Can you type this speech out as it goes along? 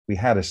we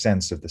had a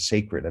sense of the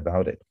sacred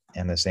about it.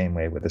 And the same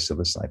way with the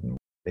psilocybin,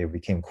 they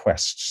became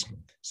quests.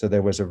 So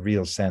there was a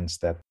real sense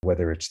that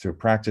whether it's through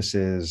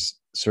practices,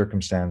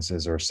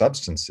 circumstances, or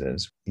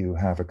substances, you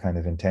have a kind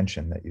of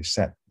intention that you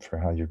set for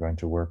how you're going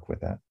to work with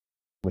that.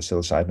 With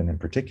psilocybin in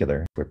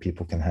particular, where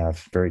people can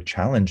have very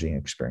challenging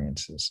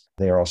experiences,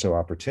 they are also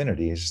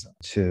opportunities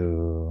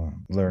to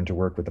learn to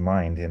work with the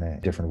mind in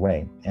a different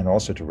way, and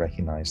also to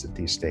recognize that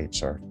these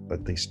states are,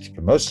 at least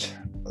for most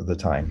of the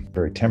time,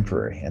 very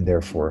temporary, and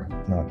therefore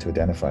not to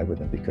identify with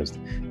them, because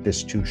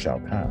this too shall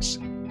pass.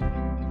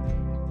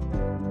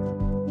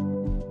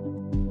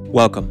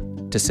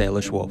 Welcome to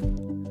Salish Wolf,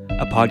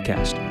 a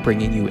podcast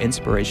bringing you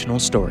inspirational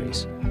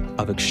stories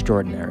of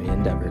extraordinary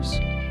endeavors.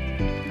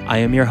 I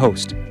am your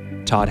host,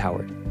 Todd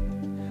Howard.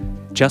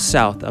 Just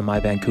south of my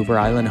Vancouver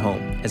Island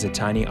home is a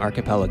tiny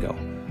archipelago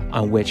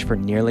on which for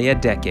nearly a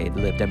decade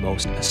lived a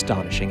most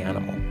astonishing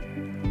animal,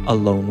 a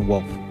lone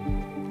wolf.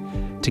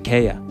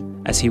 Takea,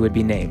 as he would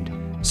be named,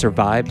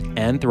 survived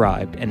and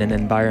thrived in an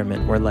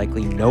environment where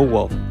likely no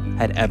wolf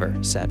had ever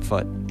set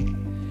foot.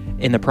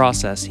 In the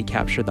process, he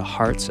captured the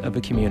hearts of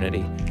a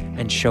community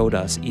and showed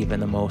us even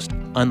the most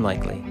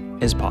unlikely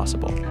is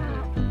possible.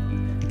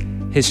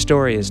 His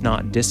story is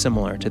not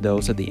dissimilar to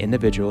those of the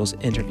individuals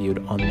interviewed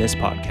on this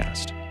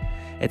podcast.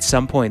 At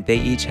some point, they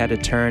each had to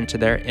turn to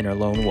their inner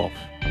lone wolf.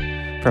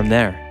 From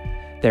there,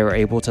 they were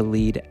able to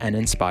lead and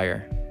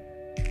inspire.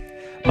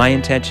 My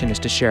intention is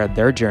to share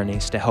their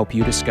journeys to help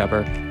you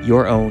discover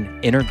your own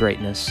inner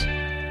greatness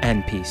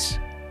and peace.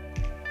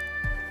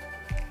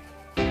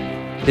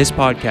 This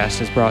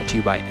podcast is brought to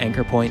you by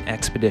Anchor Point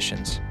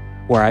Expeditions,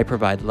 where I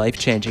provide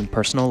life-changing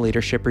personal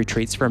leadership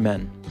retreats for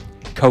men,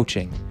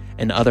 coaching,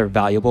 and other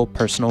valuable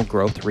personal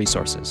growth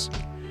resources.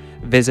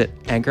 Visit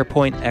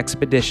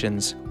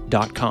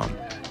anchorpointexpeditions.com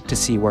to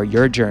see where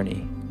your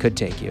journey could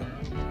take you.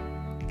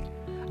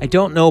 I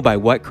don't know by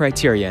what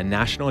criteria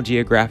National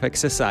Geographic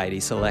Society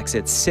selects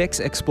its 6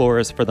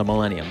 explorers for the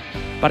millennium,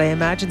 but I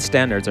imagine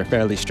standards are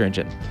fairly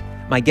stringent.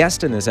 My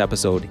guest in this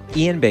episode,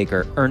 Ian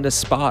Baker, earned a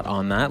spot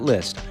on that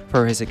list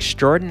for his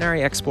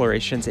extraordinary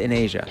explorations in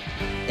Asia,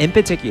 in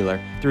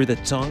particular through the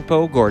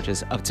Tsongpo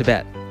Gorges of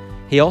Tibet.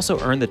 He also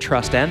earned the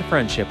trust and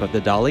friendship of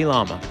the Dalai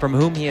Lama, from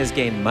whom he has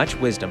gained much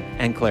wisdom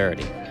and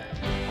clarity.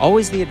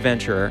 Always the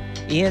adventurer,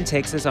 Ian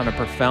takes us on a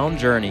profound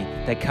journey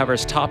that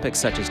covers topics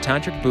such as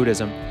Tantric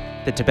Buddhism,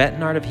 the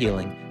Tibetan art of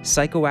healing,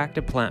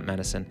 psychoactive plant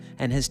medicine,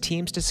 and his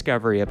team's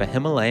discovery of a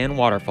Himalayan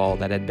waterfall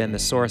that had been the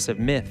source of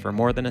myth for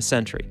more than a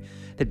century,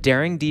 the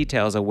daring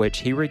details of which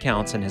he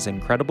recounts in his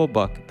incredible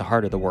book, The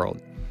Heart of the World.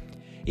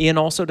 Ian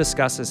also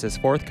discusses his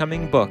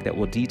forthcoming book that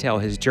will detail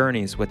his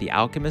journeys with the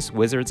alchemist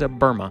wizards of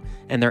Burma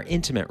and their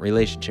intimate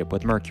relationship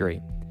with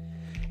Mercury.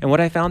 And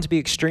what I found to be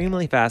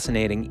extremely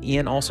fascinating,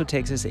 Ian also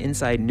takes us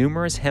inside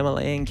numerous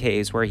Himalayan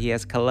caves where he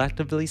has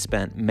collectively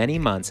spent many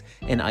months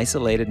in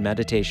isolated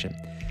meditation,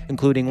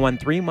 including one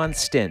 3-month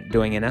stint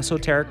doing an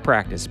esoteric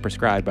practice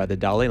prescribed by the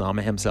Dalai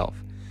Lama himself.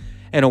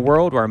 In a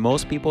world where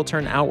most people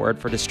turn outward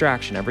for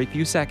distraction every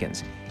few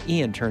seconds,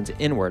 Ian turns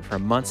inward for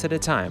months at a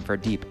time for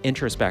deep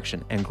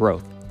introspection and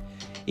growth.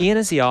 Ian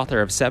is the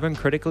author of 7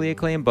 critically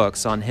acclaimed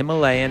books on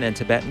Himalayan and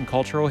Tibetan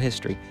cultural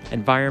history,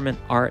 environment,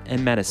 art,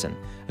 and medicine,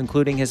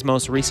 including his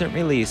most recent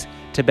release,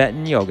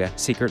 Tibetan Yoga: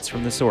 Secrets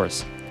from the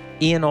Source.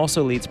 Ian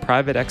also leads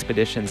private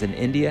expeditions in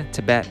India,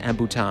 Tibet, and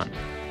Bhutan.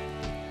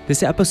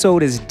 This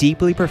episode is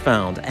deeply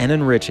profound and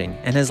enriching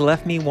and has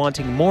left me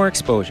wanting more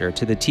exposure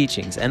to the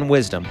teachings and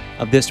wisdom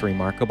of this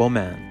remarkable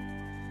man.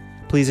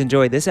 Please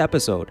enjoy this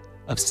episode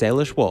of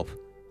Salish Wolf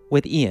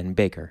with Ian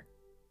Baker.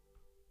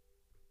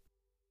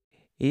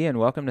 Ian,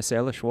 welcome to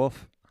Salish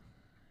Wolf.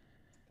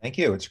 Thank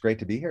you. It's great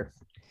to be here.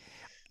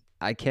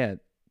 I can't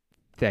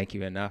thank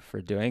you enough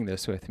for doing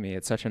this with me.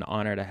 It's such an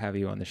honor to have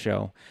you on the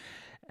show.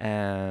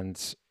 And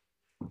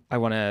I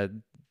want to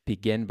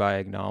begin by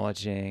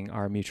acknowledging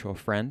our mutual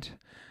friend,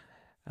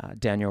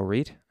 Daniel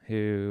Reed,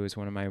 who is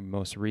one of my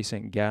most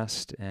recent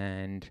guests,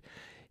 and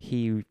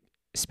he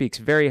speaks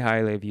very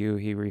highly of you.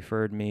 He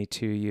referred me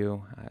to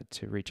you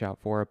to reach out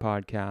for a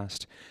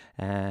podcast,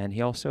 and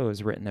he also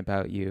has written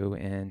about you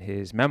in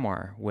his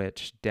memoir,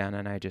 which Dan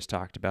and I just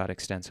talked about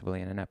extensively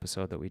in an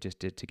episode that we just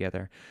did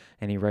together,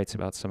 and he writes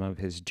about some of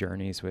his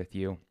journeys with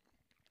you.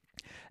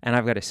 And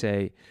I've got to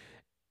say,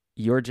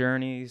 your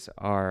journeys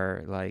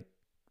are like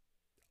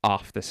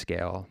off the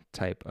scale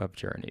type of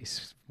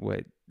journeys.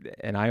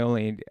 And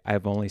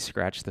I've only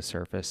scratched the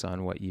surface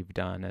on what you've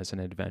done as an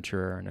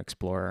adventurer and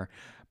explorer,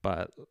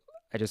 but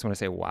I just want to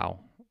say, wow,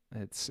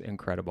 it's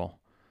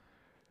incredible.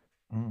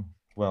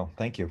 Well,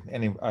 thank you.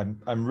 And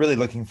I'm really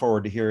looking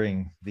forward to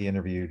hearing the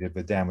interview you did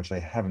with Dan, which I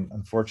haven't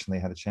unfortunately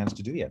had a chance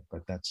to do yet,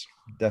 but that's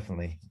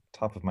definitely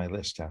top of my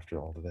list after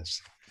all of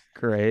this.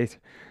 Great.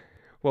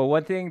 Well,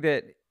 one thing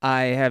that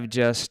I have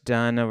just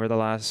done over the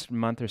last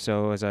month or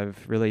so is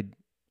I've really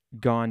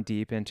gone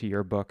deep into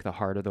your book, The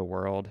Heart of the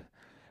World,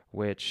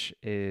 which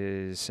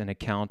is an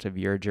account of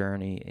your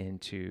journey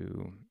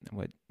into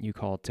what you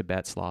call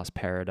Tibet's Lost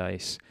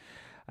Paradise.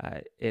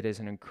 It is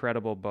an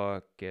incredible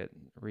book. It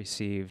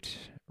received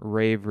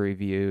rave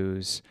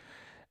reviews.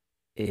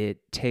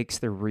 it takes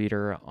the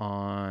reader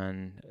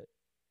on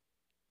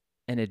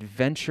an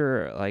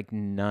adventure like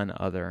none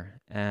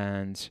other.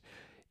 And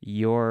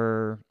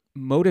your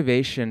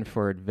motivation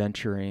for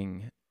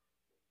adventuring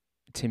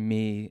to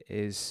me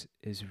is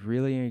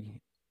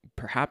really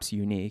perhaps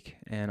unique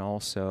and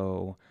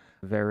also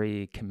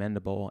very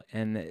commendable,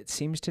 and it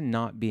seems to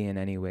not be in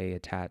any way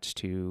attached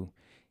to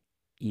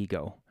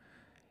ego.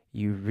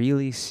 You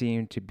really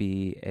seem to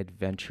be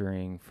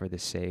adventuring for the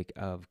sake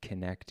of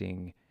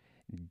connecting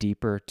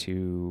deeper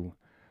to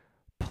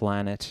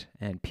planet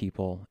and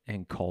people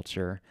and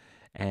culture,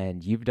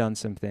 and you've done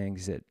some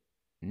things that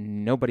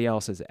nobody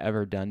else has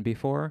ever done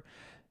before,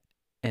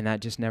 and that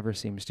just never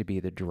seems to be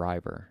the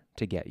driver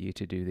to get you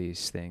to do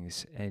these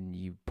things. And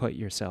you put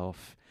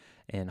yourself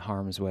in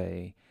harm's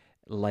way,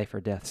 life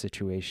or death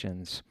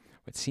situations,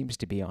 what seems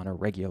to be on a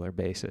regular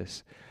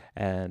basis.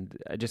 And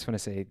I just want to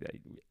say,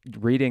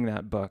 reading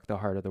that book, The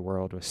Heart of the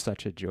World, was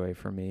such a joy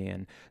for me.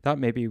 And thought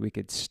maybe we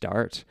could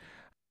start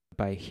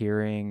by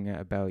hearing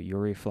about your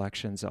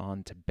reflections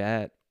on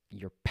Tibet,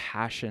 your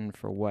passion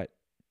for what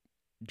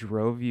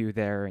drove you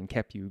there and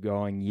kept you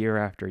going year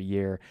after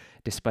year,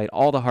 despite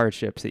all the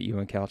hardships that you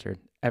encountered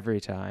every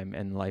time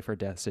in life or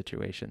death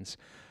situations.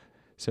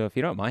 So if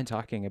you don't mind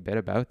talking a bit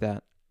about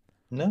that.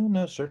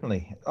 No,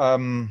 certainly.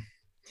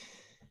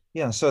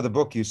 Yeah, so the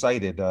book you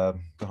cited,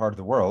 The Heart of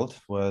the World,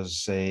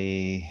 was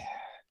it's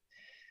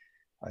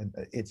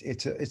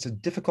a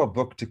difficult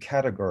book to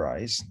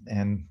categorize,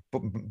 and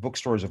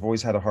bookstores have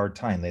always had a hard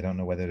time. They don't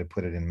know whether to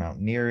put it in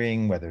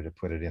mountaineering, whether to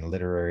put it in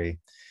literary,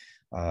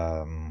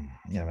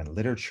 in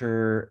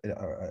literature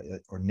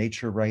or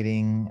nature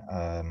writing,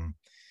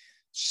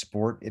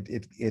 sport.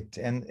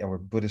 Or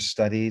Buddhist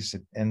studies.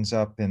 It ends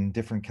up in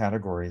different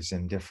categories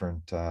in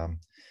different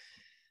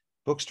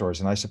bookstores.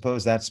 And I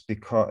suppose that's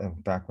because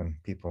back when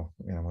people,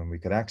 when we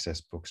could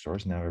access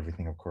bookstores, now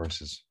everything, of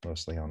course, is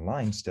mostly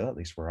online still, at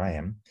least where I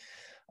am.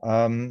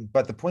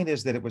 But the point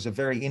is that it was a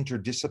very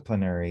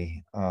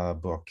interdisciplinary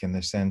book in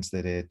the sense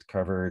that it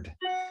covered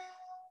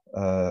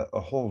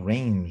a whole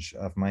range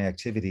of my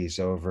activities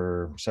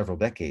over several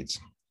decades.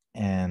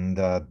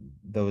 And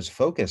those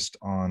focused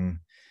on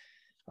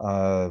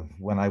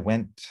when I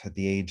went at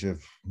the age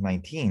of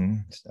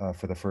 19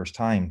 for the first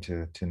time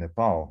to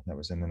Nepal. That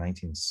was in the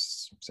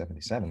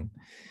 1977.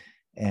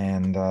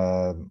 And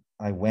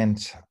I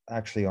went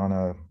actually on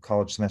a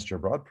college semester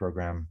abroad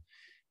program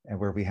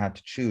where we had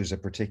to choose a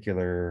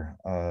particular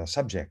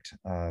subject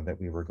that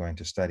we were going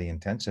to study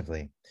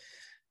intensively.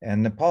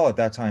 And Nepal at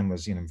that time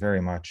was,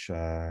 very much,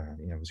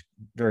 it was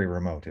very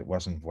remote. It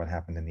wasn't what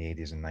happened in the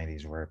 80s and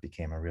 90s where it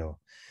became a real,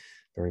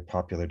 very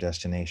popular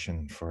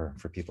destination for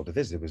people to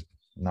visit. It was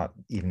not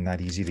even that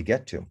easy to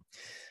get to.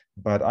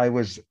 But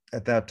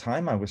at that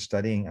time, I was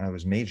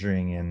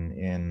majoring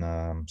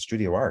in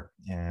studio art,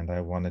 and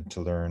I wanted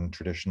to learn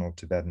traditional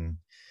Tibetan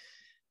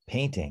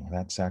painting.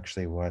 That's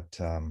actually what,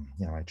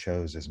 I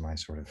chose as my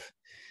sort of,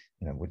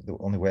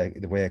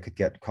 the way I could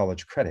get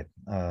college credit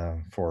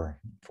for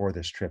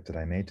this trip that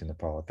I made to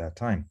Nepal at that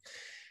time.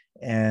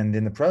 And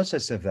in the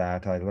process of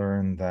that, I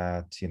learned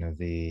that,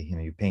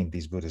 you paint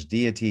these Buddhist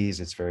deities.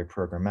 It's very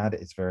programmatic.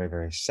 It's very,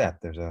 very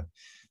set. There's a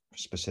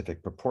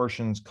specific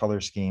proportions,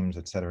 color schemes,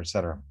 et cetera,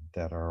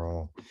 that are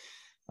all,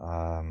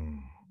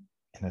 in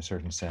a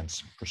certain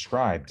sense,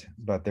 prescribed.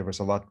 But there was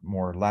a lot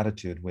more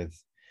latitude with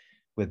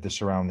the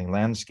surrounding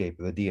landscape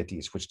of the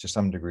deities, which to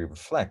some degree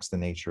reflects the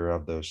nature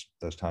of those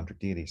tantric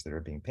deities that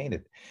are being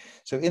painted.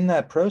 So in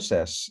that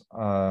process,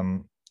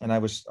 and I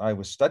was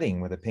studying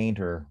with a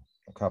painter,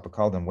 Kapa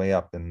Kalden, way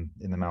up in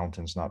the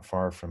mountains, not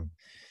far from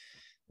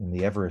in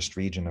the Everest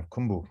region of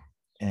Khumbu,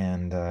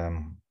 and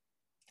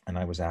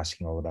I was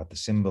asking all about the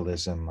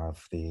symbolism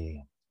of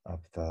the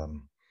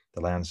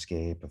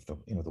landscape, of the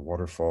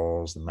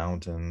waterfalls, the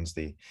mountains,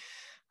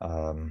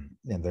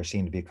 and there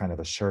seemed to be kind of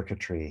a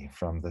circuitry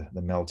from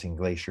the melting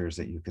glaciers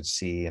that you could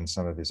see in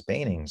some of his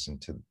paintings,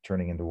 into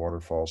turning into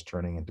waterfalls,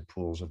 turning into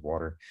pools of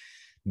water,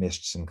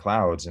 mists and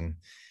clouds. And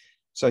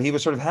so he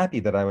was sort of happy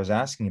that I was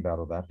asking about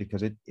all that,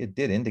 because it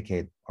did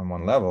indicate on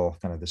one level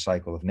kind of the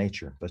cycle of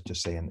nature, let's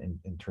just say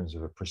in terms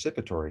of a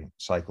precipitory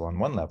cycle on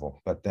one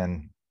level. But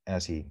then,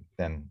 as he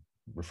then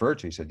referred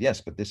to, he said,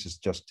 yes, but this is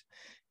just,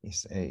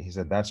 he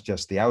said, that's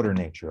just the outer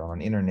nature. On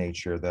an inner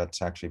nature,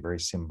 that's actually very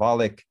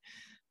symbolic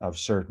of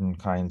certain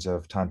kinds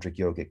of tantric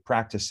yogic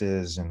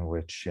practices in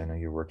which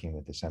you're working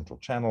with the central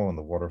channel, and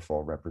the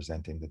waterfall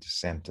representing the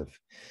descent of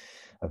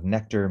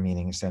nectar,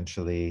 meaning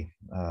essentially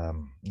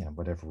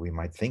whatever we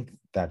might think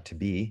that to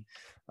be.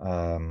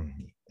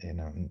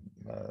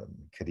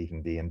 Could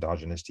even be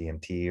endogenous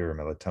DMT or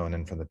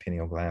melatonin from the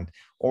pineal gland,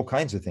 all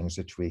kinds of things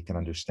which we can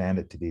understand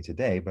it to be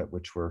today, but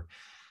which were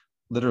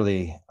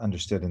literally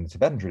understood in the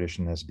Tibetan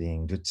tradition as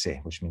being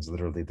dutse, which means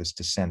literally this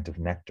descent of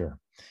nectar,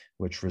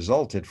 which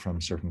resulted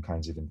from certain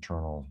kinds of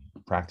internal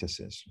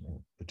practices,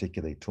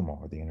 particularly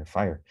tumo, or the inner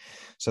fire.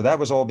 So that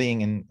was all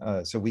being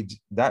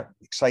that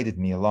excited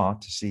me a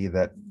lot, to see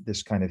that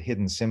this kind of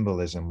hidden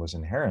symbolism was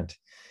inherent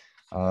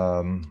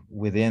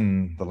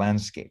within the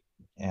landscape.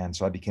 And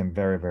so I became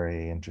very,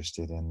 very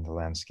interested in the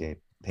landscape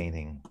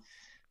painting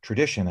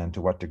tradition, and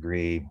to what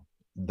degree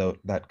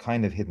that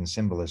kind of hidden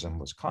symbolism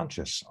was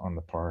conscious on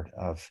the part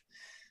of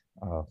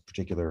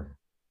particular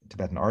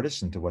Tibetan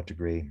artists, and to what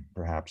degree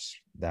perhaps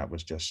that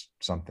was just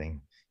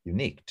something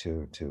unique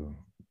to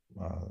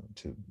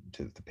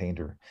the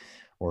painter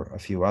or a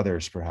few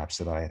others perhaps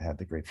that I had had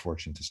the great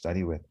fortune to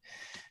study with.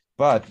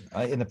 But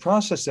in the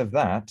process of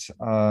that,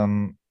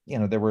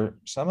 there were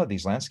some of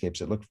these landscapes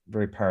that looked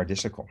very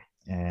paradisical.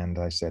 And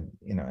I said,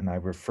 and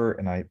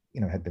I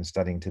had been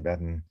studying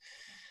Tibetan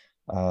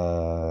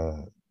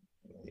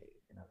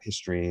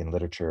history and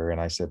literature.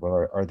 And I said,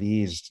 well, do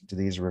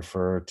these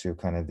refer to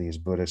kind of these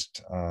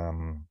Buddhist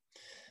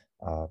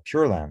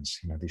Pure Lands,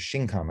 these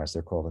Shinkam, as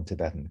they're called in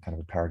Tibetan, kind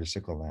of a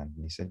paradisical land?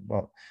 And he said,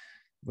 well,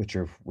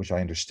 which I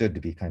understood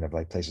to be kind of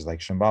like places like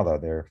Shambhala.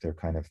 They're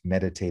kind of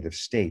meditative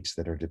states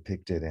that are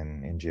depicted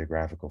in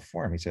geographical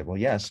form. He said, well,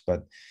 yes,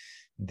 but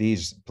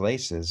these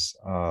places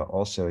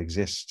also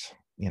exist,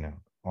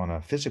 on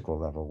a physical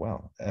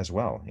level as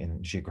well,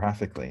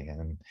 geographically.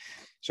 And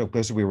so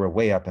because we were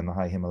way up in the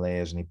high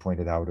Himalayas, and he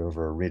pointed out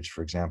over a ridge,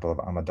 for example, of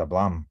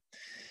Amadablam,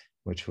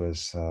 which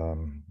was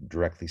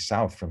directly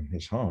south from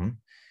his home.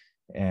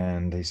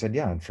 And he said,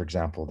 yeah, and for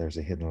example, there's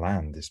a hidden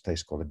land, this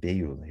place called a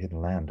Beyu, a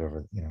hidden land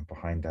over,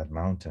 behind that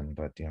mountain.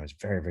 But, it's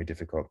very, very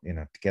difficult,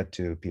 to get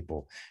to.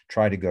 People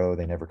try to go,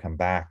 they never come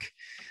back.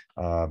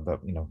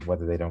 But,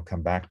 whether they don't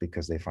come back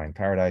because they find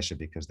paradise or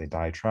because they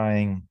die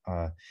trying.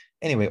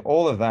 Anyway,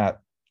 all of that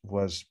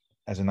was,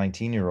 as a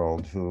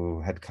 19-year-old who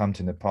had come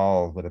to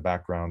Nepal with a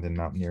background in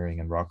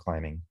mountaineering and rock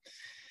climbing,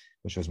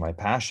 which was my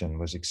passion,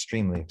 was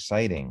extremely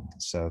exciting.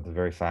 So the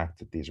very fact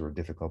that these were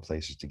difficult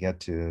places to get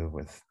to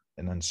with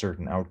an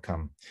uncertain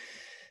outcome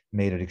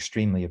made it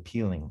extremely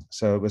appealing.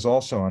 So it was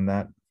also on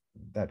that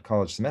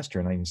college semester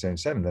in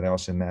 1977 that I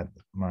also met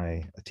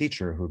a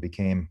teacher who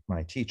became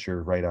my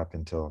teacher right up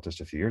until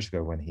just a few years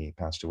ago, when he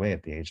passed away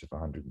at the age of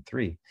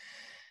 103.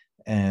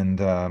 And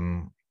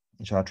Chatra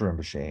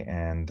Rinpoche,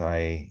 and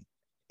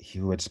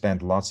who had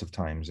spent lots of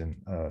time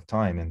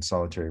in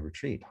solitary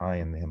retreat high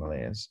in the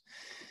Himalayas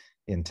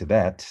in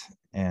Tibet.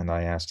 And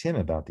I asked him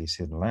about these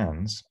hidden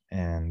lands,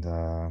 and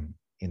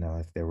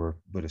if there were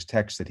Buddhist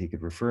texts that he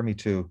could refer me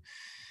to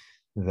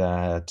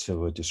that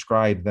would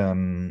describe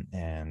them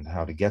and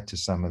how to get to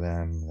some of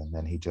them. And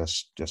then he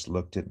just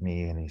looked at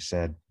me and he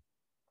said,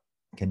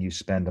 "Can you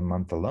spend a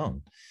month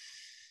alone?"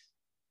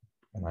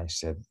 And I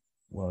said,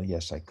 "Well,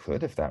 yes, I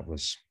could, if that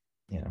was,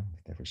 if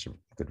there was a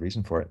good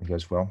reason for it." And he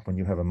goes, "Well, when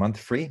you have a month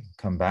free,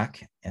 come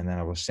back, and then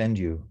I will send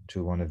you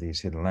to one of these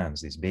hidden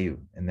lands, these Beyu,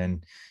 and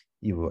then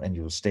you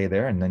will stay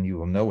there, and then you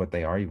will know what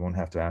they are. You won't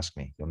have to ask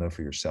me. You'll know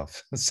for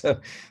yourself."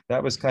 So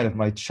that was kind of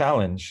my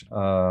challenge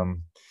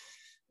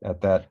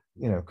at that,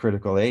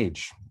 critical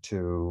age,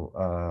 to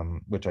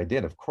which I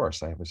did, of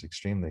course. I was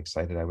extremely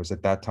excited. I was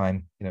at that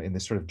time, in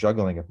this sort of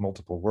juggling of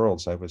multiple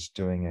worlds. I was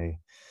doing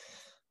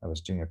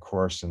a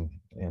course in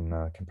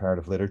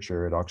comparative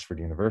literature at Oxford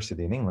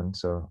University in England.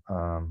 So,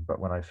 but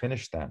when I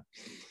finished that,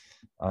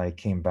 I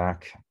came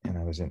back and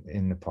I was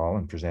in Nepal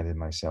and presented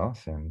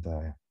myself, and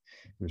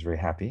he was very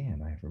happy,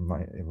 and I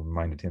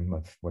reminded him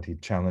of what he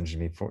challenged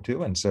me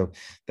to. And so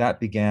that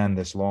began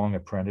this long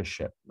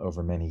apprenticeship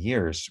over many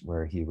years,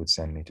 where he would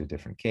send me to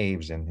different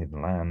caves and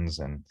hidden lands,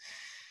 and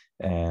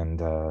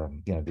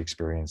the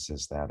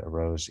experiences that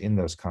arose in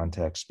those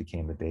contexts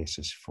became the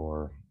basis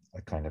for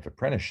a kind of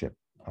apprenticeship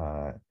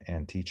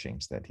and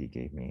teachings that he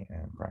gave me,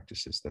 and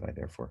practices that I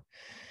therefore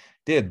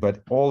did.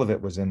 But all of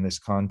it was in this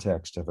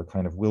context of a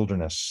kind of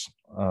wilderness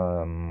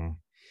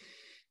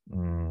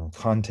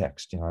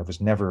context. I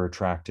was never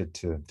attracted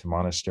to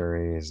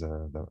monasteries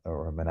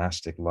or a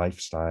monastic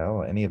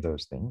lifestyle, any of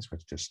those things,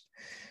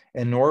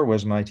 and nor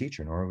was my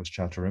teacher, nor was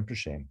Chatra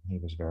Rinpoche. He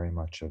was very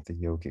much of the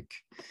yogic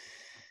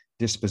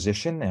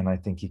disposition, and I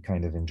think he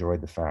kind of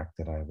enjoyed the fact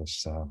that I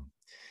was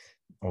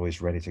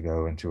always ready to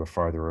go into a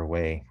farther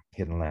away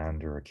hidden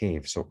land or a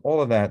cave. So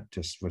all of that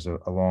just was a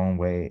long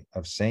way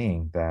of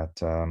saying that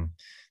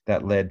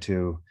that led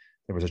to,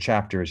 there was a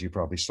chapter, as you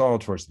probably saw,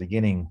 towards the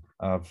beginning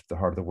of The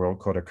Heart of the World,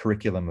 called A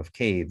Curriculum of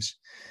Caves,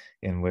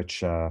 in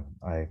which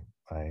I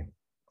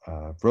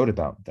wrote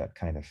about that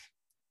kind of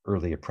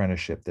early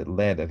apprenticeship that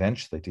led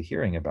eventually to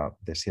hearing about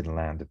this hidden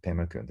land of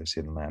Pemaka, this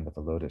hidden land of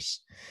the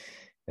lotus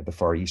at the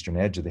far eastern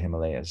edge of the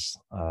Himalayas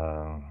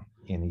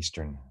in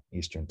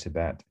eastern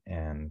Tibet.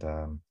 And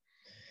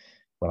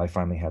when I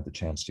finally had the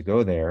chance to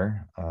go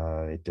there,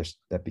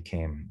 that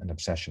became an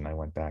obsession. I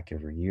went back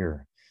every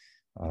year,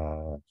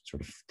 sort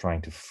of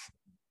trying to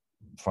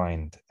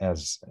find,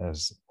 as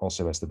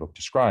the book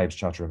describes,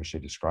 Chatra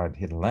Rinpoche described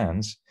hidden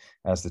lands,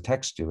 as the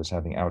texts do, as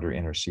having outer,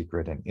 inner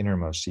secret, and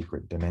innermost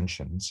secret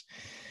dimensions.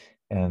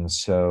 And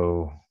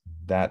so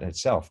that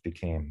itself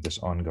became this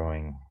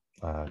ongoing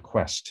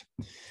quest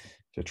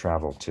to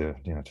travel to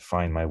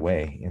find my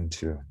way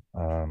into,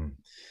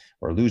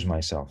 or lose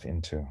myself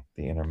into,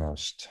 the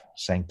innermost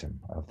sanctum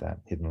of that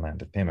hidden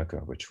land of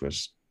Pemaka, which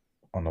was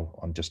on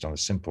a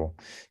simple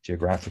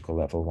geographical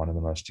level, one of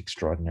the most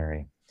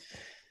extraordinary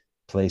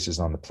places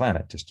on the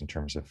planet, just in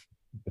terms of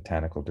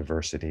botanical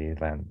diversity,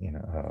 land,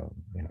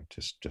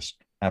 just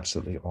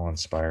absolutely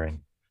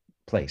awe-inspiring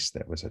place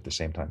that was at the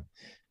same time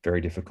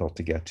very difficult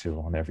to get to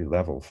on every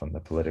level, from the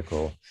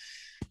political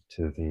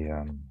to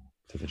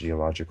the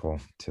geological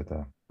to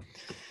the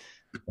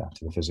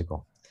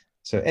physical.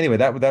 So anyway,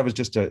 that was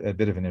just a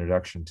bit of an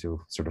introduction to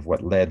sort of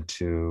what led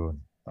to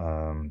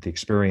the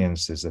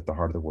experiences at the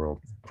Heart of the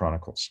World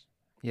Chronicles.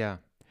 Yeah.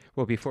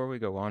 Well, before we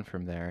go on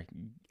from there,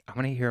 I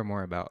want to hear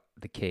more about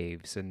the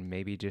caves and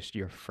maybe just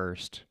your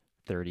first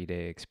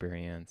 30-day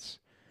experience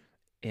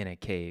in a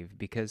cave,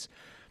 because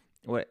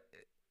what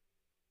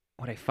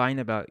what I find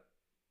about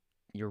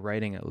your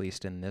writing, at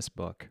least in this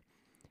book,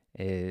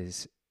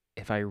 is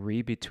if I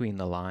read between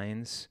the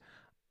lines,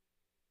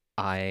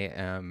 I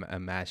am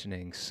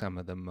imagining some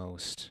of the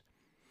most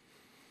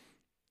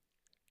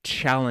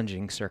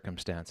challenging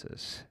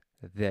circumstances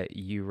that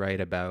you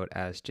write about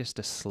as just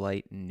a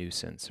slight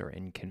nuisance or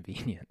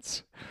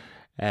inconvenience.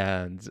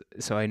 And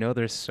so I know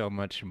there's so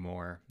many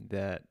more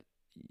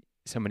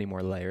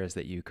layers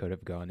that you could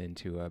have gone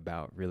into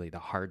about really the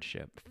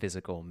hardship,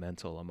 physical,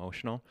 mental,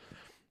 emotional.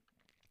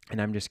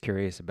 And I'm just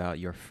curious about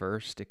your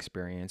first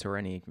experience or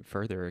any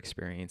further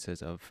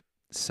experiences of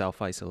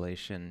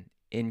self-isolation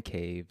in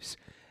caves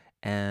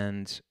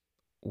and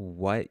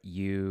what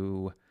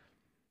you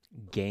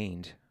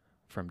gained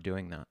from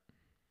doing that.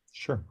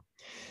 Sure.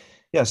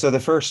 Yeah, so the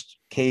first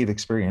cave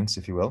experience,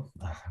 if you will,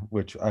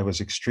 which I was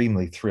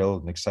extremely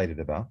thrilled and excited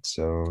about.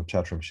 So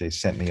Chatur Rinpoche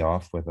sent me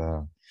off with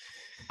a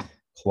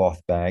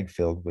cloth bag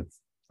filled with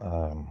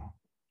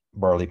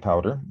barley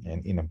powder,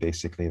 and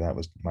basically that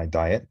was my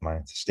diet,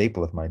 my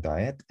staple of my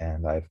diet.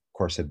 And I, of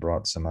course, had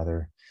brought some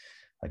other.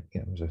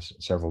 It was a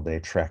several-day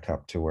trek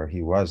up to where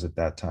he was at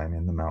that time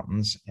in the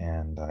mountains,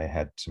 and I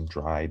had some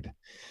dried.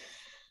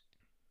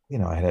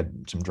 I had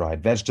some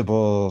dried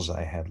vegetables.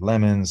 I had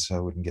lemons so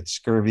I wouldn't get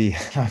scurvy.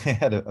 I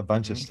had a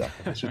bunch of stuff,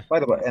 which was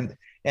quite a lot.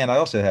 And I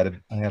also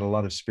had a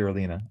lot of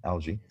spirulina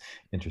algae,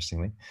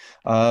 interestingly.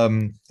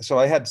 So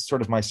I had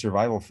sort of my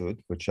survival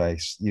food, which I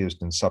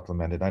used and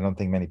supplemented. I don't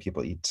think many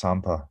people eat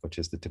tsampa, which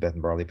is the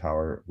Tibetan barley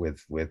powder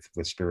with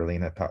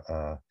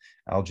spirulina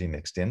algae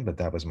mixed in, but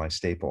that was my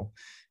staple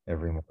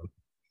every morning.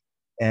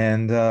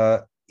 And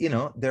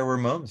there were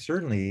moments.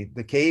 Certainly,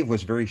 the cave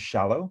was very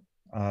shallow.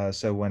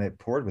 So when it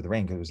poured with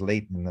rain, because it was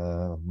late in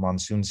the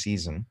monsoon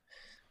season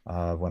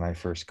when I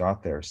first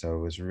got there,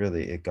 so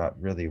it got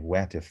really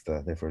wet if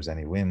there was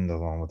any wind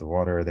along with the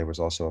water. There was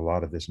also a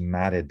lot of this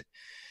matted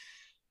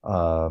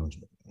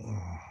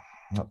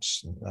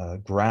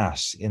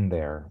grass in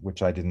there,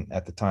 which I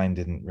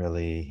didn't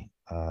really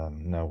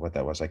know what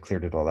that was. I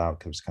cleared it all out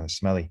because it was kind of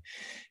smelly.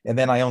 And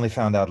then I only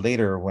found out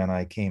later when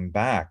I came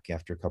back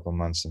after a couple of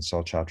months and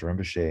saw Chatur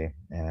Rinpoche,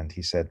 and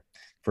he said,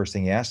 first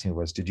thing he asked me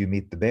was, "Did you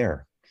meet the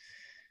bear?"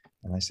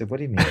 And I said, "What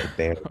do you mean the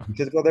bear?" He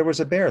said, "Well, there was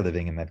a bear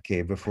living in that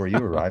cave before you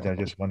arrived. I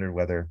just wondered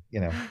whether,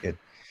 it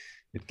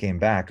came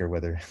back or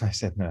whether." I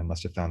said, "No, I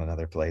must have found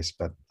another place."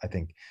 But I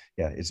think,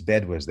 yeah, its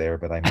bed was there,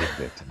 but I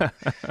moved it. And,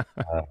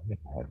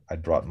 I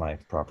brought my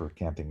proper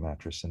camping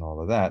mattress and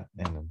all of that,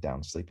 and a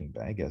down sleeping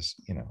bag, as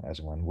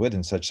one would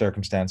in such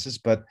circumstances.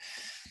 But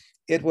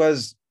it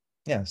was,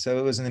 yeah, so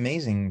it was an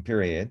amazing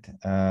period.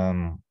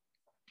 And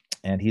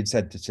he'd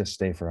said to just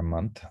stay for a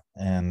month,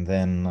 and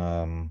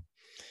then.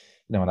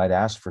 And I'd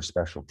asked for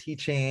special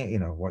teaching,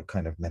 what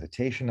kind of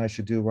meditation I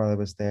should do while I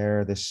was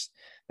there.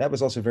 That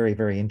was also very,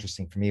 very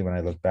interesting for me when I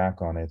look back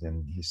on it.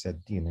 And he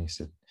said,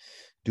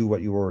 do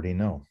what you already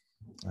know,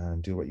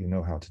 and do what you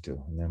know how to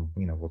do. And then,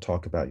 we'll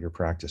talk about your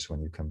practice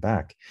when you come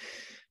back.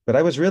 But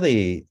I was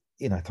really,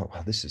 I thought,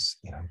 wow, this is,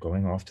 I'm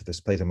going off to this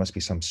place. There must be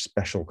some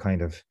special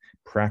kind of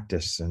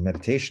practice and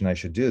meditation I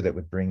should do that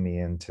would bring me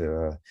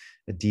into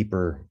a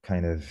deeper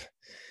kind of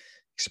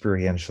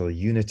experiential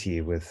unity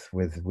with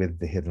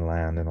the hidden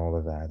land and all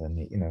of that. And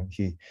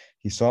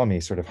he saw me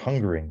sort of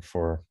hungering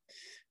for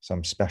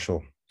some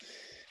special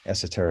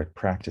esoteric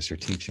practice or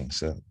teaching.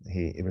 So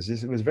it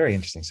was very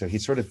interesting. So he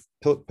sort of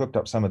picked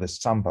up some of this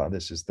tsampa.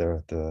 This is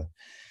the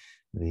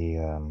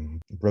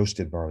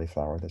roasted barley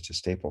flour that's a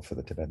staple for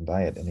the Tibetan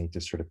diet, and he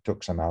just sort of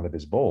took some out of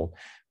his bowl,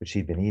 which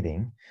he'd been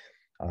eating.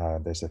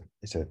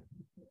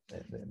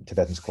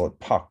 Tibetans call it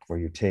pak, where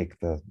you take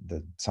the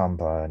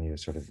tsampa and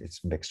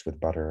it's mixed with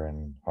butter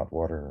and hot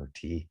water or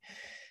tea,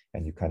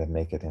 and you kind of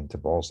make it into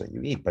balls that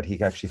you eat. But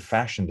he actually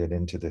fashioned it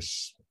into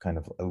this kind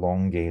of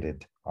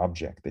elongated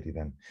object that he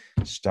then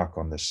stuck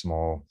on this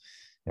small,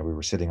 we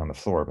were sitting on the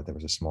floor, but there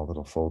was a small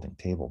little folding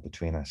table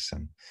between us,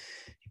 and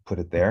he put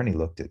it there and he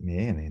looked at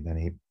me, and then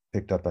he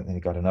picked up and he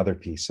got another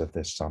piece of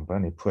this tsampa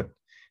and he put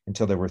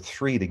until there were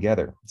three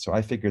together. So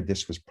I figured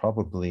this was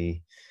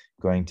probably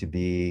going to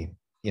be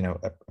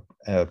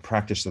a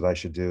practice that I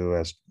should do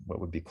as what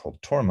would be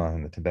called torma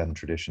in the Tibetan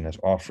tradition, as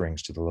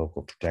offerings to the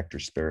local protector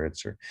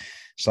spirits or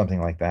something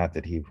like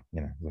that he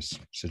was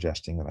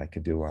suggesting that I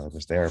could do while I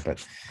was there.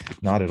 But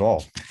not at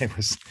all. It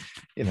was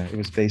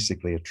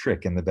basically a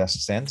trick in the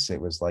best sense. It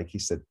was like he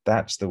said,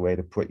 that's the way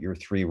to put your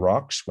three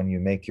rocks when you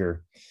make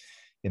your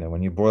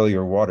when you boil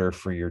your water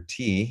for your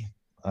tea.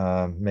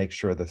 Make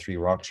sure the three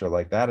rocks are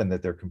like that and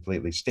that they're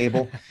completely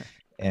stable,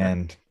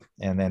 and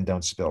then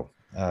don't spill.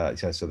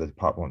 so the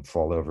pot won't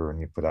fall over and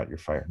you put out your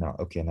fire. Now,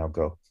 okay, now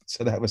go.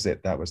 So that was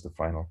it. That was the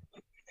final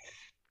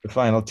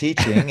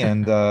teaching.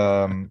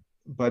 And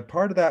but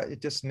part of that,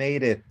 it just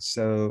made it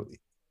so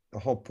the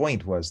whole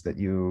point was that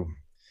you,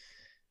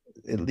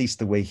 at least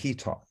the way he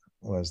taught,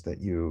 was that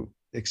you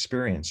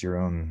experience your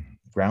own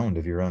ground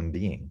of your own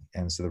being.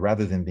 And so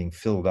rather than being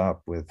filled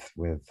up with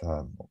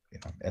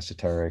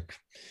esoteric,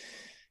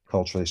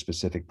 culturally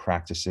specific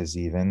practices,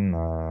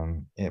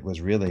 even, it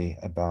was really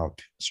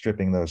about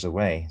stripping those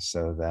away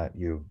so that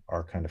you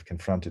are kind of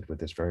confronted with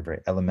this very, very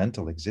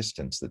elemental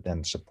existence that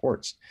then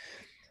supports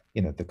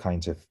the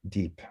kinds of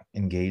deep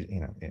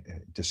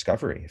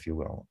discovery, if you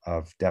will,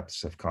 of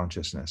depths of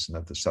consciousness and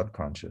of the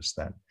subconscious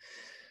that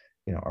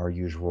our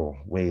usual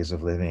ways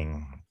of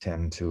living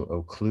tend to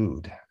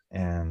occlude.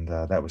 And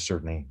that was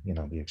certainly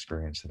the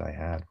experience that I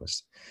had.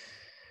 Was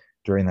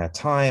during that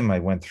time I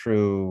went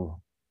through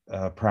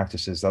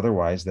practices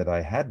otherwise that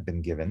I had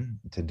been given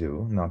to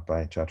do, not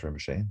by Chatur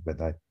Rinpoche, but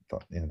I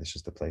thought this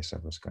is the place I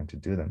was going to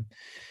do them.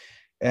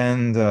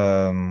 And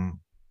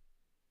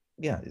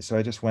so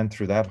I just went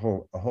through that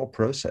whole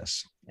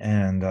process.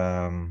 And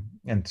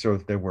so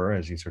there were,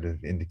 as you sort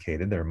of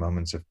indicated, there are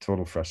moments of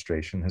total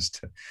frustration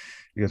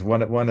because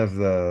one of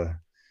the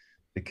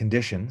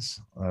conditions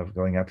of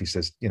going up, he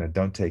says,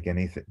 don't take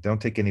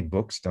any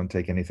books, don't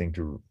take anything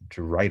to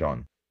write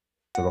on.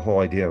 So the whole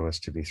idea was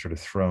to be sort of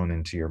thrown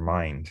into your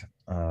mind,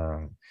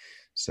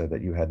 so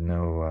that you had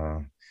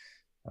no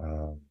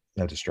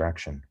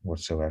distraction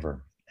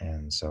whatsoever.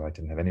 And so I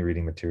didn't have any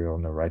reading material,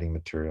 no writing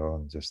material,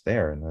 and just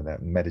there. And then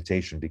that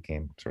meditation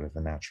became sort of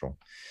a natural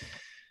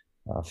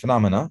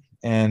phenomena.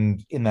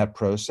 And in that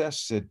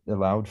process, it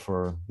allowed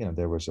for,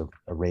 there was a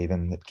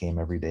raven that came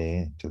every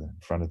day to the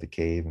front of the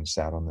cave and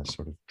sat on this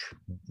sort of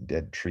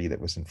dead tree that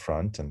was in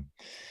front. And,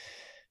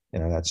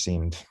 that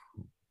seemed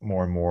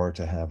more and more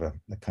to have a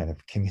kind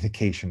of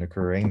communication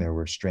occurring. There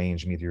were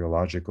strange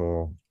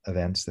meteorological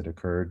events that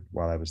occurred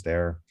while I was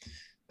there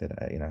that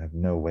I have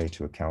no way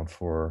to account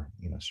for,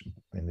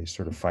 in these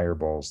sort of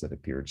fireballs that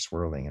appeared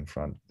swirling in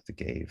front of the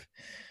cave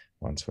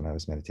once when I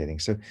was meditating.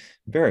 So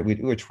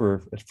which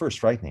were at first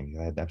frightening.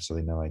 I had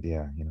absolutely no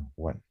idea,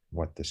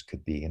 what this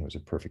could be. And it was a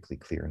perfectly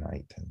clear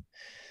night. And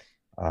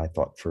I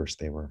thought first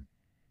they were,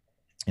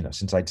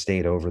 since I'd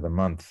stayed over the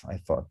month, I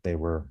thought they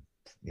were,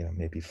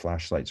 maybe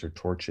flashlights or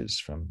torches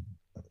from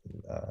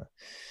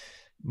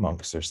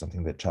monks or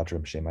something that Chatur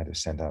Rinpoche might have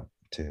sent out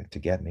to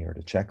get me or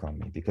to check on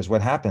me. Because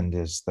what happened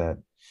is that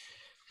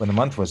when the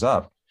month was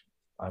up,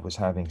 I was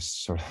having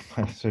sort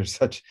of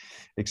such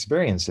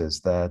experiences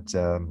that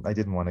I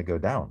didn't want to go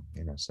down,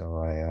 So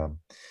I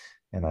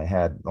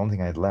had, the only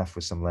thing I had left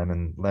was some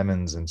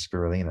lemons and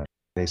spirulina.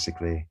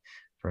 Basically,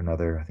 for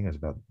another, I think it was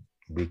about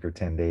a week or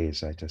 10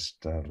 days, I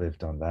just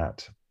lived on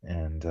that,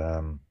 and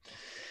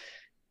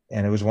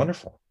it was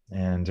wonderful.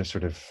 And just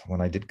sort of when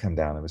I did come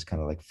down, it was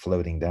kind of like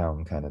floating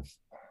down, kind of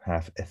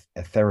half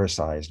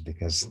ethericized,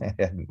 because I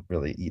hadn't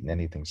really eaten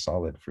anything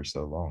solid for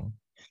so long.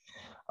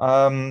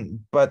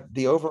 But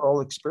the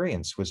overall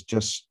experience was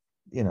just,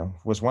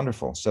 was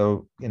wonderful.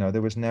 So,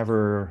 there was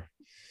never,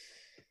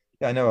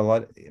 I know a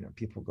lot,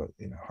 people go,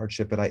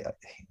 hardship, but I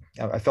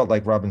felt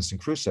like Robinson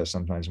Crusoe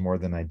sometimes more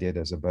than I did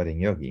as a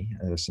budding yogi,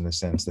 just in the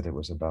sense that it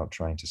was about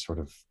trying to sort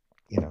of,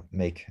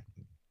 make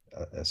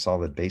a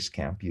solid base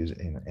camp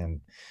and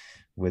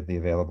with the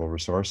available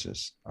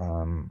resources.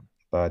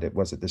 But it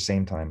was at the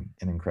same time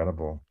an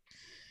incredible,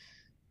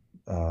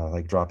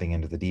 like dropping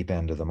into the deep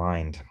end of the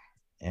mind.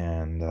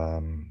 And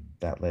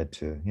that led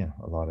to,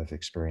 a lot of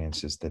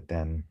experiences that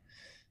then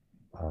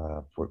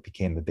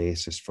became the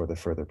basis for the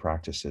further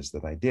practices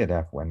that I did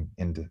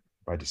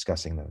by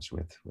discussing those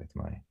with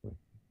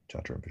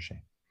Chatur Rinpoche.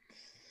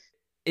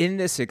 In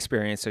this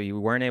experience, so you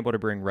weren't able to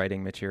bring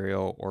writing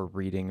material or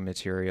reading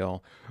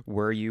material.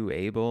 Were you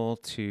able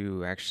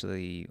to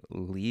actually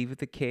leave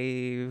the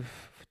cave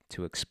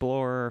to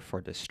explore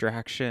for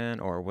distraction,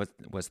 or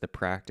was the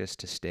practice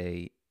to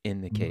stay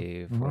in the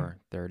cave for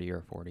 30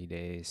 or 40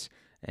 days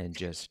and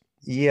just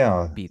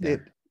be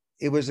there?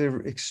 It was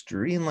an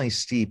extremely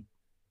steep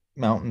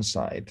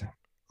mountainside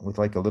with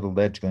like a little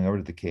ledge going over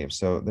to the cave.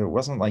 So there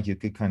wasn't like you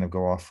could kind of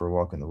go off for a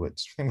walk in the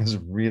woods. It was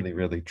really,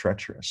 really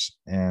treacherous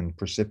and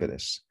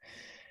precipitous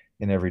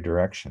in every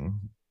direction.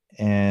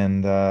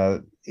 And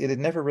it had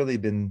never really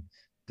been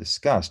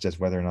discussed as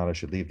whether or not I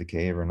should leave the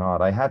cave or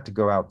not. I had to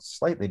go out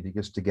slightly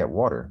to get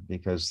water,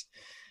 because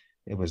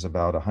it was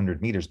about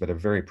 100 meters, but a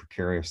very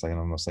precarious, like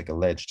almost like a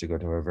ledge to go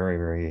to a very,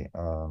 very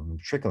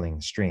trickling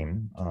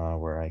stream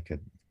where I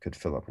could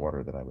fill up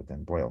water that I would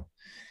then boil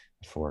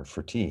for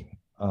tea.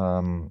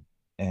 Or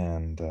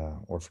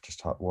for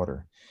just hot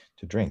water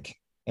to drink.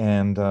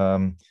 And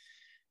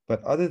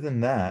but other than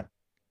that,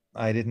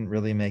 I didn't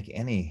really make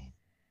any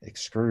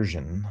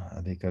excursion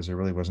because there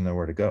really wasn't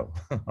nowhere to go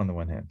on the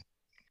one hand.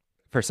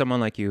 For someone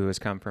like you who has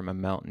come from a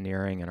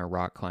mountaineering and a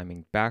rock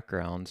climbing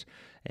background,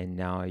 and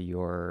now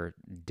your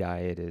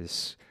diet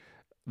is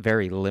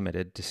very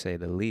limited, to say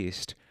the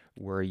least,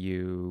 were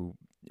you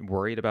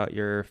worried about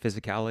your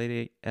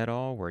physicality at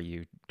all? Were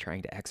you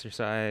trying to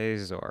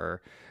exercise,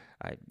 or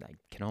I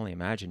can only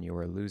imagine you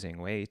were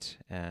losing weight.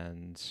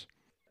 And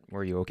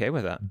were you okay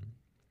with that?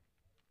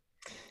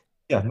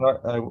 Yeah,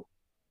 no,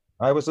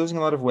 I was losing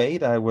a lot of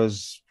weight. I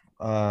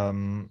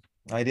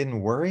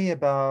didn't worry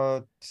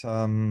about,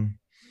 I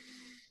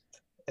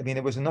mean,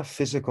 it was enough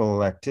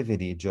physical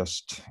activity.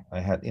 Just I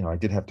had, I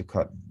did have to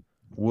cut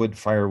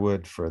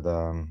firewood for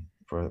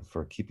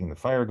for keeping the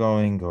fire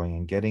going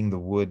and getting the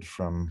wood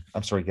from,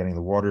 I'm sorry, getting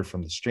the water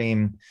from the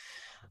stream.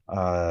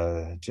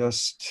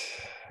 Just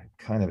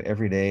kind of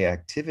everyday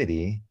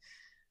activity.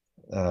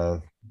 Uh,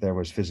 there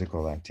was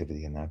physical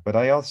activity in that, but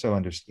I also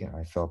understand.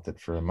 I felt that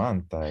for a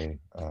month, I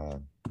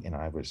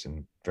was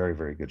in very,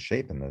 very good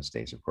shape in those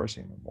days. Of course,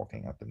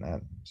 walking up in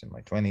that, I was in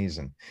my 20s,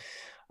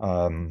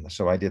 and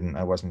so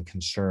I wasn't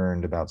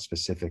concerned about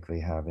specifically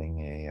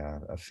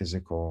having a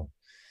physical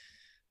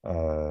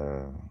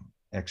uh,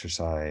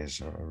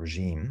 exercise or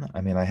regime.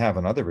 I mean, I have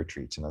on other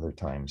retreats and other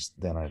times.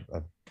 Then I've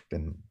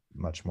been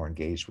much more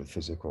engaged with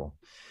physical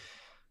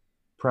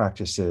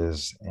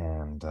practices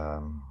and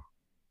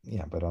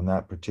yeah, but on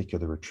that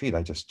particular retreat,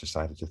 I just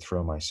decided to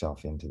throw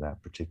myself into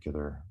that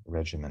particular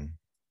regimen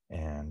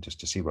and just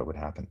to see what would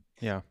happen.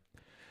 Yeah.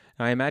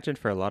 I imagine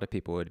for a lot of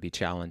people, it would be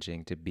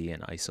challenging to be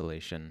in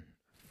isolation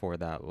for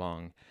that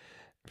long.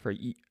 For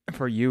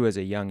you as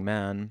a young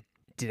man,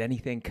 did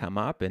anything come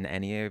up in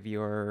any of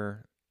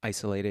your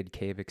isolated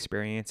cave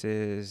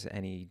experiences?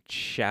 Any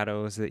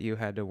shadows that you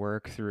had to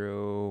work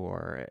through,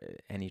 or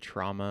any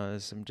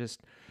traumas? I'm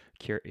just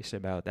curious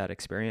about that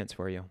experience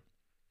for you.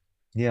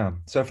 Yeah.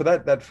 So for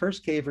that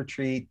first cave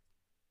retreat,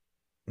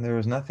 there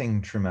was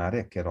nothing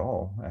traumatic at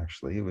all,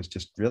 actually. It was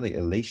just really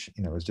elation.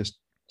 It was just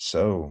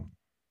so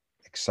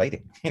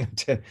exciting,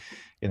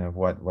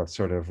 what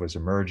sort of was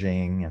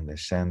emerging and the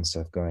sense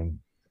of going,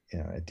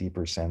 a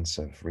deeper sense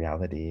of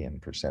reality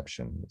and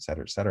perception, et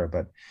cetera, et cetera.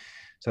 But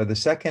so the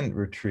second cave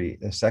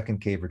retreat that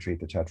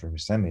Chatra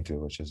sent me to,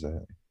 which is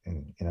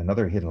in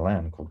another hidden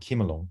land called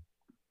Kimalung,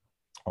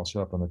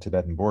 also up on the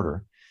Tibetan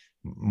border,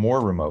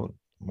 more remote,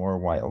 more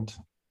wild,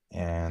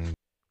 and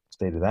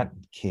stayed at that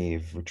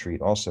cave retreat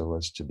also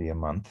was to be a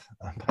month,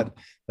 but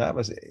that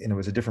was, it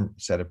was a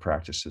different set of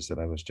practices that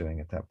I was doing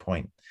at that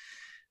point.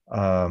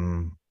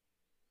 Um,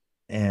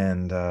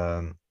 and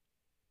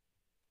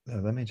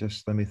let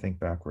me think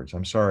backwards.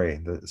 I'm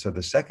sorry. So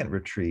the second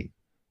retreat,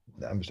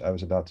 I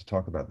was about to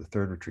talk about the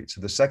third retreat.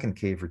 So the second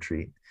cave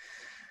retreat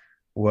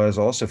was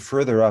also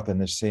further up in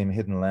the same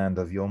hidden land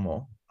of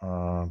Yomo,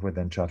 where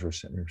then Chandra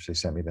sent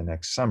me the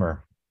next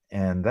summer,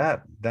 and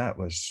that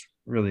was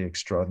really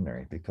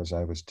extraordinary because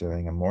I was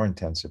doing a more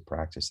intensive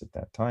practice at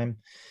that time,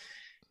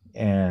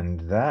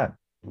 and that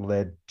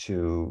led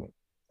to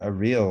a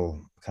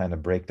real kind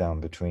of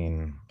breakdown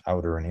between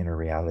outer and inner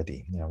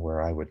reality.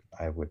 Where I would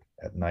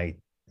at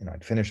night,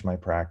 I'd finish my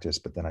practice,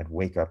 but then I'd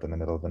wake up in the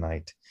middle of the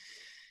night,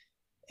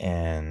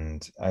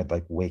 and I'd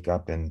like wake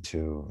up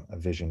into a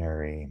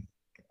visionary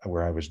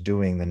where I was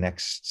doing the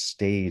next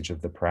stage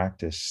of the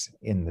practice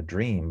in the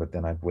dream, but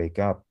then I'd wake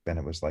up and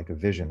it was like a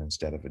vision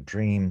instead of a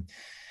dream.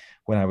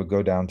 When I would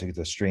go down to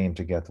the stream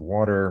to get the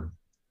water,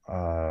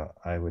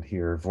 I would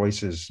hear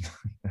voices,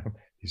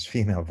 these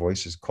female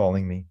voices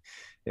calling me.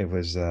 It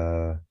was,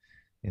 sort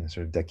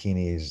of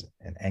dakinis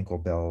and ankle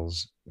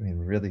bells. I mean,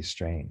 really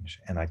strange.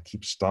 And I'd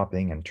keep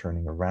stopping and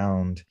turning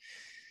around.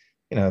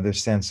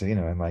 This sense of,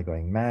 am I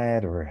going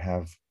mad, or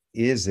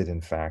is it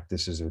in fact,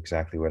 this is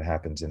exactly what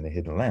happens in the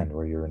hidden land,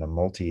 where you're in a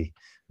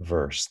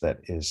multiverse that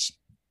is,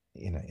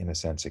 in a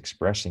sense,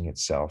 expressing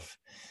itself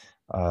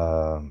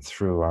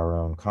through our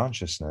own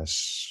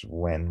consciousness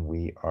when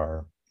we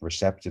are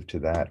receptive to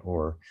that,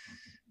 or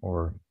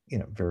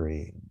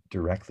very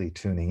directly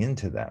tuning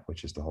into that,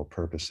 which is the whole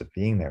purpose of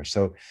being there.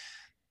 So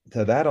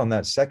that on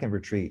that second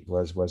retreat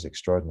was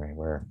extraordinary,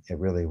 where it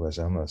really was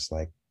almost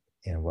like,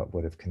 what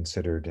would have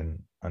considered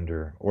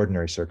under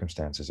ordinary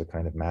circumstances a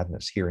kind of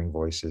madness, hearing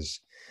voices,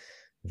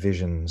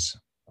 visions,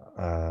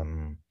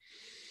 and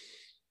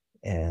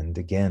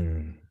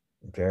again,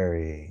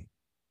 very,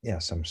 yeah,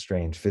 some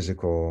strange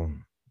physical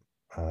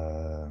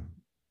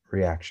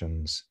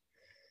reactions,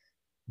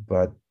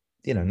 but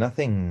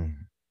nothing.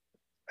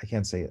 I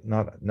can't say it,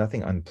 not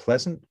nothing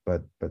unpleasant,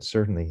 but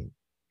certainly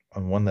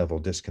on one level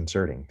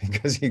disconcerting,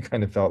 because you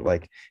kind of felt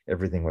like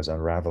everything was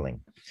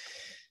unraveling.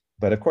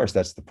 But of course,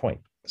 that's the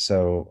point.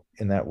 So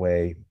in that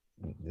way,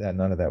 that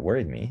none of that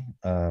worried me.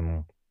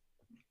 And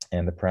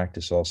the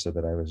practice also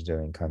that I was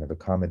doing kind of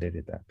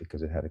accommodated that,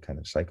 because it had a kind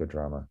of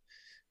psychodrama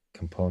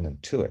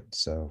component to it.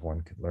 So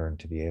one could learn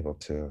to be able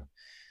to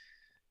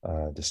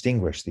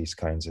distinguish these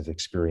kinds of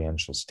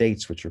experiential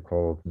states, which are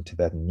called in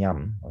Tibetan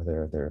nyam,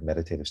 or they're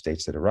meditative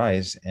states that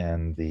arise,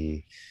 and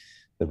the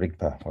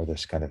rigpa, or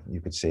this kind of, you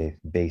could say,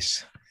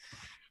 base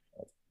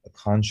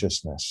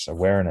consciousness,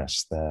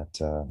 awareness that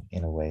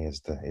in a way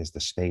is the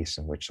space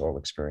in which all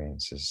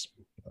experiences,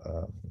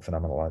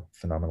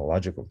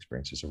 phenomenological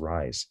experiences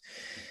arise.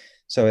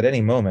 So at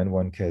any moment,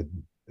 one could,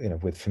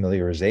 with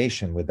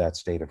familiarization with that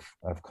state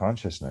of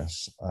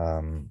consciousness,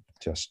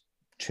 just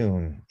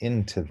tune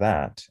into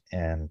that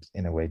and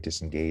in a way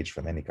disengage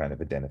from any kind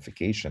of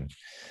identification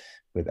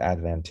with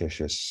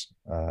adventitious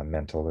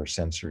mental or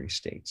sensory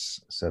states.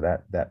 So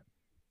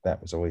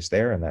that was always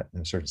there, and that,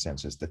 in a certain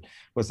sense,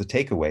 was the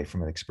takeaway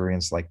from an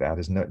experience like that.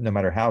 Is no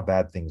matter how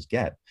bad things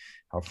get,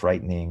 how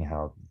frightening,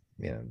 how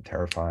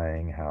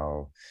terrifying,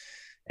 how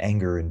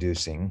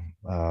anger-inducing,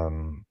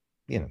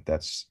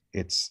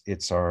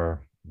 it's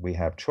our we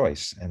have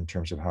choice in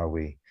terms of how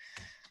we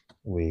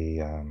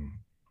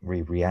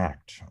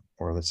react,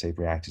 or let's say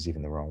react is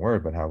even the wrong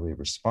word, but how we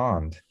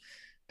respond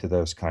to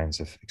those kinds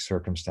of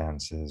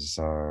circumstances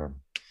are,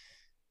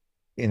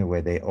 in a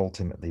way, they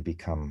ultimately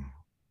become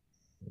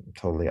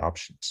totally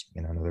options.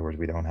 In other words,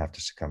 we don't have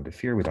to succumb to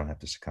fear. We don't have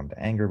to succumb to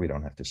anger. We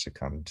don't have to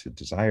succumb to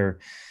desire.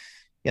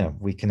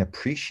 We can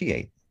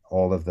appreciate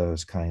all of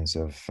those kinds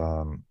of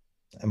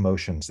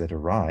emotions that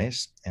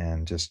arise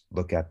and just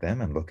look at them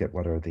and look at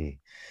what are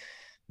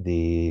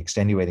the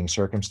extenuating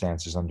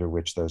circumstances under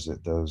which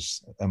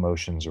those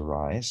emotions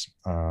arise.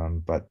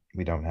 But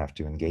we don't have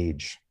to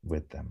engage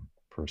with them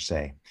per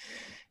se.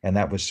 And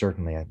that was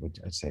certainly, I'd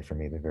say for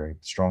me, the very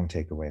strong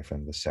takeaway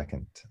from the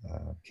second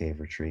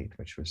cave retreat,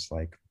 which was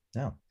like,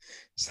 no,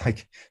 it's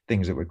like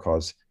things that would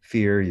cause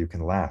fear, you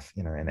can laugh,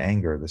 and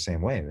anger the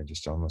same way. It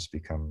just almost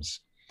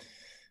becomes,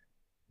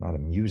 not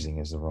amusing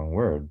is the wrong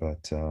word,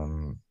 but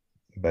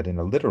in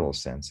a literal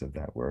sense of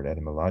that word,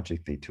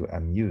 etymologically, to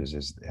amuse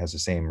has the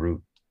same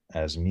root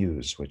as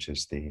muse, which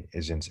is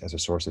as a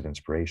source of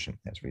inspiration,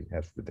 as we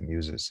have with the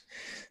muses.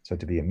 So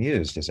to be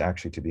amused is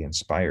actually to be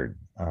inspired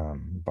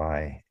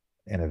by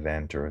an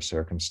event or a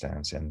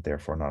circumstance, and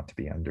therefore not to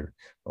be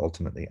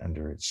ultimately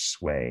under its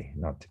sway,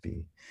 not to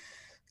be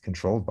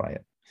controlled by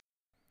it.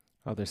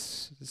 Oh,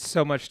 there's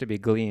so much to be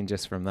gleaned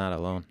just from that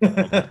alone.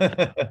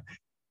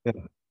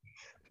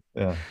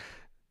 Yeah.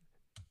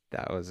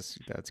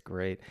 That's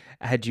great.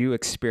 Had you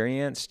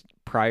experienced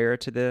prior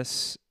to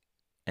this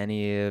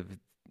any of,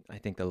 I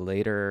think, the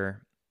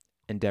later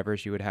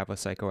endeavors you would have with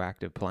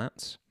psychoactive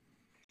plants?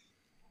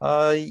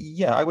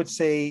 Yeah, I would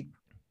say,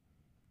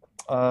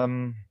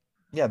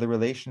 the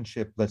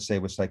relationship, let's say,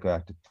 with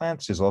psychoactive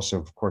plants is also,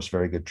 of course,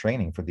 very good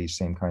training for these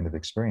same kind of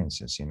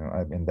experiences.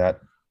 I mean,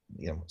 that,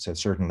 so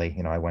certainly,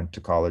 I went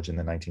to college in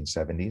the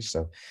 1970s.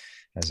 So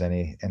as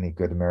any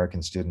good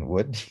American student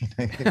would,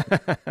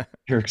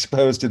 you're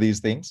exposed to these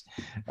things.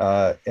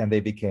 And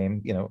they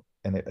became,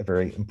 a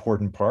very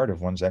important part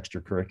of one's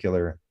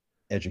extracurricular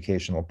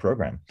educational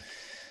program.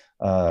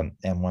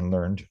 And one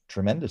learned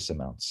tremendous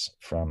amounts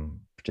from,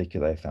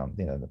 particularly I found,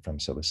 from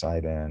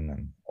psilocybin,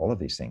 and all of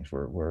these things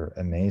were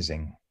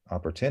amazing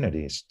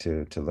opportunities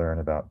to learn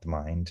about the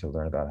mind, to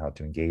learn about how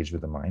to engage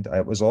with the mind.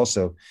 I was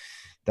also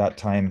that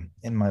time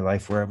in my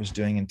life where I was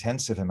doing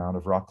intensive amount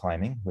of rock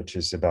climbing, which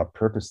is about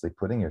purposely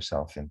putting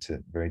yourself into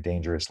very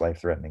dangerous,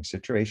 life-threatening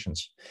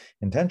situations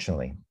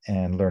intentionally,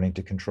 and learning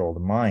to control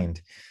the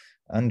mind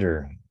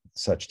under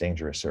such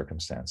dangerous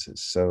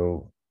circumstances.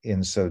 So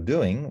in so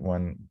doing,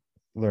 one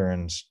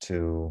learns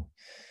to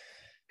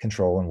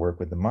control and work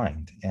with the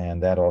mind.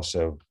 And that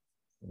also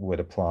would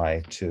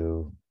apply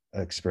to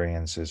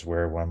experiences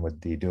where one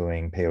would be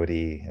doing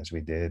peyote, as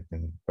we did,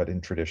 but in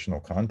traditional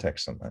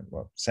contexts,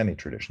 well,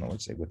 semi-traditional,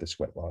 let's say, with the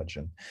sweat lodge,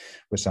 and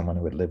with someone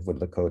who had lived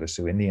with Lakota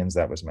Sioux Indians.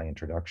 That was my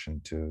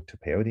introduction to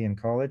peyote in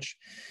college.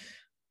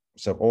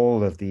 So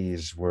all of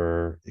these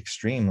were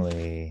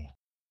extremely,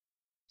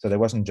 so there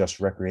wasn't just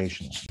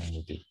recreation.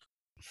 We did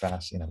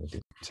fast, we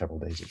did several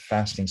days of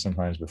fasting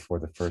sometimes before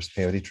the first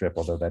peyote trip,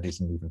 although that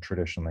isn't even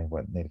traditionally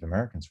what Native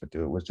Americans would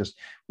do. It was just,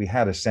 we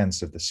had a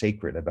sense of the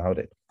sacred about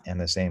it. And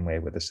the same way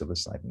with the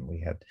psilocybin, we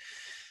had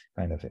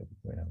kind of,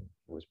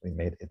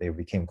 they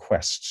became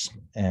quests.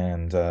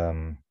 And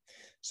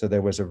so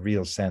there was a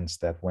real sense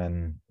that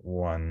when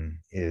one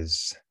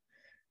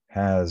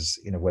has,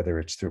 whether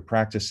it's through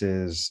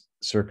practices,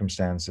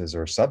 circumstances,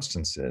 or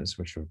substances,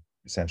 which are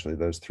essentially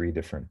those three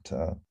different,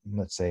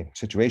 let's say,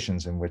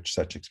 situations in which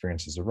such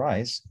experiences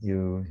arise,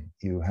 you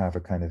have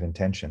a kind of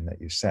intention that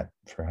you set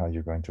for how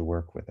you're going to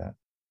work with that.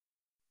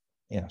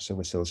 So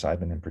with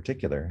psilocybin in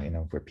particular,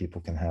 where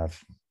people can have,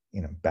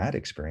 bad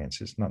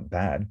experiences, not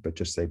bad, but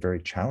just say very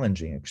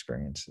challenging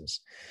experiences.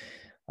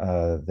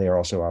 They are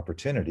also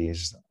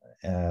opportunities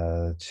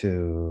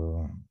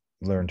to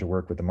learn to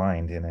work with the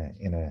mind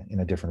in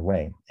a different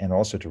way, and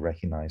also to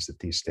recognize that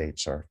these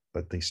states are,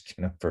 at least,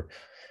 for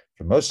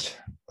most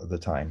of the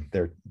time,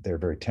 they're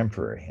very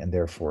temporary, and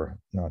therefore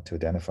not to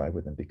identify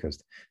with them,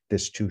 because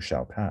this too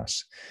shall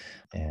pass.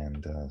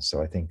 And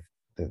so I think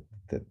that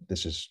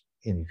this is,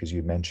 because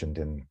you mentioned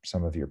in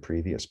some of your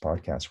previous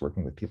podcasts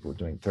working with people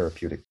doing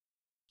therapeutic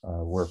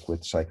work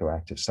with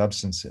psychoactive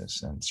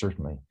substances, and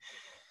certainly,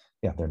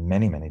 there are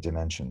many, many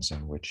dimensions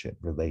in which it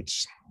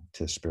relates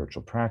to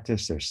spiritual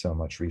practice. There's so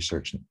much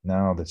research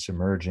now that's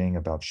emerging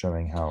about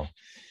showing how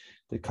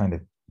the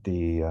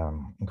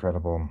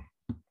incredible,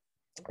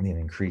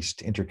 increased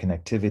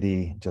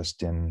interconnectivity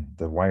just in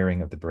the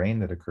wiring of the brain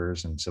that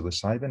occurs in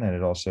psilocybin. And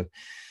it also,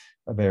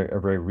 a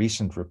very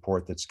recent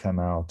report that's come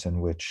out in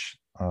which,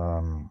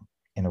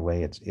 in a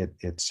way,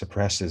 it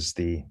suppresses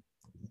the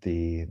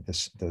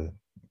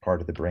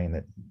part of the brain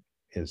that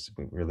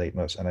we relate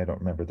most, and I don't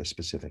remember the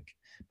specific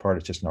part.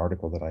 It's just an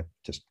article that I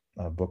just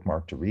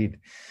bookmarked to read,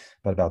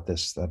 but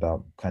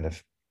about kind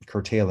of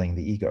curtailing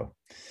the ego.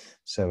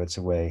 So it's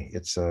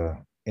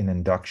an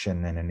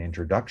induction and an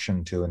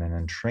introduction to and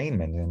an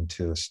entrainment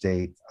into a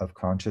state of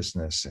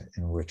consciousness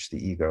in which the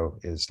ego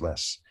is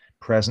less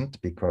present,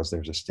 because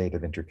there's a state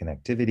of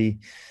interconnectivity.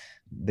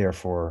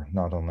 Therefore,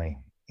 not only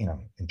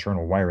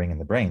internal wiring in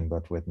the brain,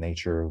 but with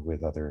nature,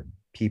 with other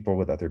people,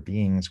 with other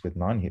beings, with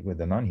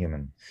the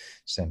non-human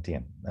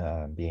sentient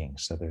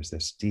beings. So there's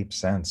this deep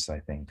sense, I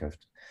think, of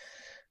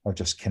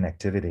just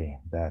connectivity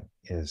that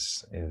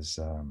is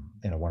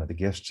one of the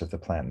gifts of the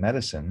plant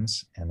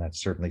medicines, and that's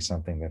certainly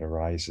something that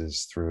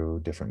arises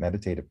through different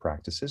meditative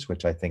practices,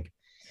 which I think, to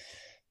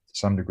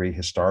some degree,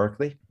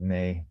 historically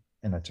may.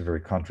 And that's a very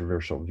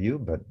controversial view,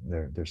 but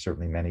there's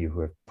certainly many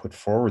who have put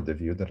forward the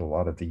view that a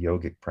lot of the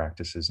yogic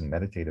practices and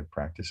meditative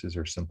practices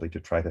are simply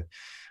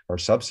are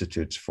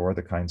substitutes for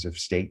the kinds of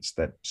states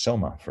that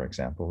Soma, for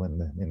example, in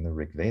the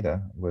Rig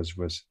Veda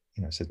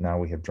said, now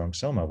we have drunk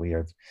Soma,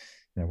 we're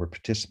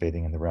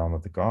participating in the realm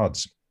of the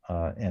gods.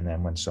 And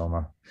then when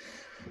Soma,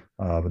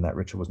 when that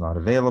ritual was not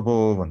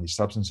available, when these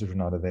substances were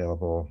not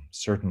available,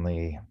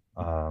 certainly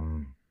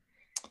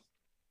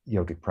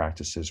yogic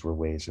practices were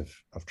ways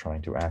of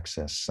trying to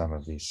access some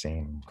of these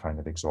same kind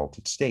of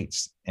exalted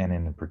states. And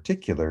in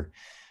particular,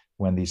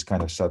 when these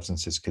kind of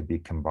substances could be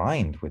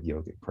combined with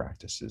yogic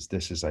practices,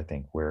 this is, I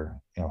think,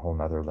 where a whole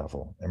nother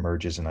level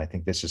emerges. And I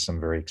think this is some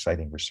very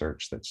exciting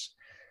research that's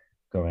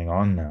going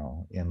on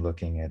now in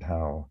looking at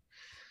how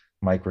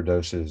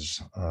microdoses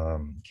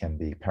can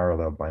be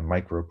paralleled by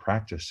micro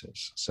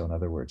practices. So in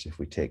other words, if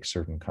we take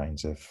certain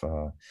kinds of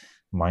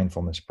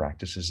mindfulness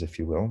practices, if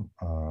you will,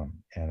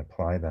 and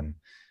apply them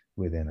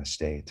within a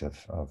state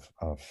of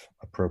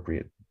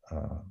appropriate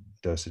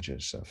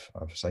dosages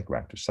of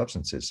psychoactive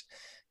substances,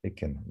 it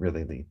can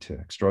really lead to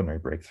extraordinary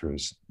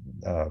breakthroughs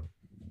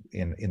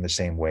in the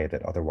same way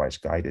that otherwise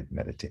guided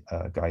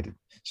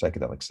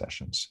psychedelic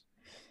sessions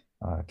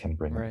can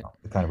bring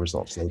about the kind of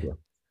results they do.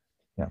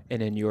 Yeah.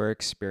 And in your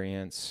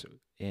experience,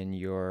 in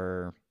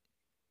your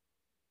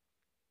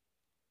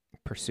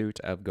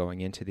pursuit of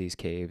going into these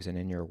caves, and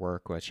in your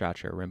work with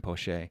Shatro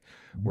Rinpoche,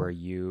 were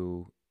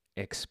you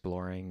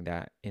exploring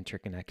that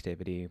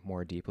interconnectivity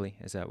more deeply?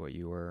 Is that what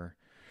you were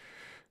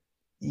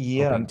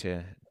hoping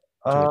to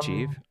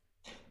achieve?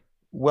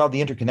 Well,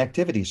 the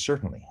interconnectivity,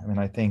 certainly. I mean,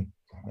 I think,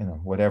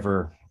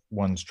 whatever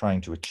one's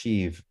trying to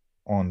achieve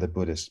on the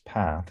Buddhist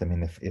path, I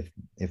mean,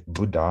 if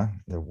Buddha,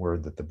 the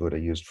word that the Buddha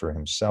used for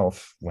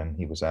himself when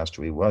he was asked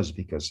who he was,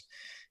 because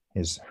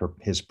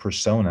his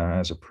persona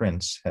as a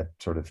prince had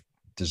sort of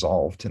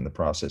dissolved in the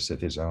process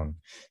of his own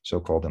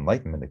so-called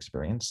enlightenment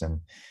experience, and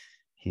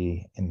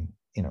he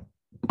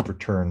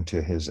returned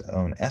to his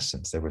own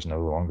essence. There was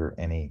no longer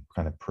any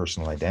kind of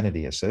personal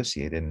identity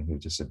associated, and he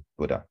was just a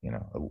Buddha,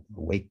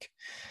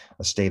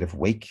 a state of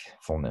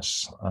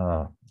wakefulness,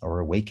 or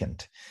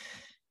awakened.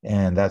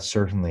 And that's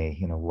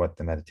certainly, what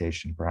the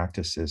meditation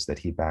practices that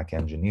he back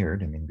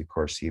engineered. I mean,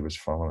 because he was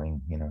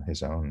following,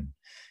 his own,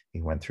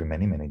 he went through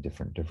many, many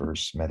different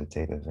diverse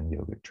meditative and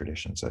yogic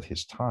traditions of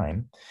his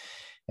time,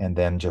 and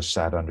then just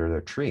sat under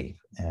the tree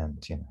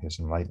and, his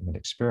enlightenment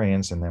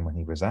experience. And then when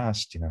he was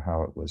asked,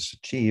 how it was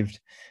achieved,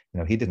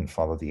 he didn't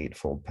follow the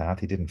Eightfold Path.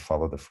 He didn't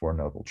follow the Four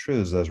Noble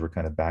Truths. Those were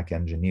kind of back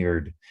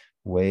engineered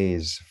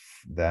ways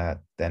that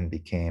then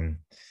became,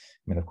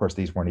 of course,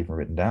 these weren't even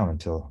written down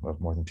until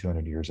more than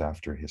 200 years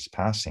after his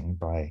passing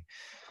by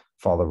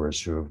followers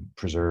who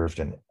preserved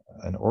an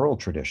oral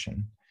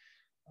tradition.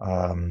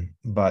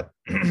 But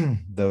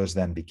those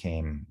then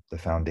became the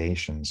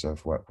foundations of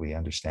what we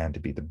understand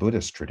to be the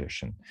Buddhist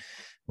tradition,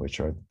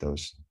 which are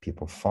those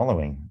people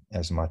following,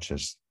 as much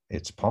as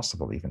it's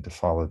possible even to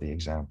follow the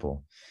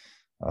example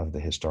of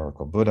the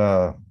historical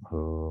Buddha,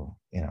 who,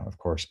 of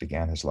course,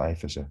 began his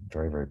life as a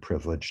very, very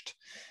privileged,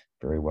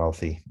 very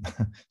wealthy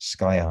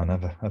scion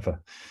of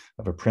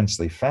a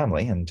princely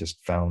family, and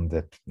just found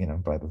that,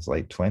 by his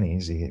late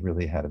 20s, he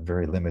really had a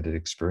very limited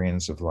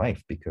experience of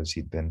life, because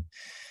he'd been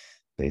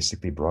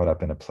basically brought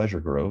up in a pleasure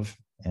grove,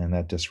 and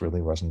that just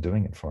really wasn't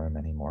doing it for him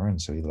anymore.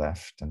 And so he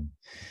left and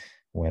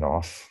went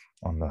off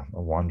on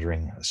a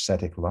wandering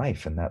ascetic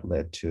life, and that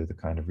led to the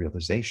kind of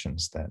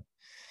realizations that,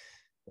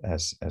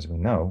 as we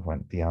know,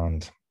 went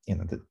beyond,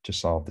 to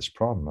solve this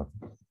problem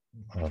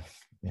of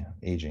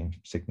aging,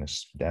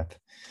 sickness, death,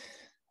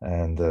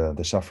 and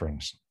the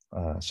suffering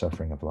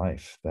of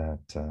life.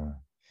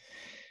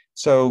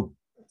 So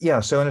in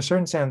a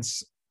certain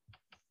sense,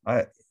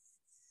 my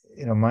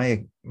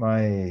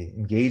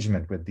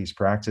engagement with these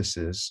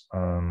practices,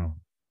 to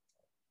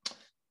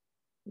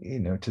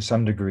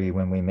some degree,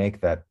 when we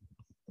make that,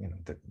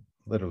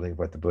 literally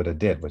what the Buddha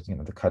did was,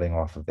 the cutting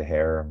off of the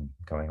hair and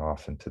going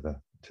off into the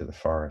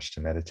forest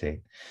to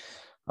meditate,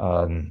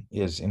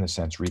 is in a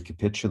sense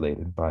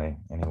recapitulated by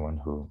anyone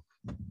who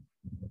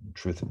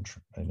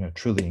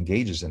truly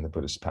engages in the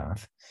Buddhist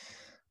path,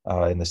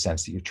 in the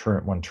sense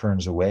that one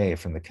turns away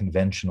from the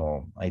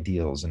conventional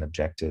ideals and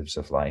objectives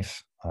of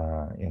life,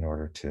 in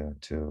order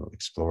to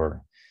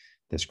explore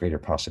this greater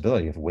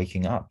possibility of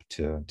waking up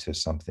to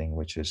something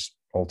which is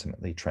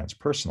ultimately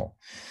transpersonal.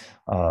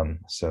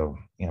 So,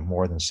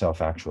 more than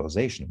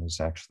self-actualization is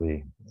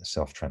actually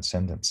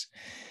self-transcendence.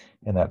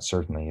 And that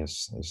certainly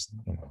is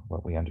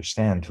what we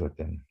understand to have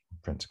been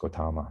Prince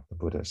Gautama, the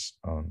Buddha's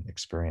own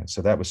experience.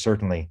 So that was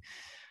certainly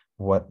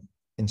what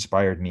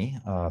inspired me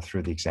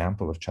through the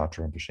example of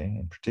Chatra Rinpoche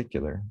in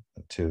particular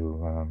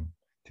to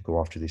go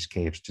off to these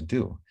caves to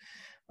do.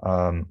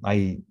 And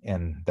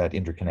that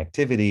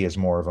interconnectivity is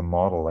more of a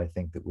model, I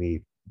think, that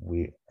we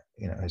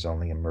has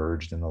only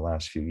emerged in the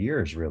last few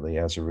years, really,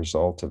 as a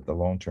result of the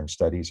long-term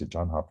studies at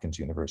Johns Hopkins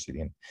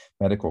University and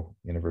Medical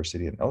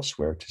University and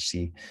elsewhere to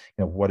see,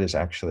 what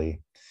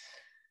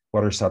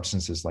are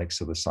substances like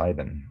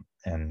psilocybin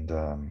and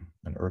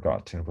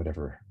ergot and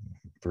whatever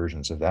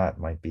versions of that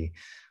might be.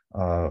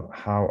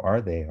 How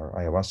are they, or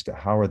ayahuasca,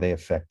 how are they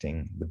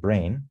affecting the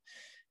brain?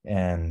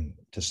 And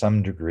to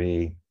some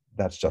degree,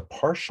 that's a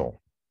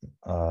partial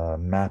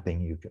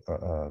mapping,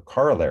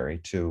 corollary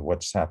to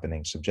what's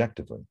happening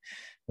subjectively,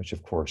 which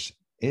of course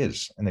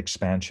is an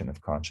expansion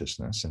of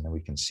consciousness. And then we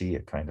can see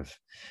a kind of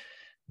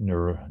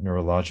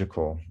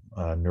neurological,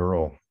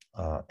 neural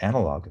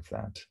analog of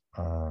that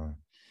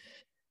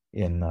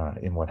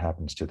in what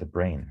happens to the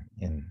brain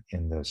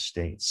in those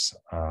states.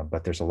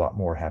 But there's a lot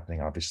more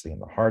happening, obviously, in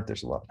the heart.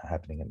 There's a lot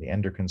happening in the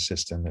endocrine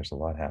system. There's a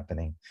lot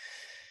happening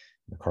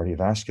in the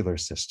cardiovascular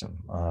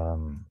system.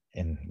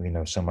 And we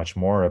know so much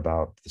more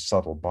about the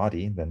subtle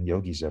body than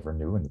yogis ever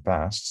knew in the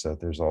past. So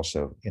there's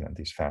also,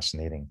 these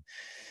fascinating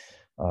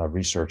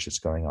research that's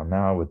going on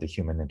now with the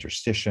human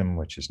interstitium,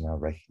 which is now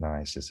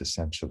recognized as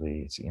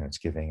essentially, it's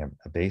giving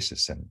a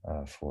basis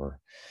for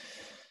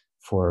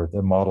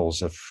the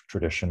models of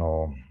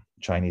traditional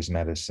Chinese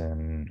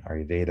medicine,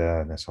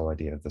 Ayurveda, and this whole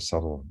idea of the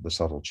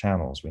subtle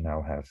channels. We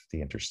now have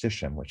the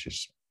interstitium, which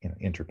is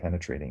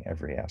interpenetrating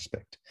every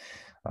aspect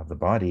of the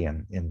body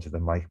and into the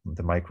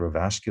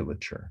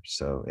microvasculature.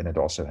 So, and it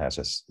also has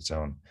its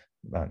own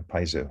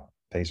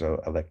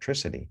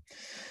piezoelectricity,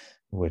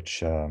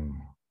 which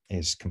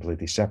is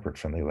completely separate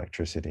from the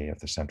electricity of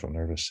the central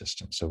nervous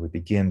system. So we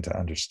begin to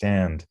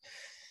understand,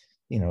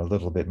 a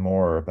little bit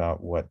more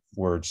about what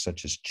words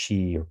such as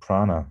chi or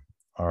prana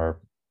are.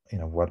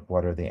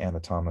 What are the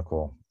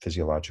anatomical,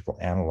 physiological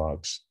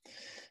analogs,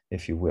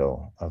 if you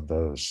will, of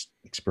those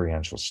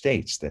experiential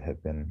states that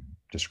have been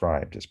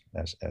described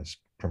as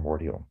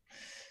primordial,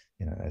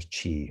 as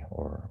chi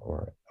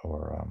or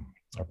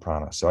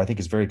prana. So I think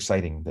it's very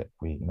exciting that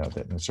we know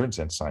that in a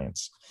certain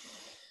sense,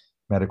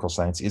 medical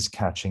science is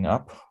catching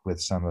up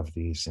with some of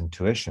these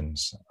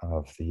intuitions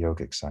of the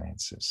yogic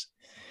sciences.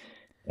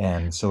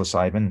 And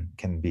psilocybin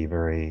can be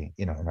very,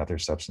 and other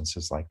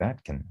substances like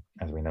that can,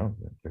 as we know,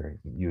 very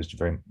used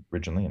very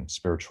originally in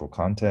spiritual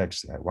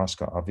context,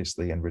 ayahuasca,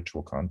 obviously, in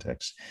ritual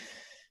context.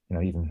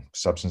 Even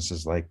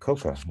substances like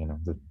coca,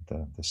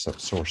 the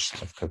source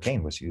of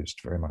cocaine was used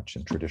very much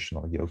in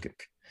traditional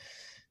yogic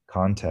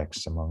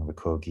contexts among the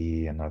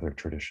Kogi and other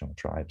traditional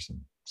tribes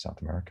in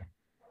South America.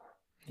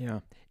 Yeah.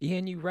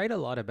 Ian, you write a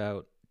lot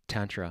about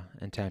Tantra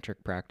and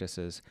Tantric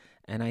practices.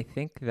 And I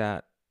think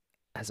that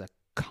as a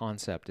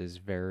concept is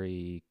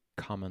very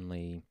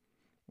commonly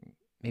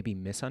maybe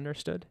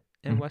misunderstood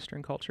in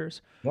Western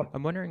cultures. Yep.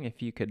 I'm wondering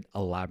if you could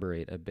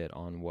elaborate a bit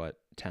on what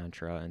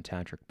Tantra and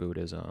Tantric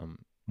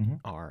Buddhism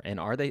are. And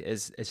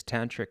is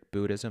Tantric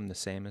Buddhism the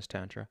same as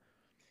Tantra?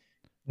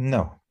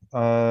 No,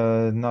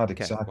 not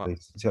exactly.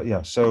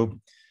 Well. So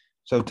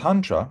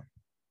Tantra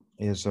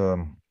is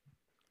a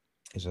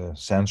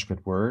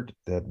Sanskrit word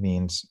that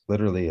means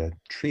literally a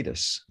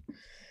treatise.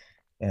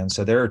 And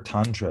so there are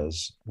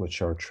tantras,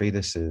 which are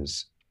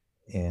treatises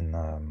in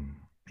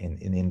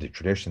Indic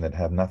tradition that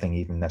have nothing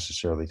even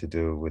necessarily to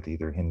do with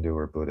either Hindu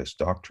or Buddhist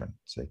doctrine.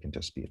 So they can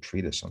just be a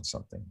treatise on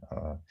something.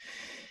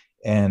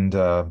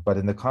 But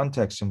in the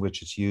context in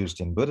which it's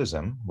used in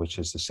Buddhism, which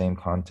is the same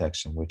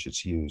context in which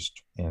it's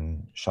used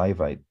in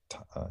Shaivite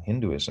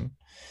Hinduism,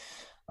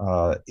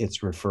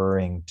 it's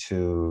referring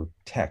to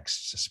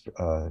texts,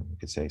 you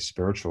could say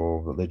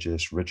spiritual,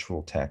 religious,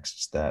 ritual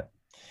texts that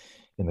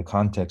in the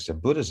context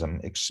of Buddhism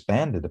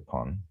expanded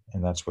upon,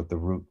 and that's what the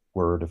root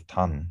word of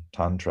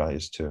tantra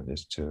is to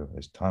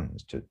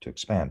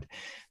expand.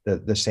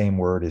 The same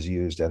word is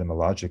used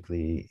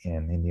etymologically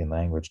in Indian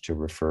language to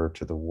refer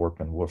to the warp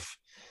and woof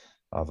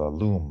of a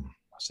loom.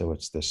 So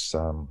it's this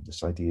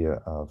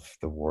idea of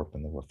the warp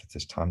and the woof. It's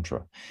this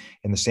tantra.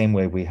 In the same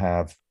way, we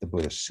have the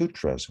Buddhist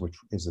sutras, which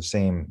is the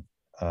same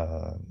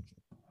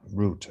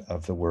root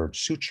of the word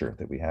suture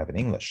that we have in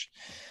English.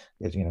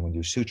 When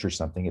you suture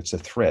something, it's a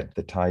thread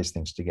that ties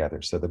things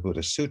together. So the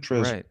Buddhist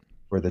sutras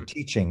were the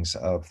teachings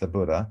of the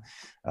Buddha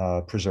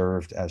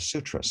preserved as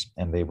sutras,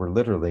 and they were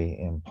literally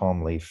in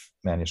palm leaf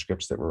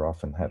manuscripts that were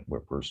often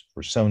were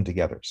sewn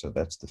together. So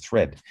that's the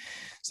thread.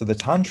 So the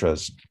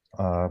tantras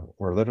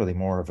were literally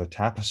more of a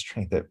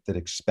tapestry that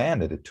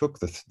expanded. It took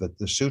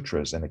the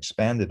sutras and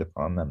expanded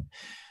upon them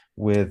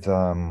with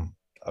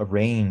a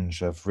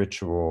range of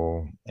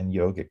ritual and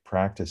yogic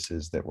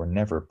practices that were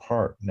never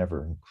part of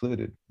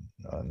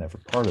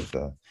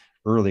the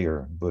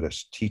earlier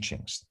Buddhist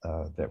teachings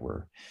that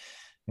were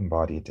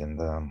embodied in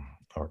the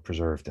are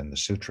preserved in the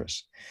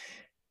sutras.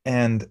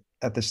 And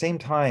at the same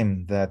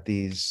time that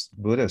these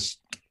Buddhist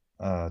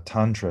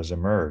tantras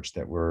emerged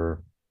that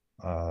were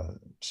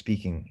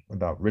speaking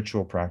about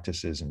ritual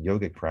practices and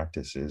yogic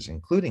practices,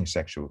 including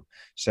sexual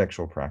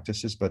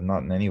practices, but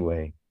not in any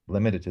way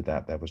limited to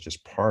that. That was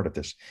just part of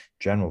this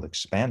general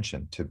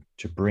expansion to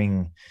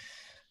bring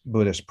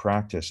Buddhist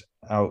practice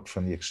out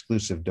from the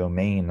exclusive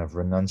domain of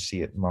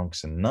renunciate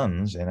monks and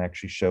nuns and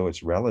actually show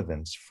its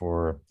relevance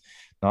for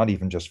not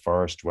even just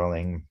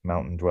forest-dwelling,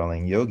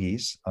 mountain-dwelling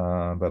yogis,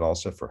 but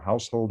also for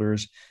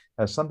householders,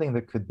 as something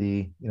that could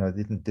be,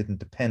 didn't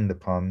depend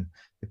upon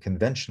the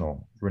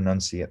conventional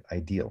renunciate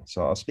ideal.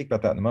 So I'll speak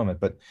about that in a moment.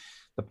 But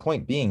the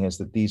point being is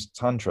that these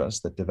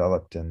tantras that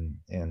developed in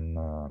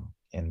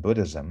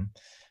Buddhism,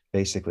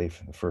 basically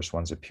the first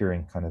ones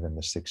appearing kind of in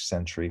the 6th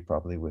century,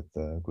 probably with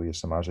the Guhya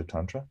Samaja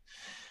Tantra,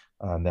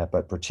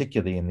 but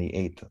particularly in the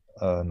 8th,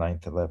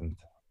 9th, 11th,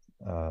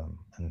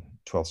 and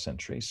 12th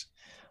centuries.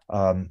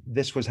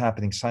 This was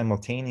happening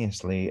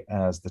simultaneously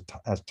as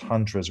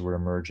tantras were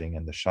emerging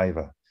in the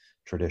Shaiva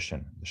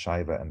tradition, the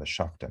Shaiva and the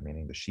Shakta,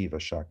 meaning the Shiva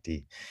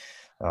Shakti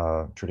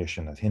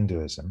tradition of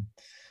Hinduism.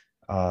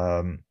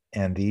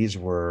 And these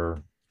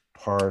were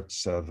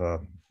parts of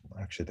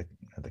actually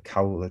the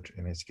Kaula.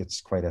 I mean, it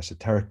gets quite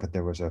esoteric, but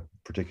there was a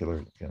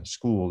particular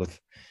school of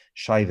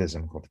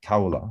Shaivism called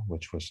Kaula,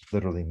 which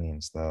literally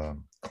means the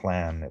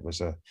clan. It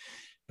was a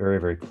very,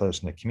 very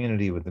close-knit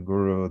community with the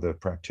guru, the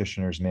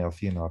practitioners, male,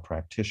 female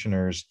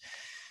practitioners.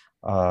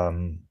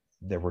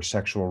 There were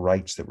sexual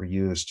rites that were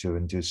used to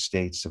induce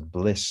states of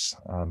bliss.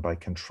 By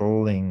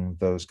controlling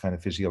those kind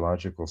of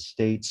physiological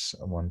states,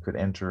 one could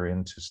enter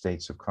into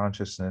states of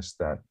consciousness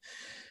that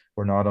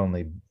were not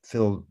only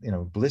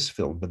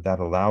bliss-filled, but that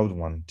allowed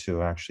one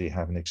to actually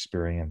have an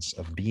experience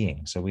of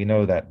being. So we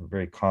know that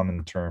very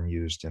common term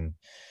used in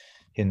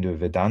Hindu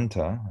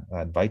Vedanta,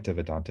 Advaita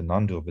Vedanta,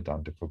 Nandu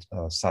Vedanta, called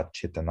Sat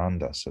Chit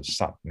Ananda. So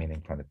Sat meaning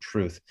kind of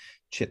truth,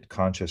 Chit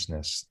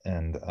consciousness,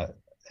 and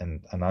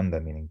Ananda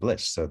meaning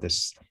bliss. So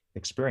this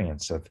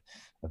experience of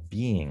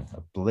being,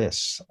 of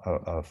bliss,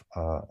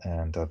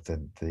 and of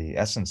the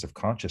essence of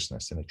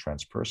consciousness in a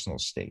transpersonal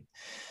state,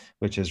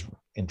 which is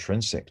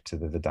intrinsic to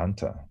the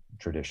Vedanta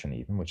tradition,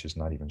 even, which is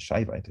not even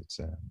Shaivite. It's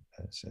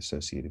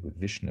associated with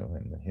Vishnu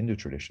in the Hindu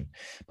tradition.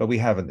 But we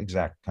have an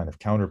exact kind of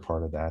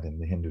counterpart of that in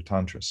the Hindu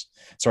tantras,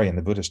 in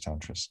the Buddhist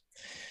tantras.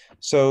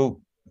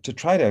 So to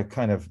try to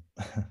kind of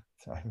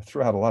I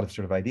threw out a lot of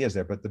sort of ideas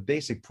there, but the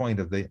basic point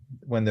of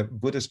when the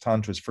Buddhist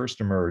tantras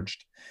first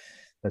emerged,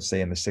 let's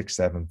say in the 6th,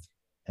 7th,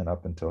 and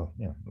up until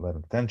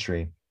 11th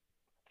century,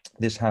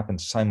 this happened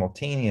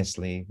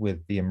simultaneously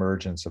with the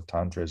emergence of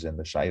tantras in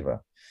the Shaiva,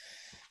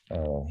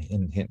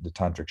 in the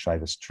tantric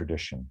Shaivist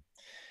tradition.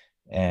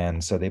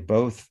 And so they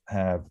both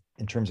have,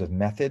 in terms of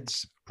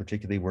methods,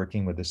 particularly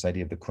working with this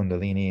idea of the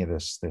Kundalini,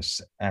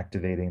 this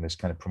activating this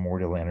kind of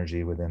primordial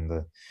energy within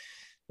the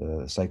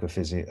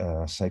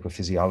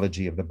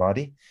psychophysiology of the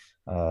body.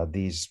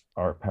 These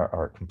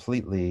are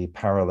completely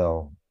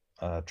parallel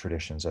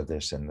traditions of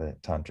this in the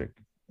tantric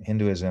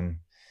Hinduism,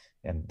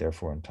 and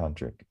therefore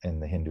in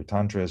the Hindu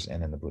tantras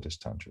and in the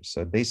Buddhist tantras.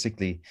 So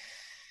basically,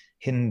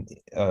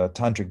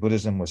 tantric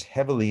Buddhism was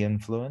heavily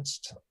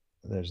influenced,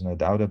 there's no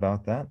doubt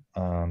about that,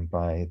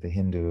 by the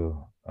Hindu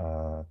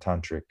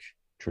tantric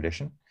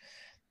tradition,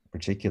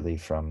 particularly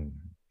from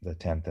the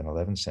 10th and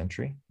 11th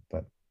century,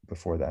 but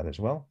before that as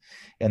well.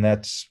 And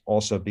that's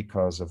also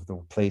because of the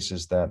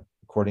places that,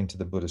 according to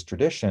the Buddhist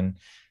tradition,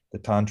 the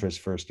tantras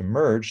first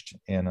emerged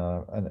in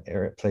a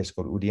place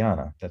called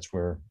Udayana. That's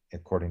where,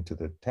 according to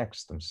the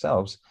texts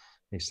themselves,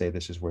 they say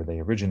this is where they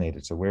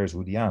originated. So where's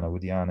Udayana?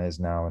 Udayana is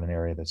now in an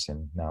area that's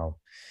in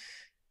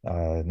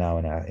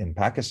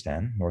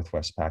Pakistan,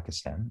 northwest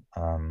Pakistan.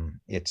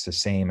 It's the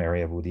same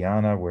area of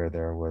Udayana where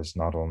there was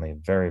not only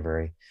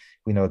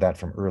we know that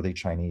from early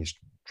Chinese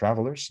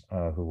travelers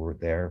who were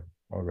there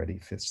already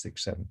 5th,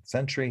 6th, 7th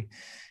century,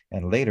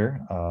 and later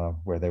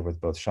where there was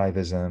both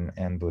Shaivism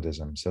and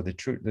Buddhism. So the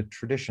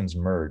traditions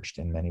merged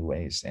in many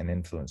ways and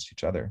influenced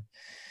each other.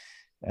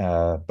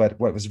 But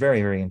what was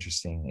very, very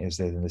interesting is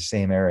that in the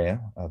same area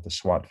of the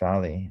Swat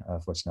Valley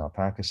of what's now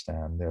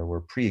Pakistan, there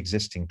were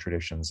pre-existing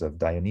traditions of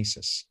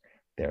Dionysus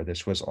there.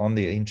 This was on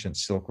the ancient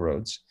Silk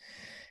Roads.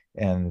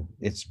 And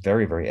it's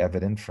very, very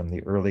evident from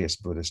the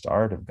earliest Buddhist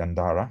art of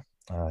Gandhara,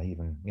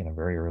 even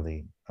very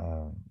early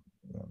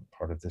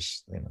part of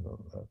this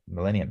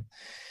millennium,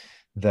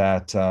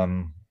 that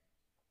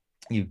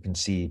you can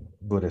see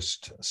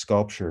Buddhist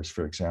sculptures,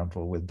 for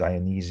example, with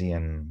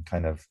Dionysian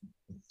kind of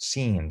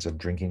scenes of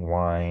drinking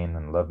wine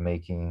and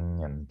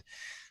lovemaking and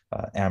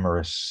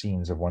amorous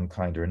scenes of one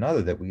kind or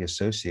another that we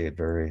associate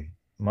very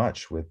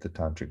much with the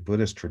tantric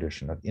Buddhist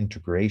tradition of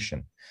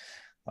integration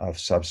of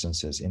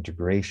substances,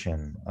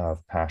 integration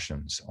of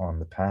passions on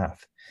the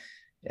path.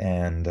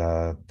 And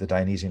the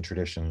Dionysian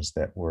traditions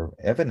that were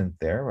evident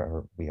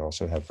there, we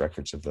also have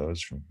records of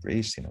those from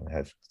Greece. They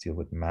had to deal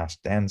with mass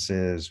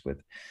dances,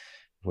 with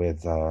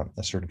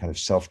a certain kind of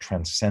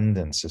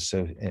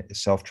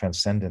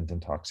self-transcendent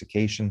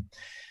intoxication.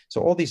 So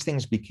all these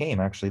things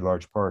became actually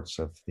large parts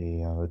of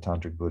the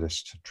Tantric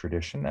Buddhist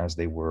tradition, as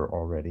they were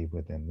already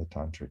within the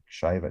Tantric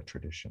Shaiva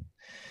tradition.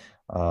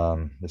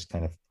 This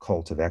kind of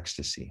cult of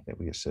ecstasy that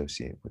we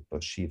associate with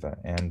both Shiva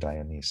and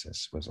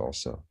Dionysus was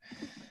also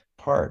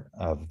part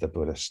of the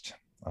Buddhist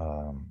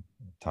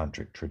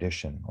Tantric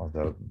tradition,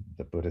 although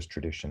the Buddhist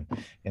tradition,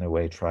 in a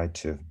way, tried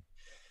to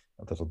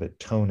a little bit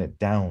tone it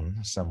down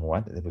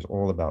somewhat. It was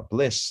all about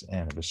bliss,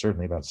 and it was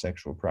certainly about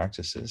sexual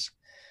practices.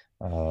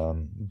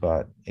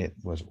 But it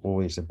was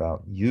always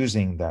about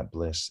using that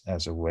bliss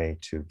as a way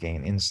to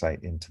gain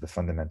insight into the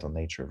fundamental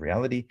nature of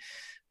reality,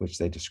 which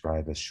they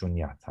describe as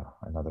shunyata,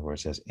 in other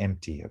words, as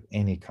empty of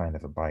any kind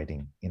of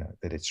abiding,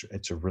 that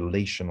it's a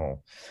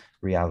relational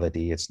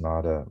reality. It's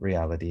not a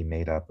reality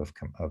made up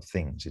of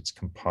things. It's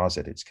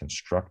composite, it's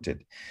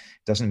constructed.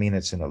 Doesn't mean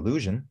it's an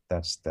illusion.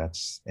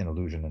 That's an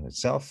illusion in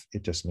itself.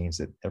 It just means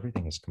that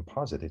everything is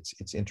composite.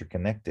 It's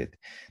interconnected,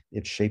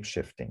 it's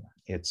shape-shifting,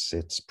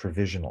 it's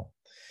provisional.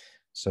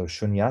 So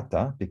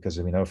shunyata, because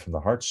we know from the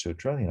Heart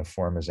Sutra,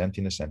 form is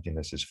emptiness,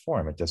 emptiness is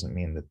form. It doesn't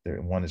mean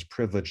that one is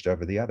privileged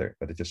over the other,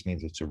 but it just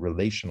means it's a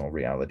relational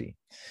reality.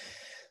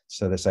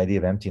 So this idea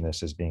of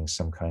emptiness as being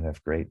some kind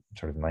of great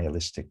sort of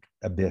nihilistic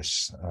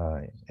abyss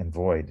and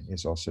void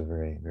is also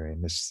very, very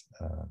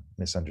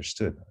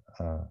misunderstood,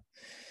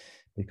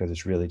 because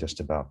it's really just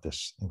about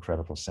this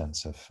incredible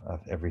sense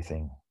of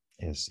everything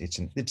it's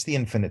the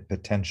infinite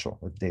potential.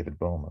 With David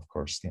Bohm, of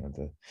course,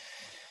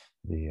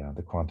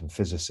 the quantum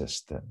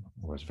physicist that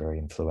was very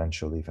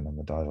influential even in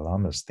the Dalai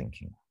Lama's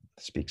thinking,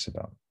 speaks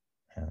about.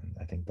 And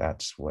I think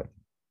that's what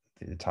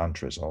the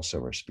Tantras also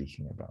are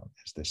speaking about,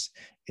 is this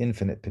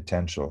infinite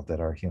potential that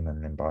our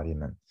human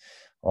embodiment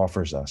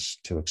offers us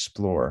to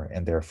explore.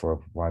 And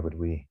therefore, why would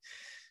we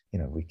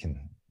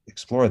can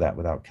explore that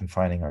without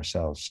confining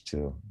ourselves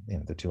to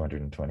the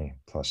 220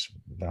 plus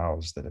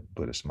vows that a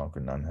Buddhist monk or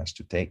nun has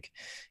to take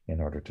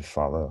in order to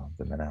follow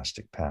the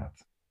monastic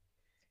path.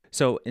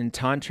 So in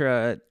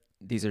Tantra,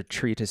 these are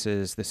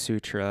treatises. The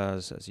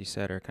sutras, as you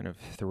said, are kind of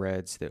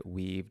threads that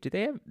weave. Do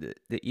they have,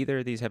 either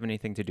of these have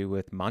anything to do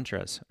with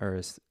mantras, or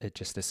is it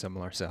just a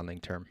similar sounding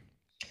term?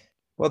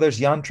 Well, there's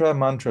yantra,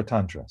 mantra,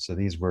 tantra. So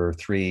these were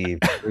three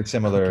very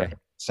similar Okay.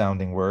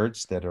 sounding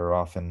words that are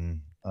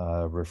often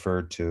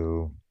referred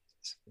to,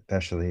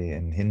 especially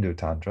in Hindu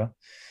Tantra.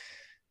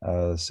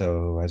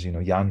 So as you know,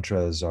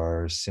 yantras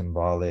are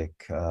symbolic.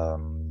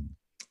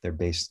 They're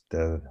based,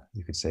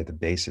 you could say, the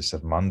basis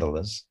of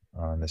mandalas,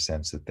 in the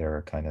sense that they're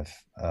a kind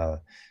of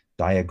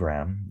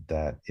diagram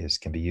that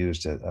can be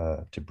used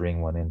to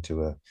bring one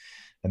into a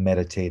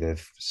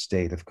meditative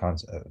state of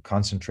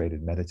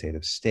concentrated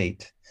meditative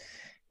state.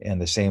 In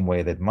the same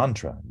way that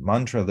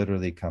mantra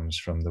literally comes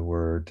from the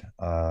word.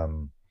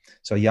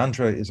 So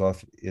yantra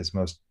is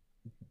most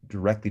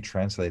directly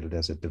translated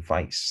as a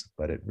device,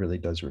 but it really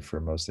does refer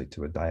mostly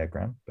to a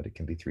diagram, but it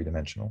can be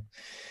three-dimensional.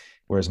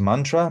 Whereas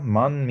mantra,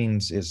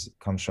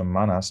 comes from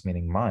manas,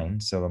 meaning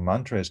mind. So a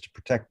mantra is to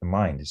protect the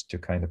mind, is to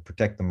kind of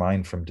protect the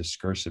mind from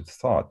discursive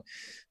thought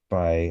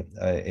by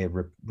a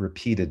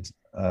repeated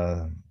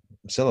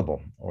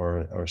syllable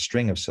or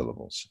string of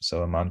syllables.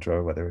 So a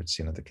mantra, whether it's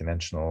the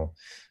conventional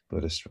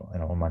Buddhist,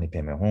 Om Mani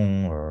Padme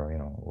Hum,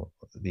 or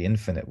the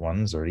infinite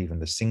ones, or even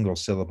the single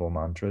syllable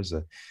mantras,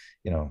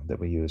 that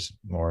we use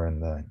more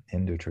in the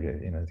Hindu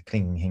tradition,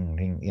 kling, hing,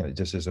 hing,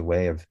 just as a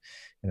way of,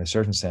 in a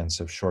certain sense,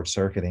 of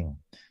short-circuiting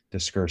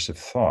discursive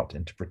thought,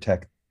 and to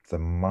protect the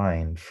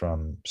mind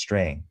from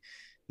straying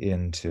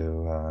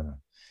into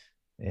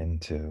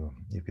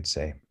you could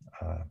say,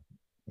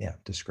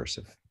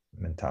 discursive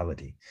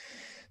mentality.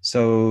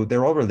 So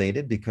they're all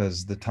related,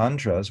 because the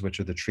tantras, which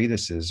are the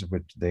treatises,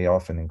 which they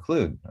often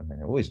include,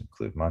 they always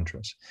include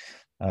mantras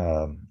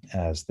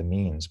as the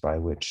means by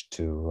which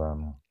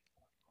to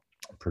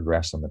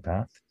progress on the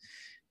path.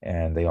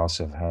 And they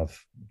also have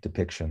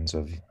depictions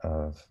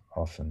of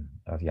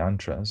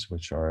yantras,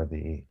 which are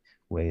the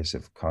ways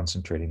of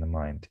concentrating the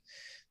mind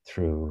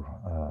through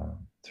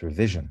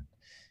vision,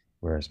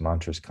 whereas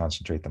mantras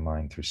concentrate the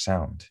mind through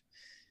sound.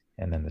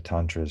 And then the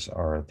tantras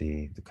are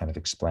the kind of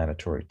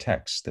explanatory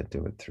texts that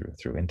do it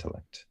through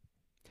intellect.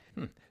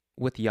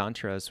 With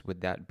yantras, would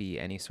that be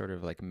any sort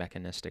of like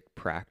mechanistic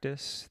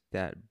practice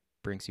that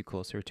brings you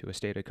closer to a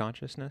state of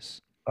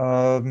consciousness?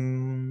 Well,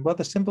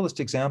 the simplest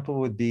example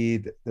would be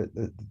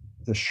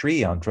the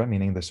Sri yantra,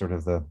 meaning the sort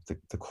of the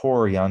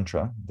core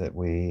yantra that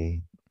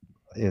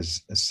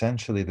is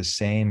essentially the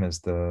same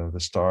as the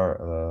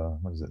star.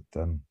 What is it?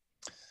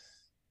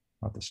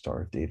 Not the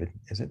Star of David.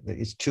 Is it?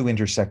 It's two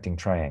intersecting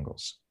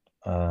triangles,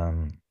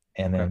 and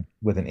then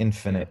with an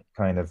infinite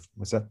kind of,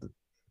 was that the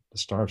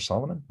Star of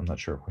Solomon? I'm not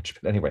sure which,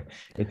 but anyway,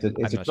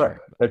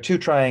 sure. There are two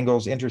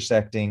triangles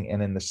intersecting,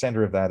 and in the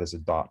center of that is a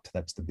dot.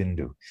 That's the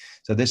bindu.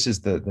 So this is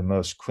the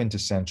most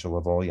quintessential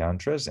of all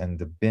yantras, and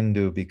the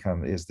bindu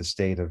is the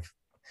state of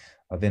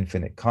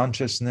infinite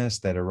consciousness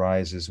that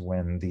arises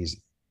when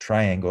these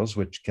triangles,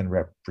 which can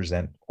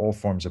represent all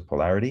forms of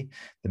polarity,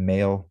 the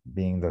male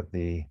being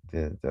the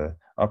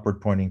upward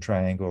pointing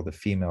triangle, the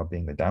female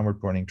being the downward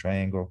pointing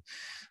triangle,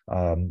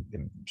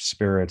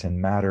 spirit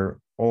and matter,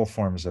 all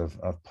forms of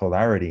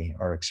polarity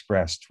are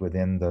expressed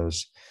within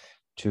those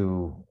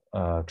two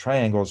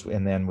triangles,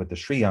 and then with the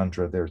Sri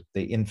Yantra,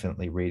 they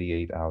infinitely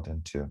radiate out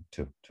into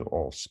to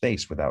all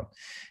space without,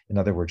 in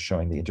other words,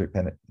 showing the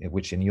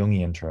which in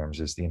Jungian terms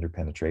is the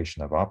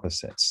interpenetration of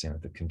opposites,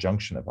 the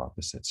conjunction of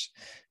opposites,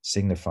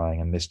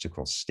 signifying a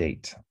mystical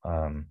state.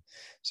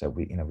 So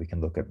we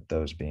can look at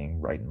those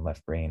being right and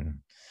left brain,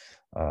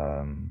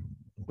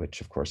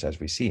 which of course, as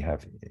we see,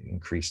 have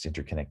increased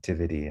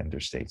interconnectivity under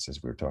states,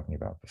 as we were talking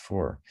about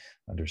before,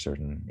 under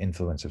certain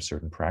influence of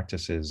certain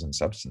practices and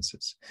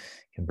substances,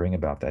 can bring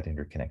about that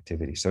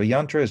interconnectivity. So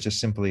yantra is just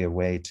simply a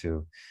way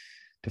to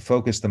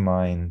focus the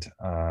mind,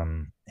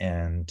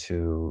 and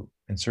to,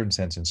 in certain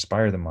sense,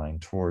 inspire the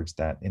mind towards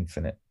that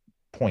infinite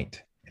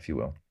point, if you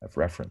will, of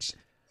reference.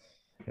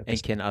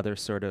 And can other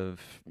sort of,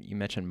 you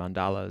mentioned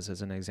mandalas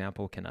as an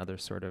example, can other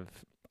sort of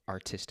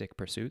artistic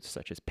pursuits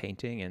such as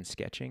painting and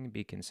sketching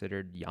be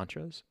considered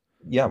yantras?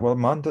 Yeah, well,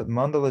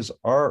 mandalas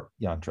are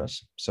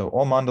yantras. So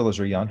all mandalas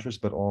are yantras,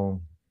 but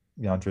all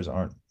yantras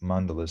aren't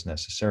mandalas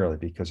necessarily,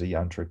 because a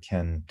yantra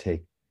can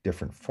take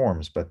different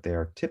forms, but they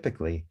are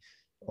typically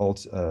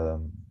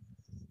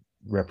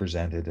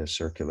represented as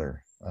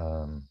circular,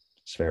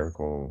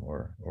 spherical,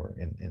 or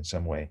in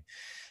some way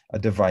a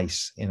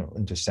device,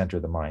 to center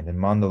the mind. And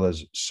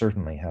mandalas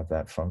certainly have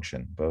that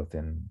function, both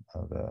in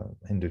the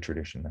Hindu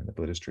tradition and the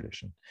Buddhist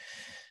tradition.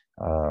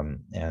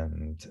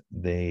 And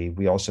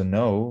we also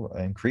know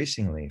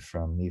increasingly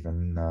from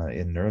even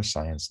in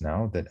neuroscience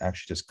now, that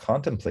actually just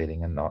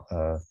contemplating and not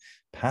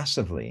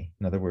passively,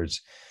 in other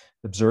words,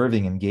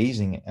 observing and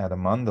gazing at a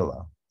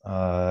mandala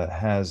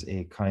has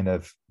a kind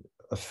of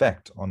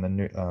effect on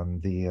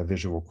the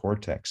visual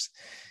cortex,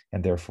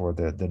 and therefore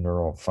the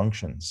neural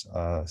functions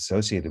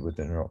associated with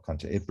the neural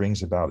content. It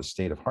brings about a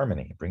state of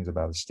harmony. It brings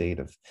about a state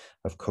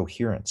of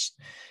coherence.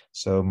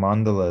 So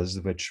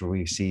mandalas, which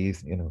we see,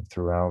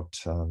 throughout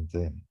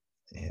the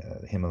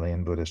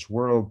Himalayan Buddhist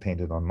world,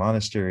 painted on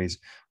monasteries,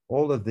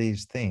 all of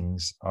these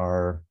things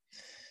are,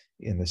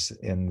 in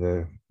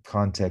the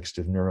context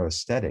of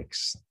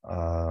neuroaesthetics,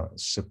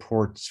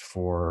 supports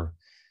for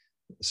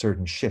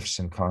certain shifts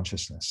in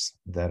consciousness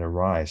that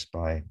arise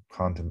by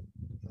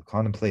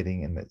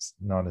contemplating, and it's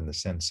not in the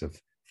sense of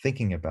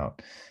thinking about,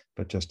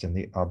 but just in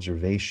the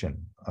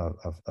observation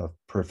of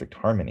perfect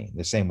harmony.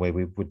 The same way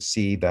we would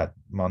see that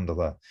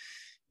mandala,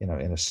 in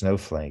a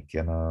snowflake,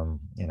 in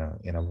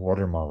a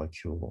water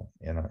molecule,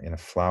 in a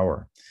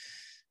flower,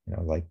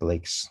 like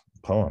Blake's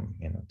poem,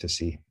 to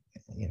see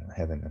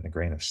heaven in a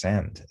grain of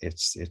sand.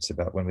 It's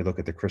about, when we look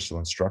at the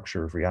crystalline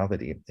structure of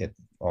reality, it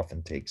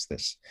often takes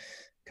this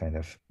kind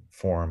of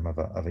form of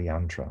a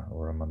yantra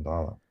or a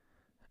mandala.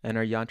 And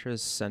are yantras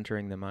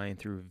centering the mind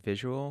through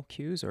visual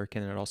cues, or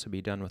can it also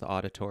be done with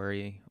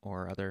auditory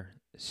or other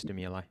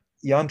stimuli?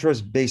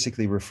 Yantras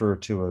basically refer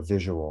to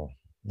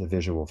the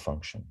visual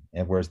function,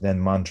 and whereas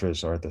then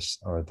mantras are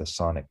the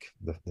sonic,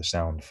 the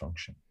sound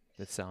function.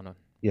 The sound of.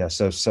 Yeah,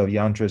 so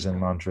yantras and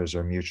mantras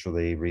are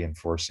mutually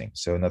reinforcing.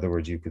 So in other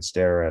words, you could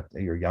stare at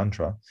your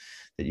yantra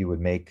that you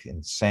would make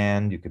in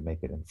sand, you could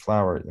make it in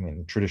flour.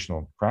 In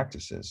traditional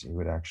practices, you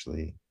would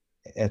actually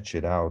etch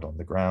it out on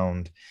the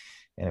ground,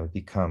 and it would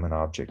become an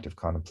object of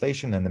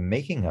contemplation, and the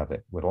making of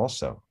it would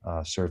also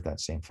serve that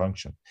same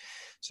function.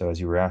 So as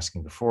you were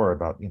asking before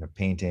about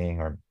painting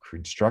or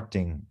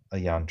constructing a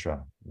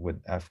yantra would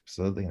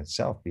absolutely in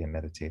itself be a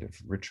meditative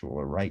ritual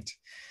or rite,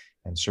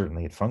 and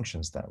certainly it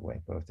functions that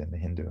way both in the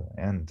Hindu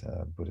and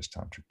Buddhist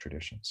tantric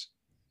traditions.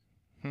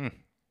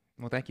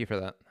 Well, thank you for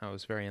that. That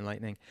was very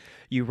enlightening.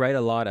 You write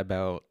a lot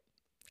about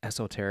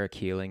esoteric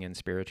healing and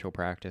spiritual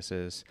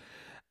practices.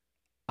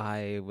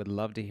 I would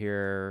love to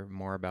hear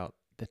more about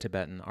the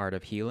Tibetan art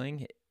of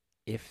healing,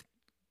 if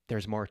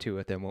there's more to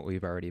it than what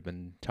we've already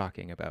been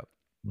talking about.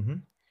 Mm-hmm.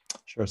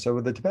 Sure. So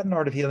with the Tibetan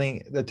art of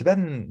healing, the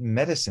Tibetan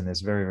medicine is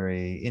very,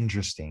 very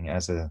interesting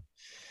as a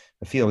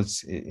field.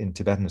 In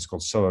Tibetan, it's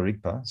called Sowa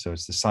Rigpa. So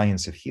it's the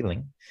science of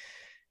healing.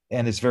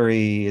 And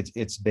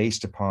it's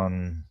based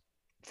upon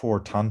 4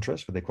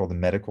 tantras, what they call the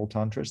medical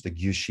tantras, the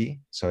gyushi.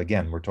 So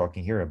again, we're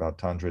talking here about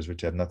tantras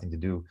which have nothing to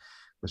do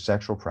with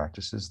sexual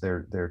practices.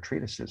 They're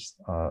treatises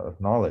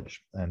of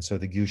knowledge. And so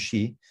the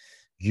gyushi,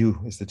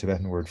 gyu is the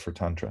Tibetan word for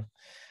tantra.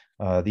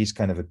 These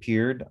kind of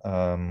appeared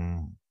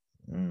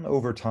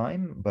over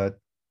time, but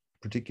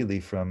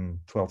particularly from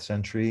 12th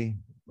century,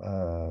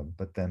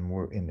 but then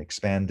were in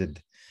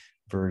expanded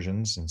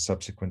versions in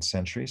subsequent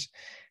centuries.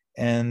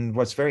 And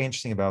what's very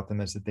interesting about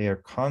them is that they are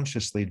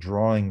consciously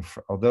drawing,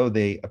 although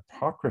they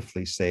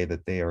apocryphally say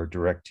that they are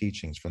direct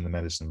teachings from the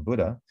medicine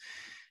Buddha,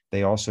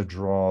 they also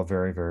draw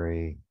very,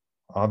 very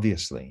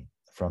obviously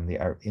from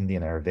the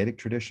Indian Ayurvedic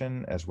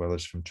tradition, as well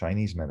as from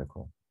Chinese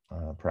medical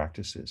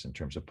practices in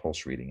terms of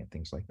pulse reading and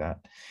things like that.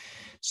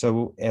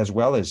 So, as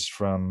well as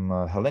from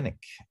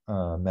Hellenic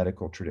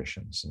medical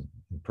traditions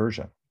in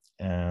Persia,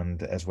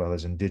 and as well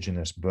as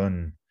indigenous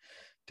Bön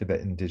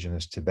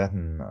indigenous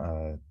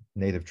Tibetan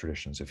native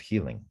traditions of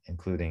healing,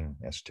 including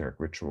esoteric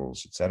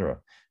rituals, etc.,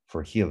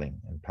 for healing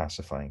and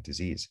pacifying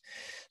disease.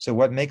 So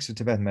what makes the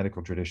Tibetan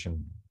medical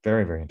tradition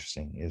very, very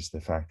interesting is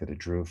the fact that it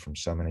drew from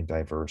so many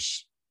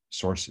diverse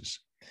sources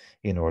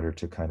in order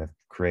to kind of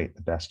create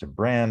the best of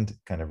brand,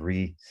 kind of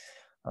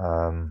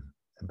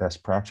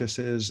best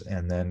practices,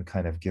 and then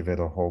kind of give it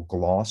a whole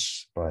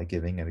gloss by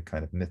giving it a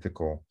kind of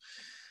mythical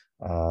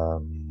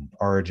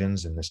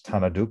origins in this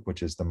Tanaduk,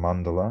 which is the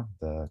mandala,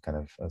 the kind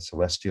of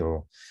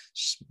celestial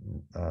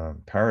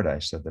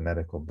paradise of the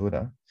medical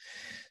Buddha.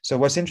 So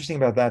what's interesting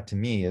about that to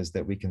me is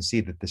that we can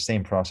see that the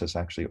same process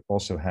actually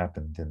also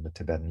happened in the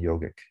Tibetan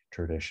yogic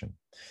tradition.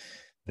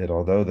 That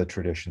although the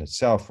tradition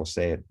itself will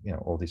say it,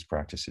 all these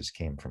practices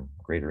came from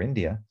Greater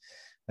India,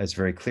 it's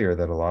very clear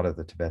that a lot of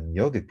the Tibetan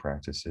yogic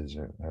practices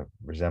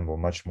resemble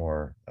much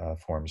more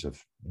forms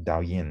of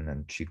Daoyin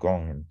and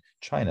Qigong in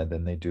China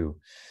than they do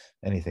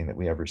anything that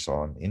we ever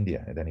saw in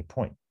India at any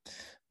point.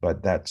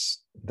 But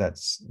that's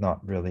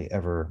not really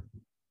ever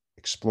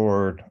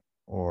explored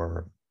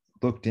or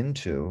looked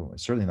into,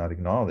 certainly not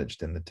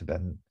acknowledged in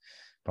the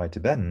by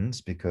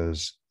Tibetans,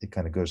 because it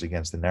kind of goes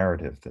against the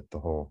narrative that the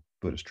whole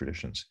Buddhist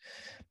traditions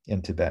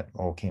in Tibet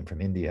all came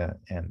from India,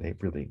 and they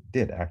really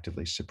did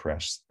actively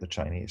suppress the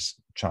Chinese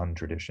Chan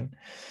tradition,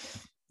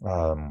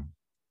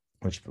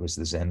 which was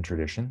the Zen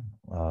tradition.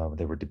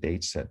 There were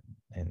debates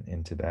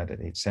in Tibet at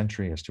 8th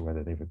century as to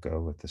whether they would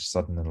go with the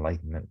sudden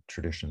enlightenment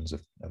traditions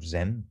of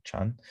Zen,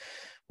 Chan,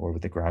 or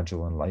with the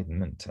gradual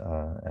enlightenment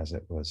as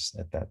it was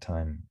at that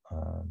time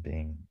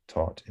being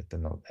taught at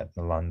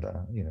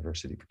Nalanda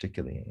University,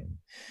 particularly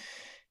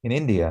in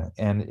India.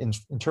 And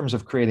in terms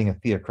of creating a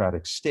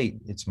theocratic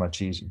state, it's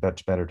much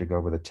better to go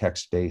with a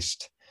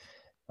text-based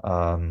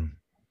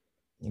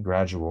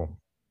gradual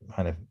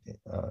kind of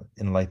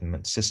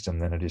enlightenment system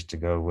than it is to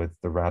go with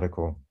the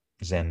radical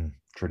Zen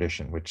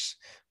tradition, which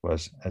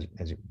was,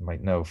 as you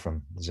might know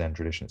from the Zen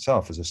tradition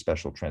itself, is a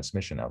special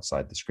transmission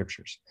outside the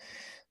scriptures.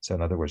 So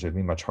in other words, it'd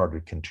be much harder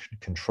to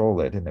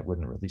control it, and it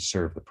wouldn't really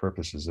serve the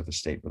purposes of a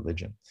state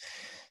religion.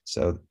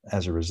 So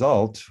as a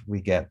result,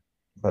 we get,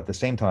 but at the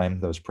same time,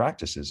 those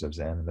practices of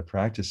Zen and the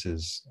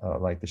practices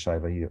like the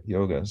Shaiva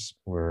yogas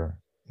were,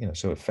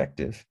 so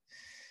effective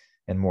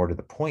and more to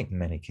the point in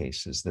many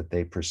cases that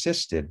they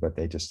persisted, but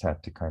they just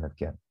had to kind of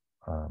get,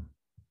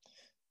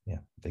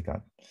 they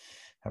got,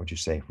 how would you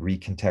say,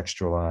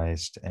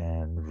 recontextualized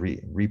and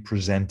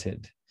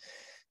represented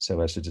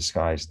so as to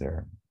disguise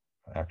their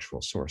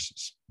actual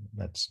sources.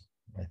 That's,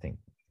 I think,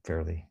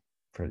 fairly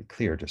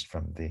clear just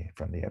from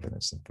the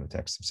evidence and from the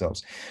texts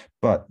themselves.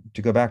 But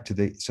to go back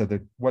to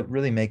what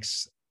really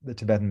makes the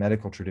Tibetan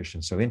medical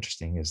tradition so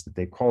interesting is that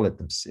they call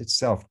it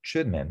itself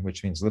Chudmen,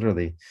 which means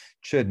literally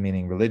Chud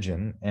meaning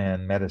religion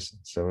and medicine.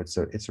 So it's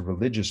a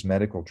religious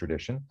medical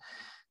tradition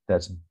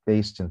that's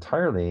based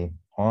entirely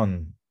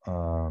on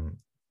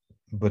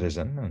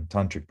Buddhism and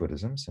Tantric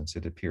Buddhism, since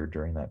it appeared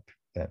during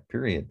that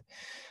period.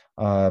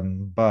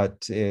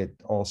 But it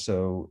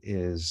also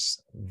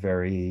is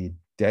very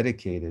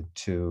dedicated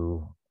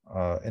to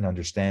an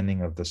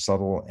understanding of the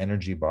subtle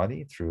energy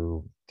body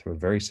through a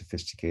very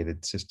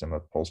sophisticated system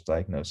of pulse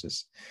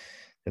diagnosis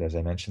that, as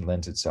I mentioned,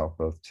 lends itself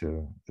both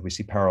to, we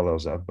see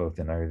parallels of both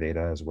in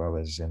Ayurveda as well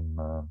as in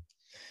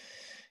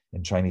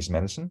Chinese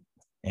medicine.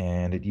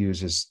 And it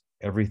uses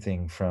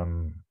everything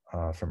from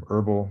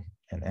herbal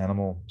and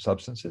animal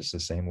substances, the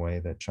same way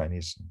that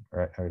Chinese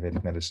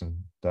Ayurvedic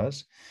medicine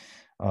does,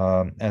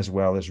 as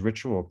well as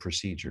ritual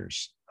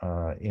procedures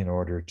in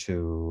order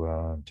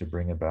to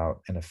bring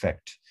about an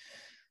effect,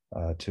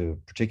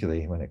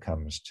 particularly when it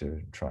comes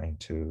to trying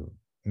to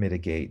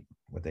mitigate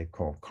what they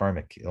call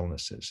karmic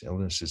illnesses,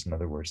 in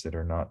other words, that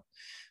are not,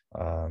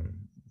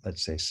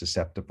 let's say,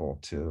 susceptible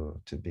to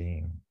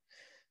being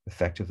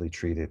effectively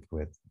treated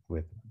with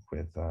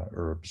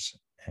herbs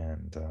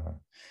and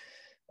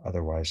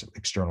otherwise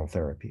external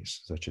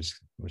therapies,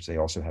 which they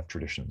also have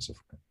traditions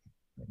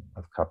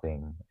of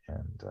cupping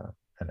and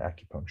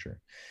acupuncture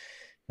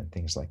and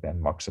things like that,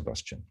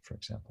 moxibustion, for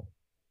example.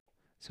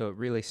 So it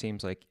really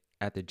seems like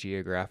at the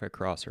geographic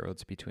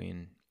crossroads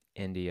between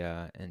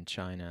India and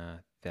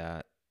China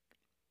that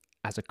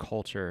as a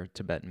culture,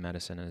 Tibetan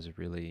medicine has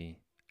really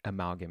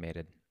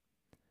amalgamated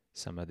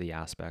some of the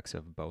aspects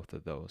of both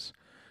of those,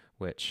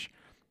 which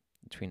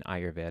between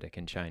Ayurvedic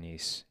and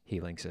Chinese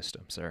healing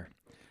systems are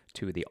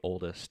two of the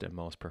oldest and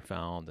most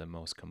profound and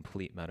most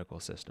complete medical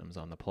systems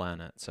on the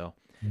planet. So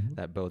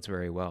that bodes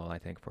very well, I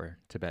think, for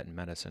Tibetan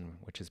medicine,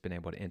 which has been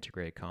able to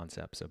integrate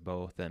concepts of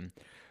both and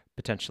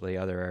potentially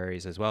other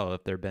areas as well.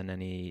 If there have been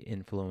any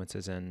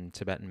influences in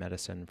Tibetan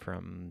medicine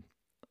from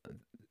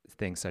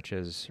things such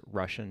as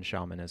Russian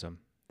shamanism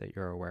that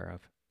you're aware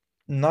of?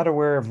 Not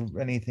aware of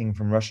anything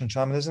from Russian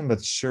shamanism,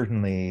 but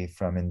certainly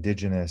from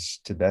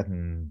indigenous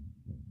Tibetan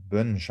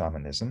Bön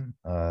shamanism.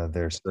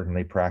 There's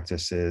certainly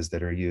practices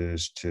that are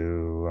used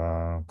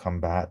to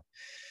combat,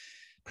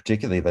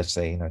 particularly, let's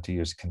say, to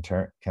use a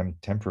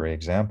contemporary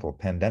example,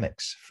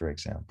 pandemics, for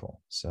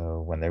example.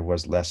 So when there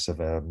was less of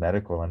a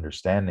medical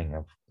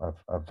understanding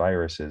of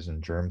viruses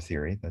and germ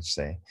theory, let's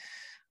say,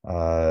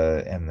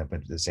 But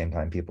at the same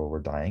time, people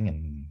were dying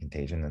and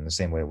contagion in the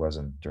same way it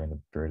wasn't during the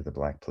period of the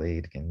Black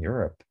Plague in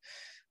Europe.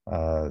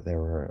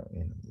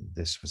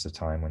 This was a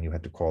time when you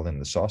had to call in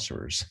the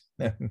sorcerers.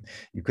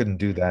 You couldn't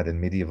do that in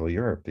medieval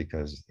Europe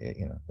because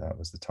that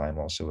was the time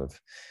also of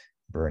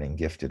burning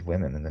gifted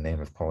women in the name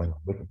of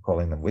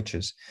calling them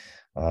witches.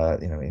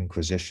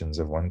 Inquisitions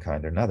of one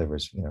kind or another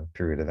was a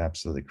period of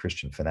absolutely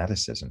Christian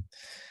fanaticism.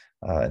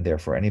 And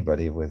therefore,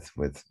 anybody with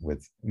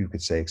you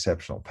could say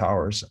exceptional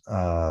powers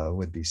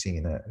would be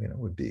seen,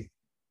 would be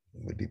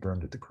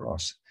burned at the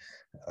cross,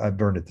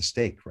 burned at the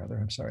stake, rather.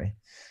 I'm sorry,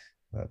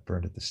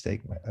 burned at the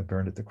stake,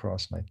 burned at the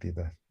cross might be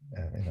the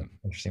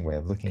interesting way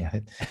of looking at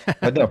it.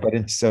 But no,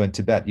 so in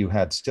Tibet, you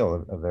had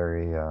still a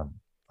very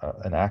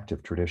an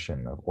active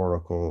tradition of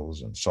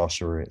oracles and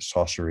sorcery,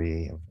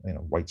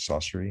 white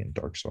sorcery and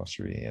dark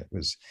sorcery. It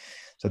was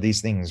so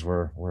these things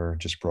were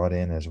just brought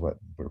in as what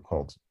were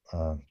called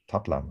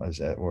taplam,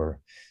 or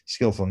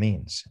skillful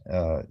means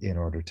in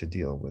order to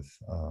deal with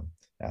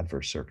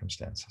adverse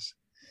circumstances.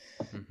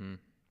 Mm-hmm.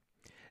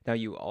 Now,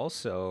 you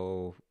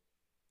also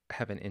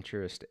have an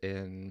interest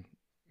in,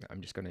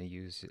 I'm just going to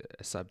use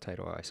a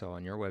subtitle I saw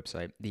on your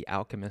website, The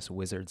Alchemist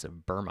Wizards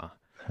of Burma.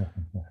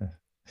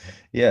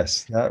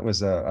 Yes, that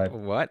was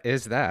what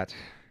is that?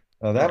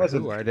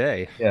 Who are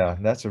they? Yeah,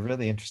 that's a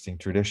really interesting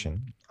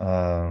tradition.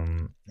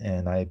 And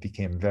I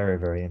became very,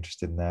 very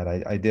interested in that.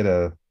 I did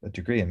a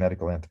degree in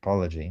medical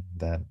anthropology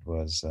that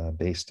was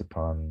based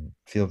upon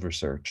field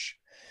research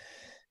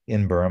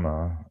in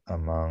Burma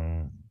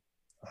among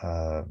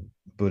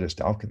Buddhist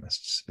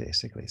alchemists,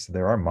 basically. So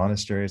there are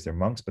monasteries, they're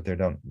monks, but they're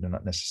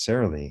not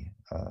necessarily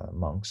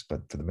monks.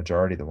 But for the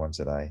majority of the ones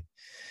that I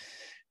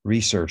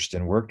researched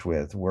and worked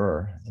with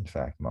were, in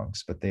fact,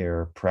 monks, but they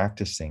are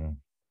practicing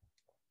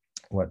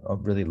what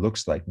really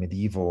looks like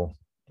medieval,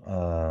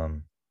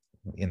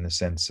 in the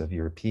sense of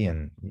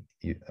European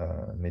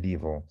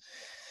medieval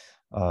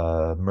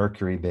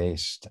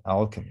mercury-based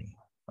alchemy,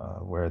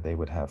 where they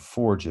would have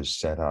forges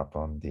set up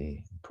on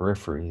the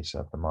peripheries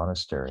of the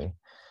monastery,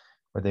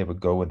 where they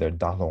would go with their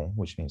dalong,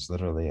 which means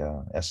literally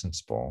an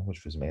essence ball,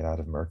 which was made out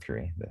of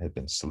mercury that had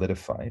been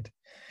solidified.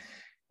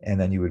 And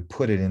then you would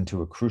put it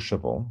into a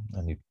crucible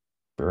and you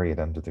bury it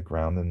under the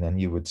ground, and then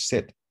you would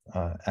sit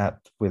at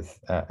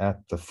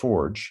the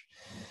forge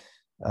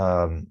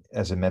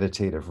as a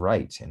meditative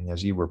rite, and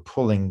as you were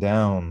pulling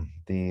down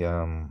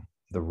the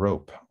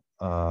rope,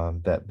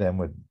 that then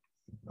would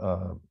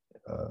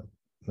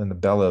then the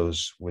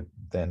bellows would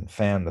then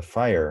fan the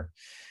fire,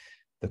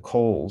 the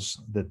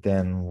coals that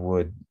then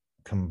would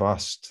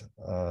combust,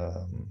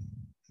 not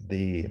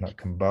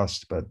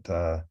combust,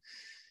 but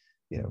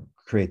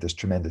create this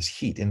tremendous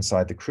heat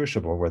inside the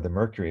crucible, where the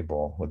mercury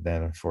ball would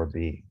then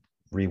be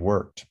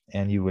reworked,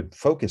 and you would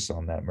focus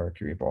on that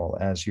mercury ball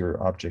as your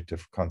object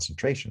of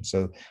concentration.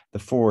 So the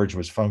forge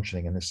was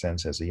functioning in this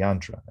sense as a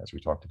yantra, as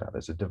we talked about,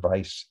 as a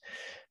device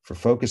for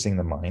focusing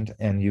the mind.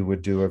 And you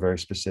would do a very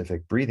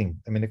specific breathing.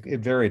 I mean,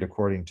 it varied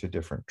according to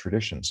different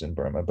traditions in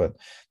Burma, but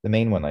the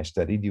main one I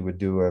studied, you would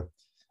do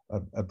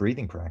a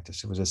breathing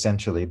practice. It was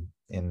essentially,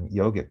 in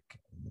yogic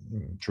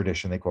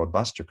tradition, they call it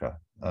Vastrika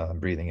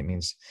breathing. It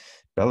means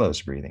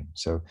bellows breathing.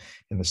 So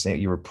in the same,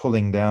 you were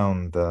pulling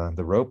down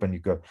the rope and you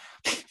go.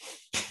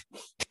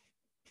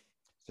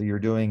 So you're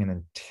doing an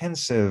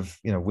intensive,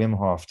 Wim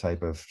Hof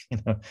type of,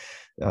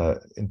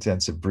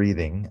 intensive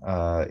breathing,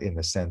 in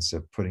the sense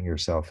of putting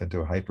yourself into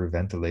a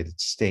hyperventilated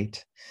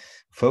state,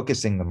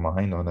 focusing the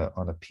mind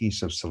on a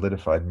piece of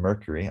solidified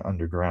mercury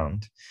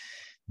underground.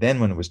 Then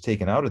when it was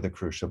taken out of the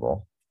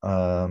crucible,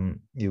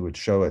 you would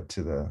show it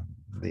to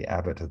the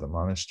abbot of the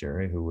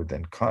monastery, who would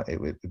then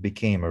it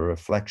became a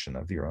reflection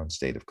of your own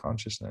state of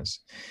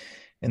consciousness.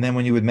 And then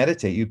when you would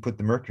meditate, you'd put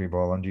the mercury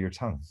ball under your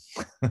tongue.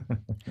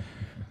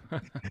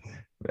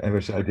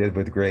 Which I did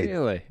with great.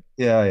 Really?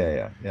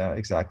 Yeah,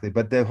 exactly.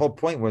 But the whole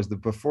point was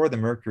that before the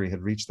mercury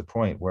had reached the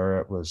point where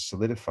it was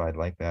solidified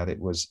like that, it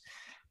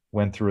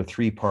went through a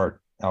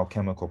 3-part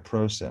alchemical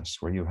process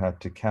where you had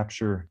to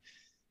capture,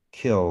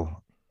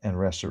 kill,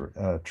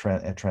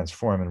 and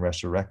transform and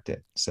resurrect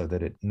it, so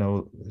that it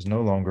is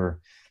no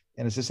longer.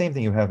 And it's the same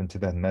thing you have in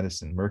Tibetan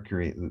medicine.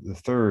 Mercury, the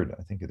third,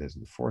 I think it is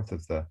the fourth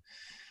of the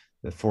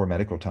 4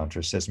 medical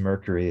tantras, says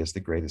mercury is the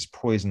greatest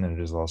poison, and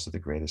it is also the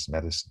greatest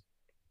medicine.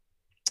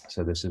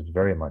 So this is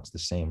very much the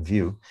same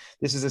view.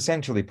 This is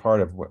essentially part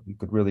of what you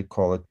could really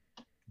call a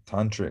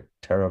tantric,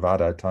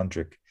 Theravada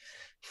tantric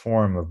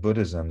form of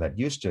Buddhism that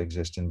used to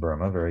exist in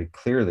Burma. Very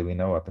clearly, we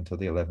know up until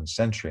the 11th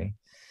century,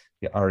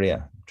 the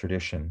Arya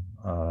tradition,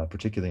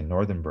 particularly in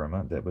northern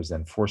Burma, that was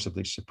then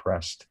forcibly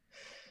suppressed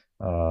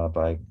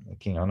by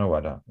King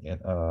Anuradha in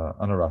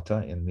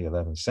the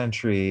 11th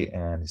century.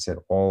 And he said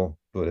all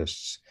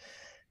Buddhists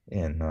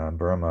in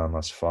Burma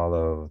must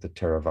follow the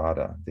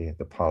Theravada,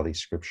 the Pali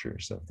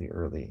scriptures of the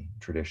early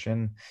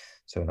tradition.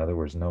 So in other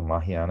words, no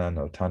Mahayana,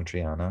 no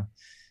Tantrayana,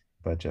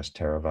 but just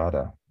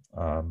Theravada.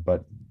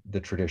 But the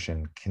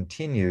tradition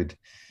continued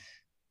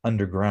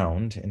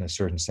underground in a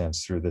certain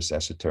sense through this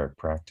esoteric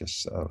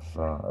practice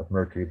of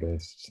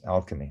mercury-based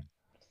alchemy.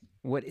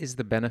 What is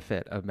the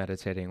benefit of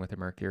meditating with the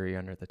mercury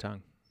under the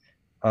tongue,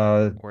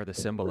 Uh, or the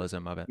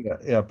symbolism of it?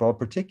 yeah, well,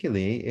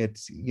 particularly it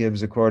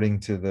gives, according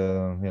to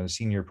the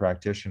senior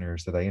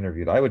practitioners that I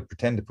interviewed, I would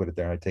pretend to put it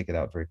there. I'd take it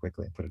out very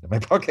quickly and put it in my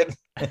pocket.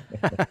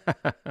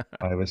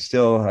 I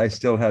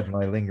still had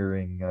my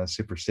lingering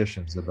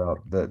superstitions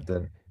about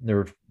the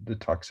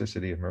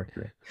toxicity of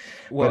mercury.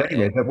 Well, But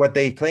anyway, what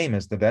they claim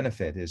is the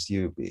benefit is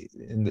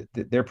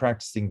they're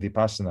practicing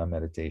vipassana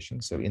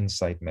meditation, so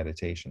insight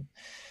meditation.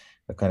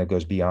 That kind of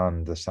goes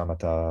beyond the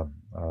samatha,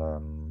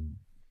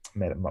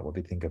 what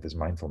we think of as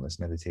mindfulness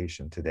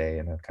meditation today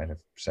in a kind of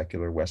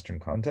secular Western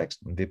context.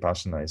 And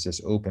vipassana is this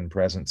open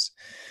presence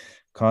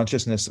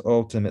consciousness,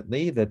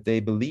 ultimately, that they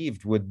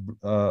believed would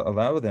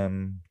allow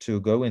them to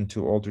go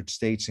into altered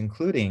states,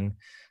 including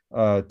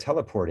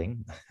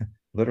teleporting,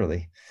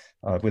 literally,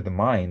 with the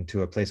mind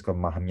to a place called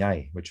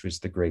Mahanyai, which was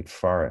the great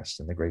forest.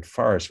 And the great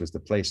forest was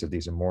the place of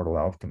these immortal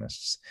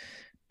alchemists.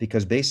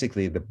 Because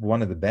basically,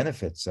 one of the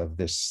benefits of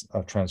this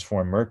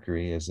transformed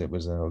mercury is it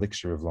was an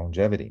elixir of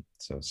longevity.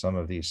 So some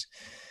of these,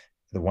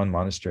 the one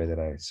monastery that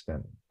I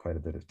spent quite a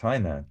bit of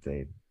time at,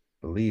 they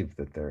believed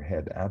that their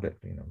head abbot,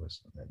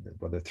 was,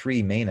 well, the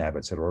three main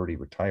abbots had already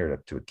retired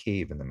up to a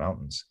cave in the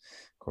mountains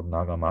called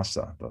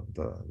Nagamasa,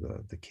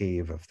 the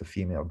cave of the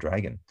female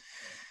dragon.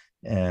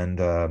 And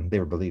they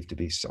were believed to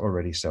be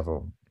already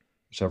several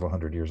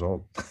hundred years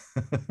old.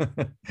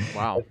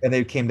 wow. And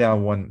they came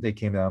down on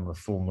the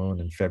full moon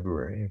in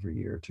February every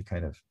year to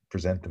kind of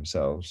present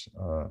themselves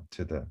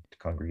to the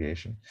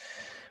congregation.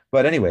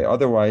 But anyway,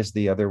 otherwise,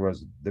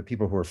 the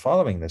people who were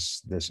following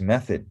this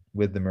method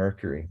with the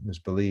mercury was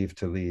believed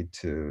to lead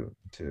to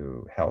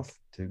health,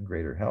 to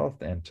greater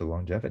health, and to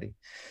longevity.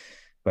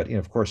 But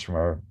of course,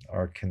 from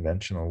our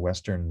conventional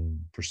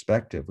Western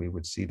perspective, we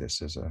would see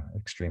this as an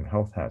extreme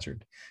health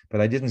hazard.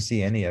 But I didn't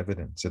see any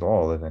evidence at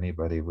all of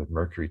anybody with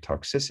mercury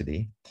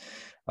toxicity.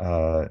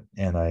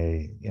 And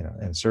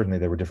certainly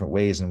there were different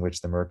ways in which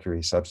the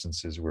mercury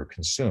substances were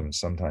consumed.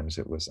 Sometimes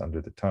it was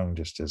under the tongue,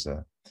 just as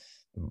a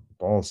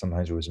ball.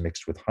 Sometimes it was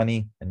mixed with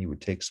honey, and you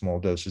would take small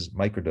doses,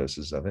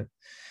 microdoses of it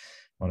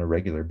on a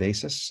regular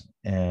basis.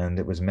 And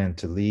it was meant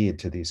to lead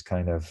to these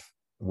kind of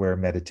where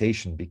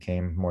meditation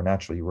became more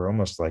natural. You were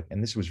almost like,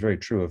 and this was very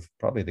true of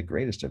probably the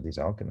greatest of these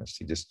alchemists.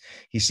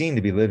 He seemed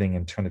to be living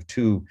in kind of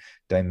two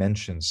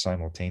dimensions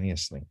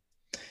simultaneously.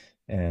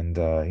 And,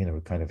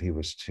 he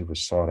was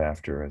sought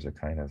after as a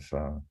kind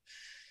of,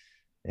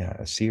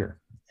 a seer.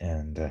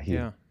 And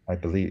I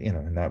believe,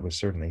 and that was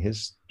certainly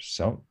his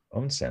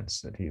own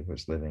sense that he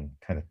was living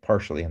kind of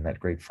partially in that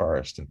great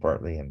forest and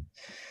partly in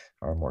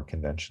our more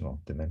conventional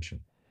dimension.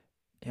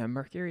 Yeah,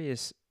 mercury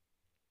is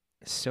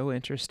so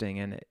interesting,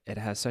 and it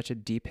has such a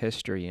deep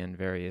history in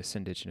various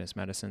indigenous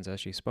medicines,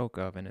 as you spoke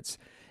of, and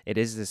it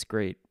is this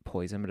great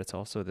poison, but it's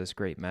also this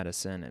great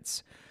medicine.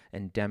 It's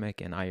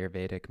endemic in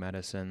Ayurvedic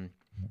medicine,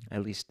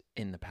 at least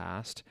in the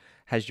past.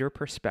 Has your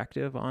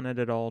perspective on it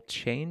at all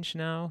changed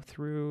now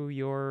through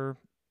your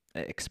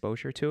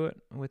exposure to it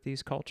with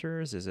these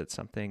cultures? Is it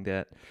something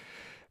that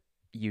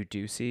you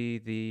do see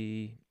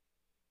the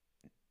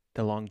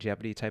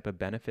longevity type of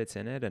benefits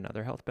in it and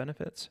other health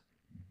benefits?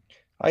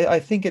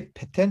 I think it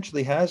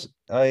potentially has.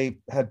 I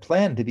had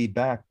planned to be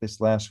back this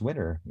last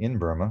winter in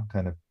Burma,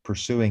 kind of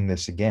pursuing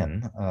this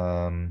again,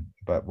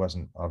 but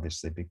wasn't,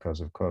 obviously, because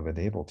of COVID,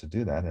 able to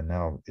do that. And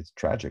now it's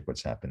tragic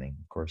what's happening,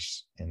 of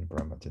course, in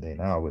Burma today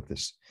now with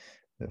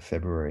the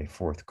February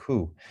 4th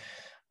coup.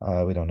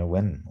 We don't know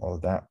when all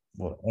of that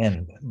will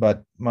end.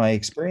 But my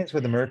experience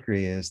with the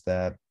mercury is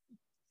that,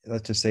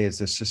 let's just say, it's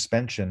a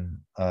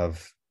suspension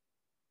of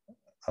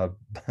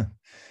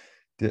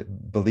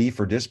belief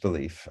or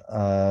disbelief.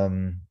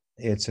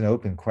 It's an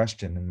open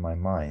question in my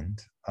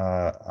mind.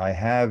 I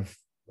have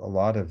a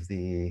lot of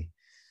the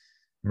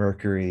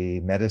mercury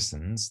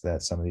medicines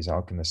that some of these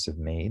alchemists have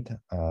made,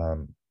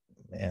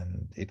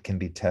 and it can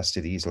be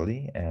tested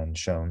easily and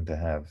shown to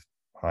have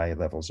high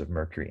levels of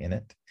mercury in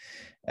it,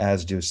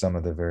 as do some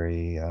of the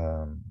very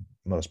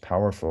most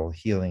powerful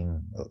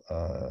healing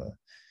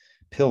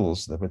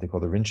pills, what they call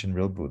the Rinchen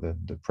Rilbu,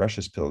 the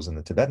precious pills in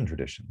the Tibetan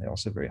tradition. They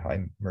also have very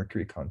high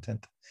mercury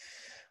content.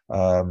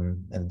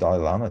 And Dalai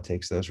Lama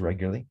takes those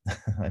regularly.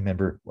 I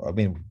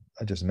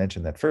just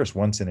mentioned that first.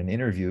 Once in an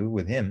interview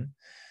with him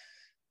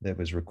that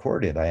was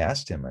recorded, I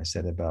asked him, I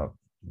said, about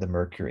the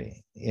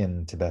mercury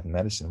in Tibetan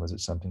medicine, was it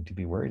something to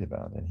be worried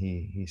about? And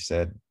he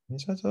said,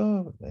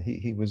 oh,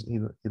 he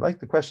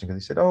liked the question,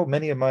 because he said, oh,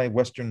 many of my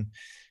Western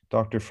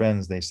doctor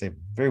friends, they say,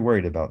 very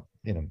worried about,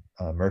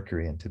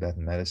 mercury in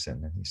Tibetan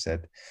medicine. And he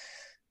said,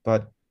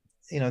 but,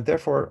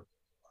 therefore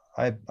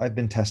I've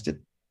been tested,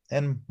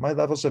 and my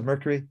levels of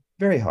mercury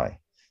very high.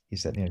 He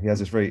said, he has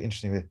this very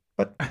interesting,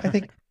 but I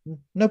think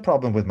no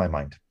problem with my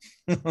mind.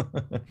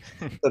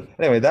 But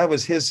anyway, that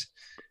was his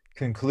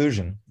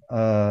conclusion,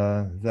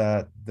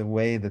 that the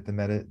way that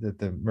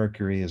the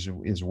mercury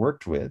is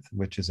worked with,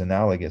 which is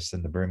analogous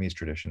in the Burmese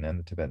tradition and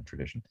the Tibetan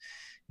tradition,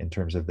 in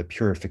terms of the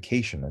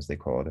purification, as they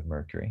call it, of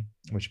mercury,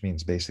 which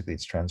means basically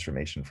its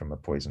transformation from a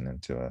poison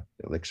into a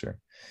elixir,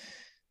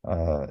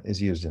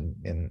 is used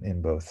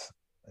in both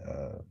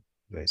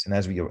ways. And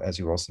as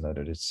you also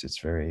noted, it's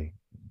very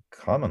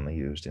commonly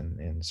used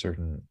in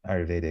certain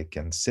Ayurvedic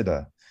and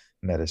Siddha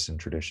medicine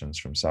traditions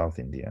from South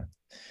India.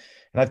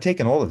 And I've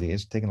taken all of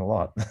these, taken a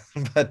lot,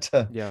 but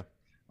Yeah.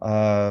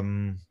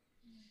 um,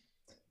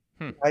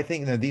 Hmm. I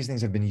think that these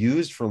things have been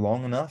used for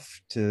long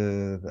enough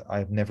to,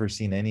 I've never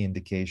seen any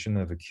indication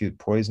of acute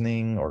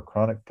poisoning or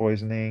chronic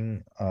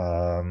poisoning.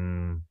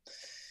 And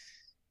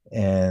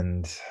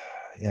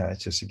yeah,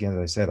 it's just, again, as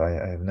I said,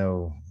 I have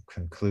no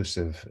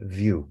conclusive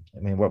view.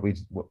 I mean,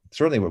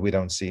 certainly what we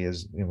don't see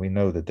is, we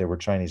know that there were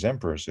Chinese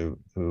emperors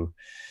who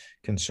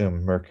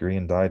consumed mercury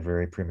and died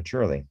very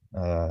prematurely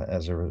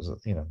as a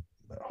result,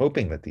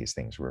 hoping that these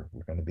things were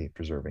going to be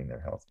preserving their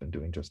health and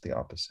doing just the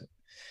opposite.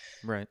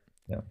 Right.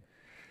 Yeah.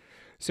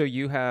 So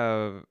you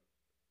have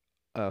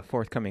a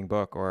forthcoming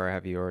book, or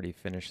have you already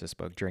finished this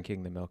book,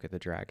 Drinking the Milk of the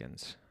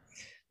Dragons?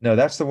 No,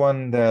 that's the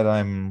one that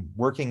I'm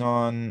working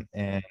on,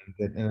 and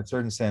that in a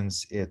certain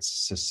sense,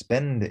 it's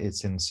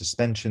in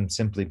suspension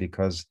simply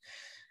because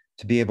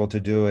to be able to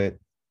do it,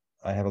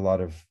 I have a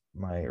lot of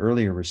my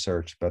earlier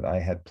research, but I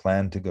had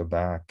planned to go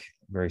back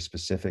very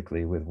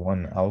specifically with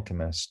one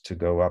alchemist to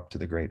go up to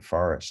the Great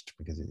Forest,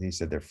 because he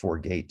said there are four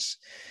gates.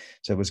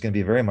 So it was going to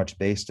be very much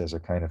based as a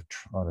kind of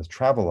on a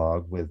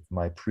travelogue with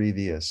my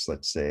previous,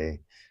 let's say,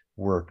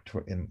 work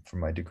for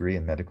my degree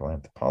in medical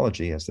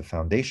anthropology as the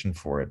foundation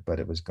for it, but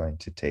it was going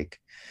to take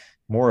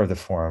more of the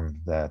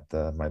form that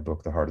my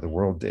book, The Heart of the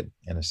World, did,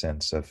 in a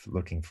sense of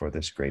looking for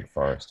this great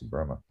forest of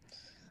Burma.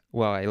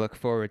 Well, I look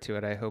forward to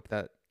it. I hope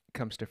that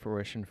comes to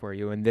fruition for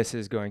you. And this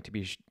is going to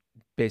be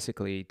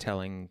basically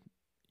telling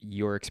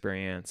your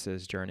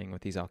experiences journeying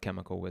with these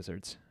alchemical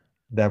wizards.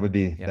 That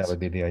Yes. would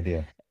be the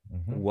idea.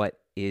 Hmm. What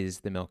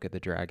is the milk of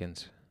the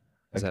dragons?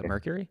 Is that Okay.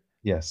 mercury?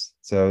 Yes.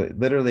 So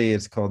literally,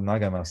 it's called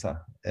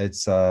Nagamasa.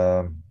 It's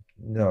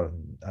no,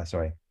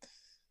 sorry.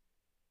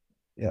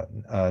 Yeah,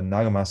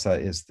 Nagamasa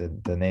is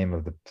the name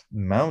of the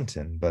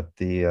mountain, but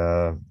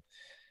the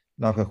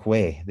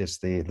Nakakwe,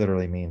 the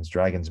literally means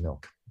dragon's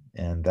milk,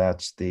 and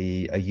that's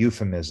a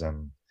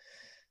euphemism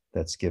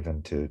that's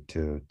given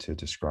to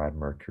describe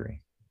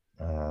Mercury,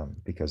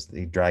 because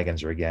the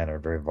dragons are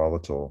very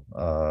volatile,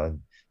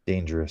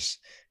 dangerous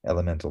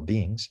elemental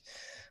beings,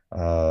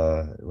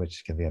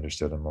 which can be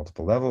understood on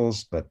multiple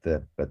levels. But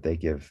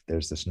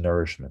there's this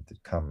nourishment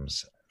that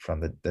comes from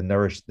the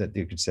nourish that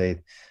you could say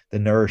the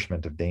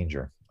nourishment of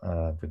danger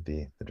would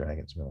be the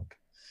dragon's milk.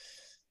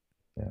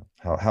 Yeah,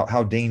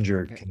 how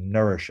danger Okay. can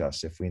nourish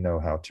us if we know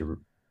how to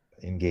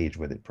engage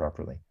with it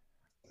properly.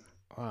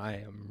 Well, I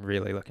am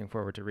really looking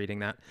forward to reading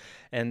that.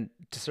 And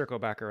to circle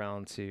back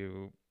around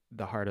to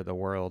the heart of the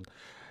world,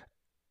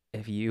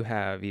 if you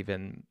have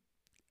even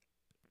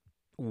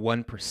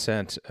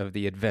 1% of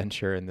the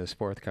adventure in this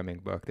forthcoming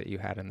book that you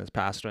had in this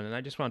past one, and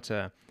I just want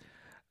to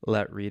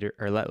let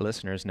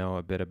listeners know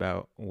a bit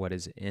about what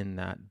is in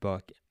that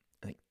book.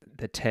 Like,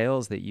 the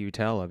tales that you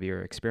tell of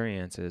your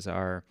experiences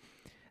are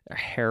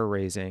hair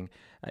raising.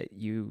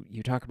 You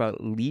talk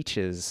about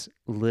leeches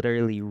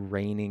literally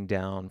raining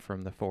down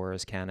from the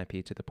forest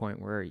canopy to the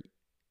point where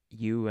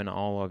you and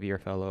all of your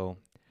fellow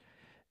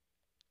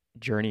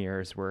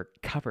journeyers were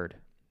covered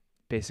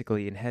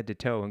basically in head to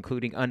toe,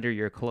 including under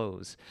your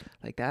clothes.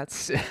 Like,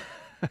 that's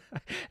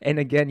and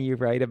again, you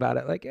write about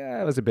it like,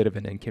 yeah, it was a bit of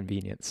an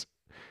inconvenience.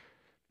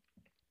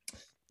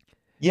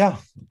 Yeah,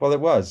 well, it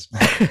was.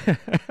 I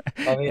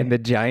And mean, the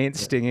giant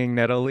stinging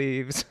nettle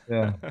leaves.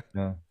 yeah,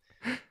 yeah.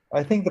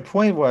 I think the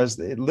point was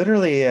it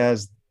literally,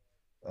 as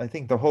I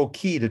think the whole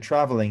key to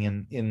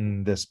traveling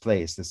in this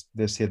place,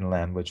 this hidden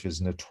land, which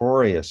is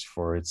notorious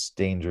for its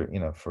danger,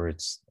 for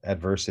its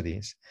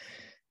adversities,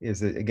 is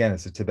that, again,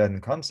 it's a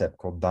Tibetan concept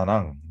called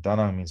Danang.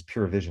 Danang means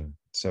pure vision.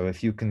 So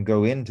if you can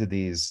go into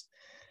these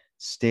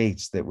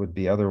states that would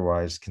be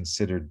otherwise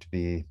considered to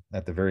be,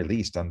 at the very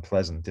least,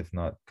 unpleasant, if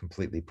not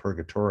completely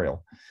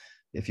purgatorial,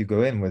 if you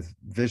go in with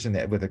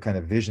a kind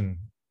of vision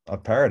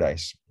of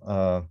paradise,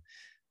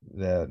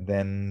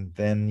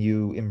 then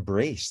you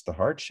embrace the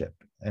hardship.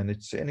 And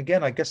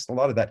again, I guess a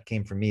lot of that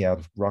came for me out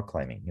of rock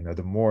climbing.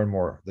 The more and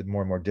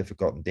more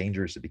difficult and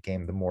dangerous it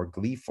became, the more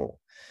gleeful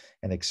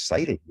and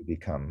excited you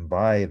become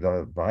by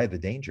the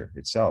danger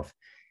itself.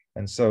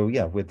 And so,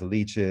 yeah, with the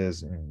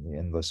leeches and the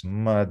endless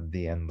mud,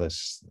 the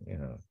endless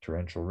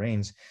torrential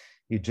rains,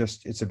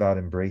 it's about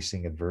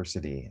embracing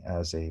adversity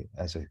as a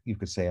you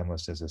could say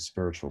almost as a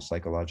spiritual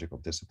psychological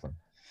discipline.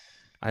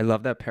 I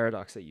love that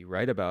paradox that you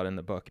write about in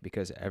the book,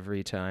 because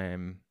every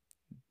time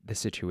the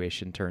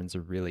situation turns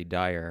really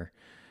dire,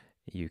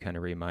 you kind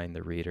of remind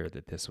the reader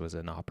that this was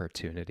an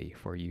opportunity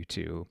for you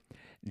to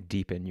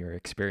deepen your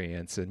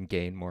experience and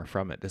gain more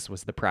from it. This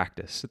was the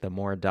practice. The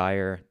more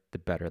dire, the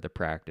better the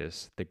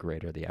practice, the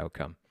greater the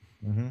outcome.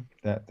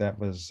 That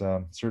was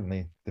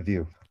certainly the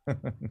view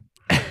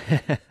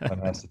one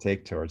has to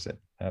take towards it.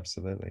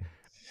 Absolutely.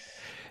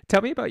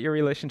 Tell me about your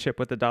relationship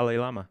with the Dalai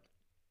Lama.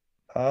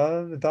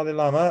 The Dalai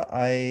Lama,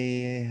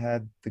 I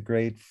had the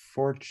great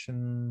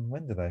fortune.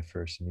 When did I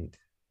first meet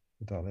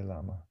the Dalai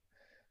Lama?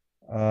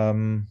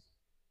 Um,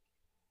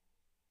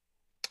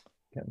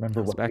 Can't That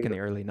remember was what back in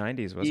year. the early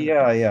 90s, wasn't it?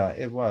 Yeah,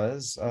 it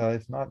was.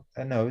 If not,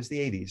 no, it was the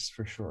 80s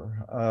for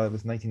sure. It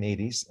was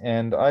 1980s.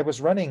 And I was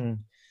running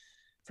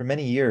for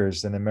many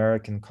years an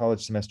American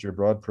college semester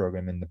abroad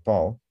program in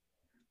Nepal,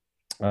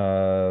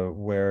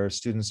 where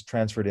students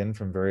transferred in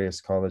from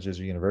various colleges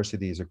or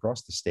universities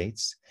across the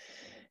states.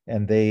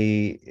 And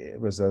it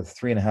was a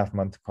 3.5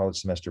 month college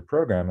semester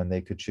program, and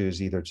they could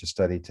choose either to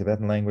study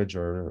Tibetan language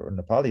or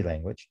Nepali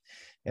language.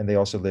 And they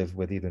also lived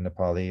with either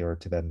Nepali or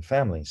Tibetan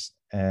families.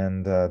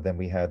 And then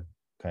we had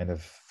kind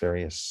of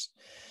various,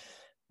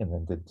 and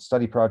then did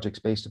study projects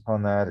based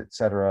upon that, et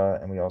cetera.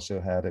 And we also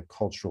had a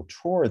cultural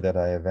tour that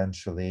I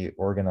eventually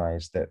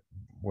organized, that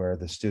where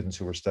the students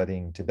who were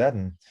studying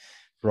Tibetan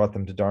brought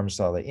them to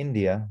Dharamsala,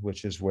 India,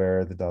 which is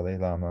where the Dalai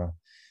Lama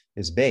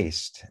is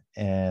based.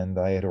 And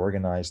I had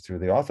organized through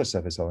the office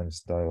of His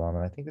Holiness the Dalai Lama.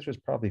 And I think this was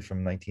probably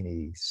from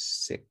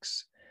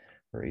 1986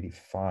 or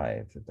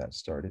 85 that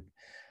started,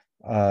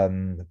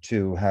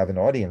 to have an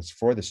audience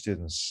for the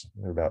students.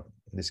 There were about,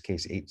 in this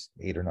case,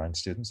 eight or nine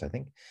students, I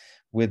think,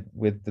 with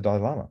the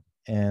Dalai Lama.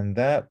 And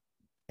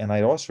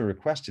I also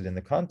requested, in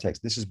the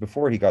context, this is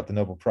before he got the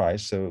Nobel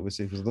Prize, so it was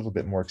a little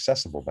bit more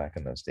accessible back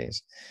in those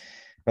days.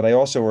 But I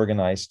also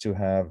organized to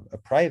have a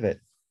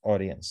private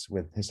audience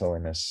with His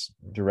Holiness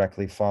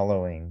directly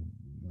following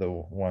the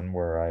one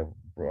where I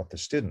brought the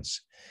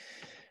students.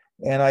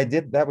 And I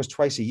did, that was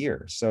twice a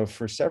year. So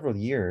for several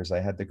years, I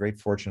had the great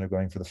fortune of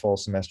going for the fall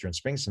semester and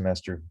spring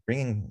semester,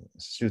 bringing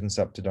students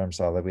up to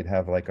Dharamsala. We'd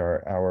have like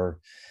our hour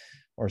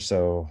or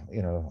so,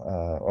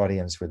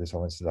 audience with His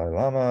Holiness the Dalai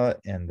Lama.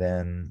 And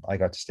then I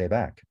got to stay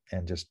back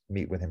and just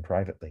meet with him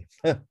privately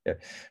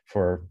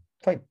for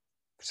quite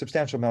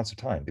substantial amounts of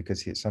time,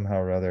 because he somehow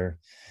or other,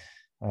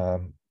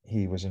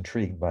 he was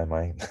intrigued by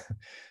my,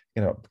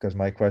 because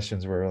my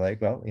questions were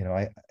like, well,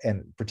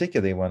 and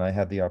particularly when I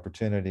had the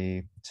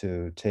opportunity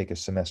to take a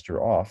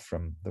semester off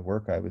from the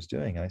work I was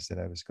doing, I said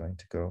I was going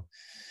to go,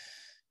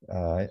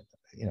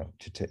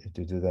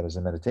 to do that as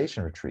a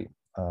meditation retreat,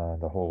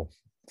 the whole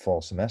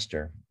fall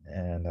semester.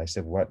 And I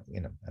said,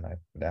 and I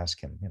would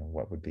ask him,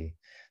 what would be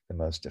the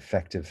most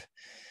effective,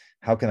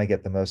 how can I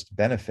get the most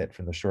benefit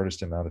from the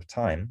shortest amount of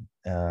time?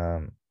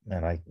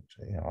 And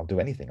I'll do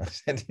anything. I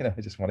said,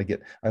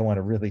 I want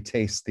to really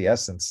taste the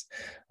essence.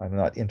 I'm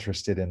not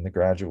interested in the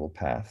gradual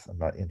path. I'm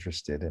not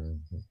interested in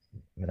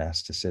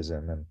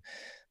monasticism. And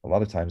a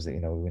lot of times that, we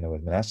know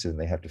with monasticism,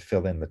 they have to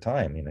fill in the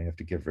time, you have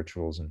to give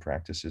rituals and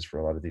practices for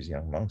a lot of these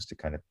young monks to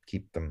kind of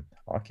keep them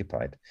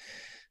occupied.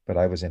 But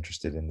I was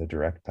interested in the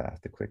direct path,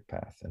 the quick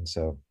path. And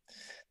so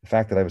the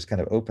fact that I was kind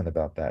of open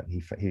about that,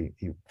 he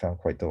found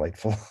quite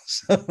delightful.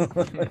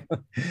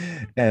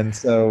 And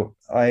so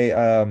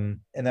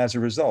and as a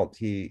result,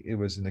 it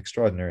was an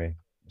extraordinary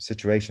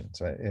situation.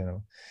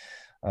 So,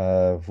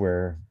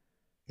 where,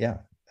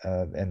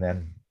 and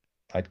then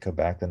I'd go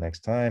back the next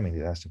time and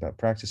he asked about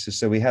practices.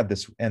 So we had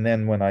this, and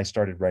then when I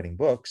started writing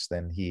books,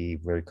 then he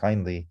very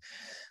kindly,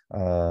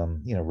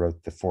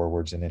 wrote the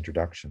forewords and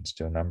introductions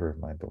to a number of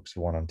my books,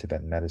 one on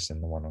Tibetan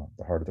medicine, the one on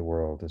the heart of the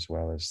world, as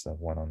well as the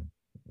one on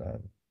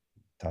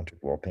tantric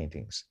wall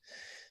paintings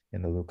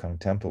in the Lukang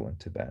Temple in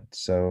Tibet.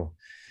 So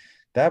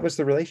that was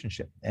the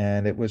relationship.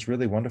 And it was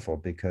really wonderful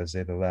because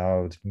it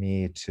allowed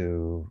me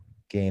to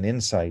gain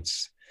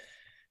insights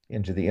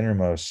into the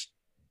innermost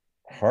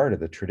heart of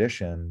the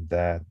tradition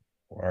that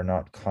are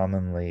not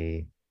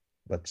commonly,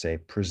 let's say,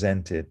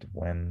 presented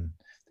when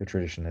the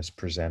tradition is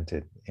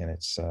presented in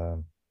its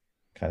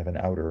kind of an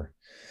outer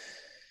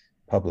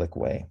public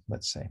way,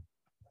 let's say.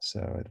 So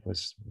it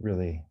was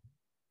really,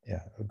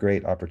 a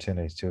great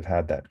opportunity to have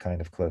had that kind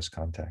of close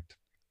contact.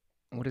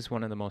 What is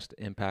one of the most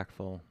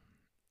impactful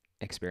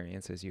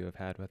experiences you have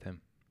had with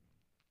him?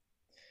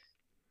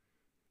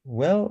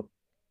 Well,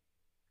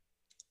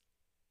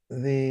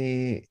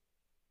 the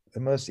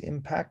most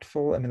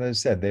impactful, as I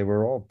said, they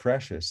were all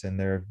precious in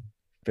their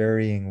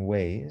varying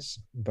ways,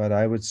 but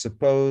I would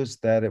suppose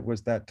that it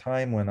was that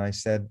time when I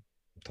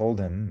told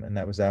him, and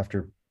that was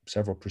after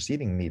several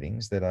preceding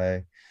meetings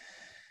in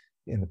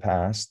the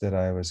past, that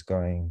I was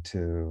going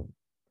to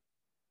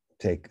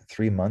take a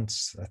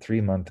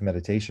 3-month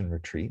meditation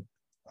retreat,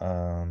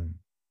 and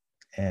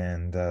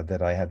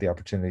that I had the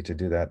opportunity to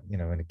do that,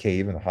 in a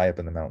cave and high up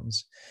in the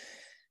mountains,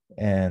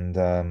 and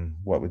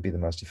what would be the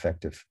most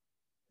effective.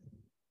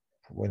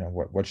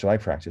 What should I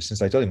practice?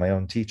 Since I told you my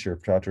own teacher,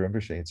 Prater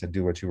Rinpoche, had said,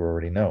 do what you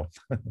already know.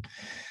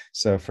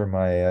 So for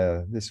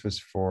this was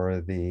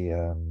for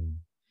the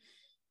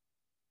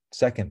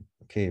second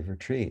cave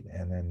retreat.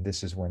 And then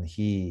this is when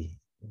he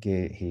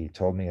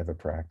told me of a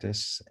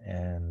practice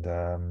and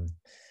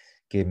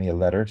gave me a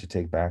letter to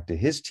take back to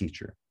his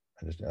teacher,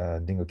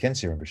 Dingo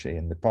Khyentse Rinpoche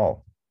in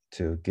Nepal,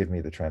 to give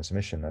me the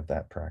transmission of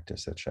that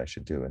practice that I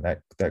should do. And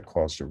that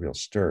caused a real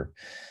stir,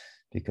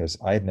 because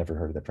I had never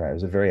heard of the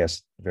practice. It was a very,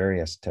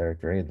 very esoteric,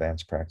 very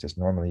advanced practice.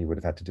 Normally, you would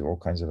have had to do all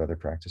kinds of other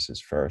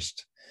practices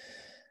first.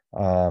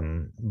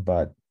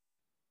 But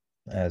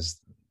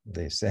as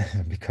they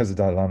said, because the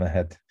Dalai Lama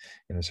had,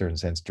 in a certain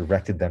sense,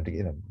 directed them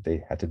to,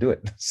 they had to do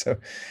it. So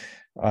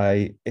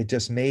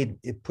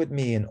it put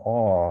me in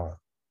awe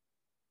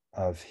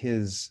of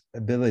his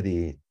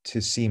ability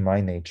to see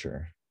my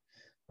nature,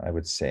 I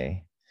would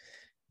say,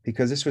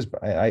 because this was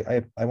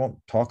I won't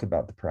talk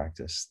about the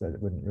practice, that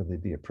it wouldn't really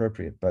be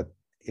appropriate, but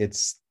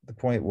it's the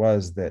point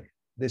was that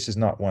this is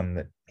not one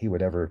that he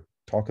would ever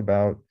talk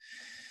about.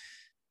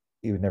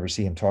 You would never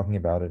see him talking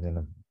about it in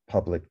a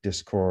public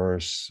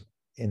discourse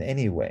in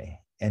any way.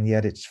 And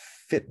yet it's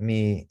fit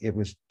me. It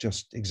was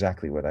just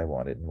exactly what I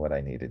wanted and what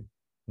I needed.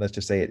 Let's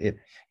just say it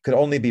could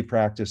only be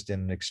practiced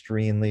in an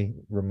extremely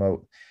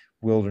remote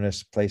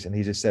wilderness place. And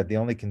he just said, the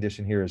only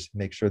condition here is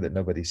make sure that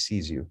nobody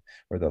sees you,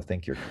 or they'll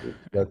think you're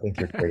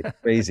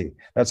crazy.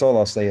 That's all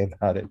I'll say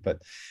about it.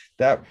 But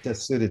that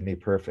just suited me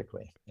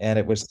perfectly. And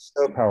it was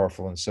so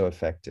powerful and so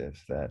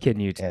effective that, Can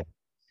you? and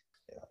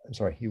I'm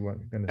sorry, you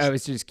weren't going to I say.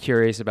 was just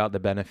curious about the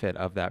benefit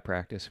of that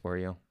practice for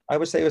you. I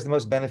would say it was the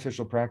most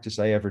beneficial practice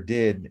I ever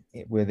did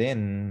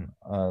within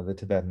the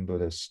Tibetan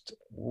Buddhist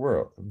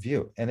world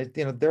view. And it,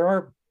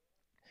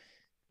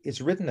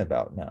 it's written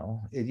about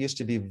now. It used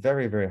to be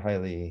very, very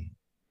highly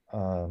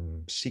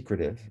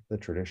secretive, the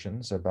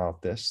traditions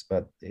about this,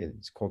 but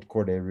it's called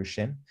Korde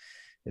Rushin.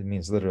 It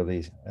means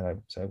literally,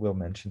 so I will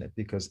mention it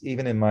because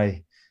even in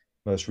my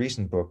most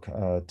recent book,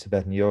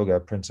 Tibetan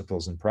Yoga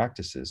Principles and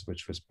Practices,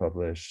 which was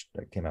published,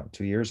 that came out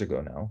 2 years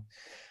ago now,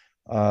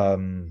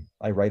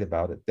 I write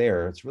about it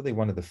there. It's really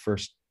one of the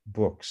first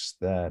books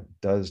that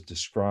does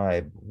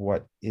describe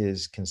what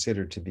is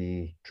considered to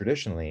be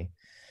traditionally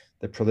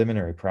the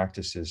preliminary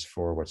practices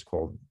for what's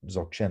called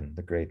Dzogchen,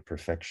 the great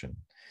perfection,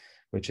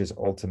 which is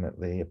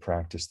ultimately a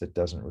practice that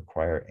doesn't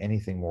require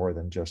anything more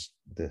than just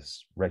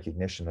this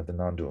recognition of the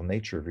non-dual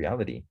nature of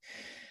reality.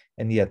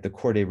 And yet the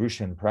Korde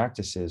Rushin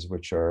practices,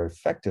 which are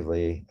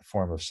effectively a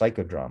form of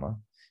psychodrama,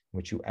 in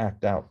which you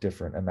act out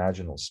different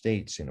imaginal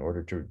states in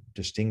order to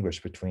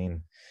distinguish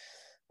between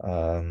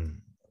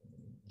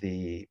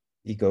the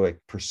egoic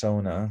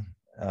persona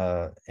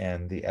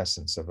and the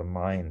essence of a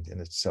mind in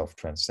its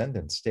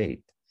self-transcendent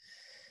state,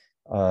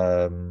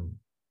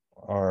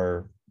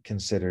 are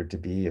considered to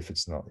be, if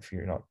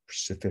you're not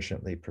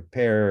sufficiently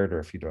prepared, or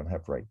if you don't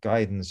have right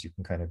guidance, you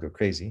can kind of go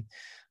crazy.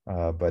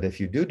 But if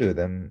you do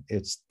them,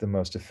 it's the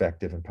most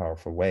effective and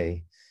powerful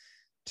way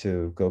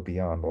to go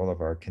beyond all of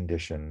our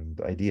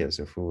conditioned ideas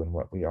of who and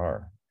what we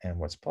are and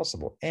what's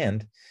possible.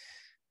 And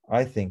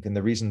I think, and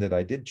the reason that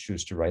I did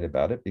choose to write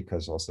about it,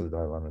 because also the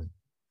Dalai Lama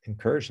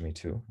encouraged me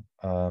to,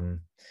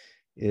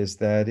 is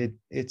that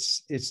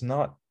it's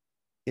not,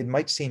 it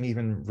might seem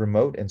even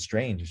remote and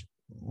strange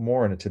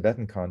more in a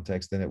Tibetan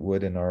context than it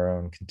would in our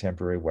own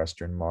contemporary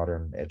Western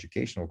modern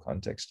educational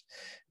context.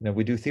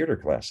 We do theater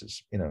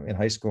classes, in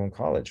high school and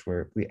college,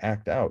 where we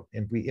act out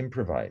and we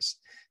improvise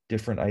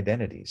different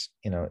identities,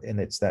 and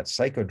it's that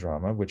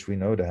psychodrama, which we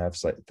know to have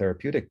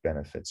therapeutic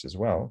benefits as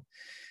well.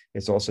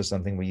 It's also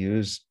something we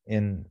use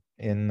in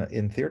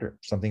theater,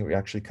 something that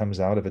actually comes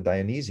out of a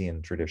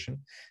Dionysian tradition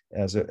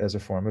as a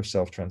form of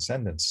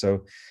self-transcendence.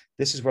 So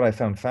this is what I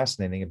found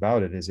fascinating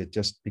about it, is it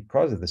just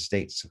because of the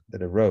states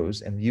that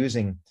arose and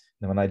using,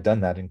 when I'd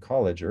done that in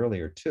college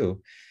earlier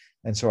too.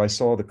 And so I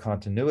saw the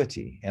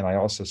continuity, and I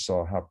also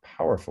saw how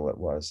powerful it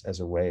was as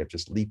a way of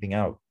just leaping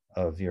out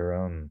of your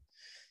own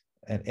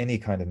and any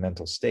kind of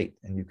mental state.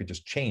 And you could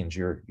just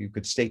you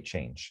could state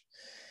change,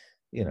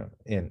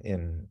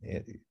 in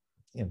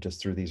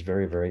just through these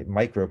very, very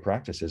micro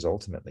practices.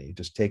 Ultimately, you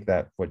just take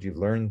what you've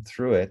learned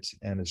through it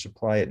and just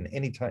apply it in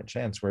any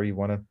chance where you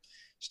want to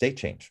state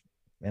change.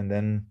 And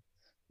then,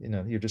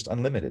 you're just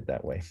unlimited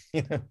that way.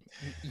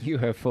 You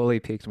have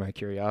fully piqued my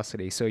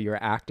curiosity. So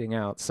you're acting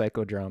out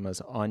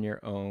psychodramas on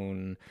your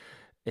own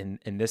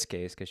in this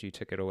case, because you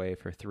took it away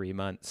for 3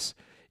 months.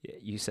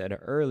 You said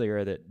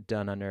earlier that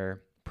done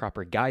under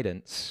proper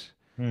guidance,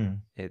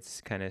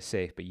 it's kind of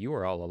safe, but you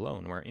were all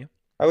alone, weren't you?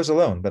 I was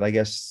alone, but I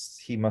guess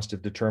he must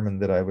have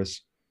determined that I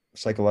was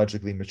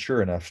psychologically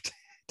mature enough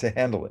to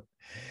handle it.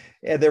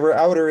 And there were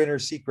outer inner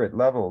secret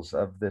levels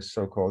of this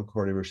so-called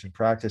Korde Rushin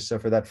practice. So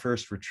for that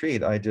first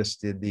retreat, I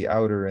just did the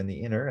outer and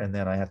the inner, and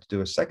then I had to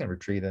do a second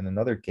retreat in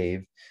another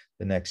cave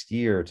the next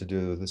year to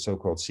do the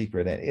so-called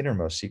secret and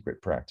innermost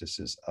secret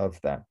practices of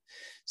that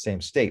same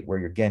state, where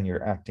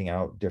you're acting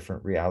out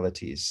different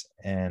realities,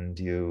 and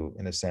you,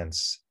 in a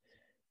sense,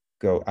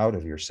 go out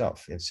of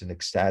yourself. It's an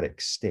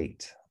ecstatic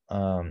state,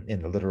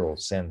 in the literal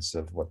sense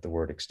of what the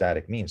word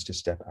ecstatic means, to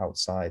step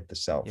outside the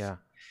self. Yeah.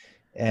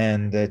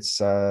 And it's,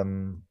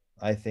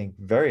 I think,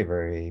 very,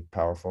 very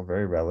powerful,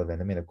 very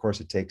relevant. I mean, of course,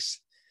 it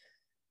takes,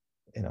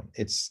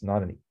 it's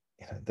not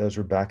those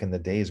were back in the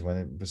days when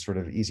it was sort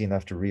of easy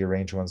enough to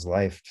rearrange one's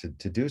life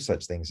to do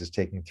such things as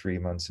taking 3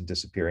 months and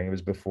disappearing. It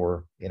was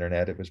before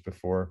internet, it was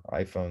before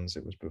iPhones,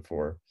 it was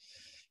before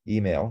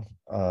email.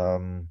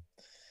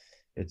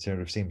 It sort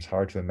of seems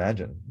hard to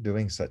imagine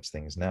doing such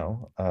things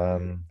now.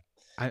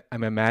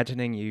 I'm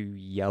imagining you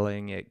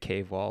yelling at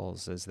cave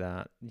walls. Is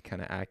that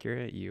kind of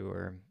accurate?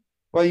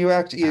 Well,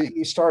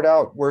 you start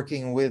out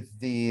working with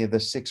the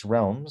 6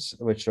 realms,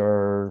 which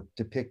are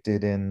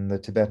depicted in the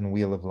Tibetan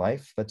Wheel of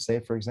Life. Let's say,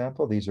 for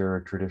example, these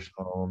are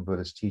traditional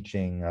Buddhist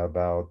teaching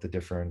about the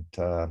different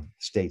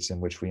states in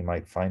which we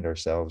might find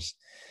ourselves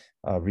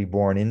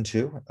reborn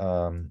into.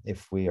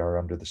 If we are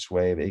under the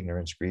sway of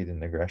ignorance, greed,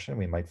 and aggression,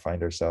 we might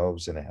find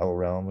ourselves in a hell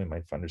realm. We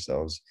might find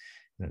ourselves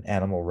in an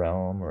animal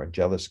realm, or a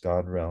jealous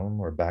God realm,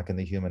 or back in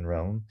the human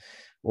realm,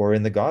 or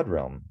in the God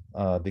realm,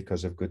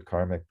 because of good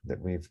karmic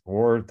that we've,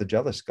 or the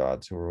jealous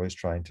gods who are always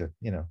trying to,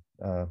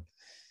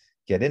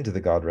 get into the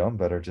God realm,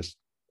 but are just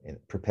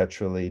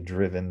perpetually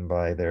driven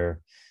by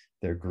their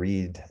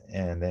greed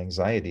and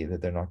anxiety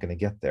that they're not going to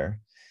get there.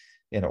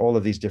 And all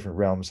of these different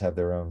realms have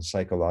their own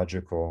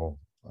psychological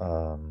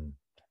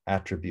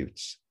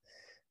attributes.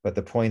 But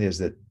the point is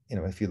that,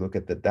 if you look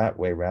at it that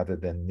way, rather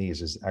than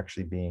these as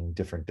actually being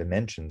different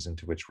dimensions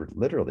into which we're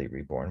literally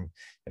reborn,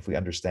 if we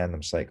understand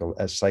them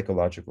as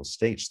psychological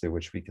states through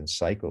which we can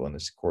cycle in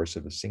the course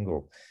of a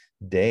single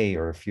day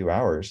or a few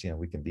hours,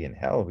 we can be in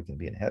hell, we can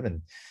be in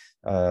heaven,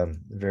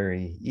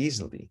 very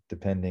easily,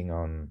 depending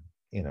on,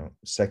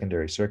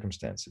 secondary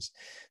circumstances.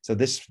 So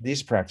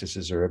these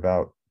practices are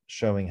about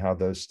showing how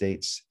those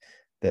states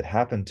that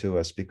happen to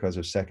us because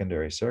of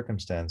secondary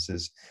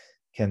circumstances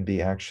can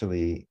be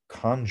actually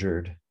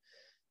conjured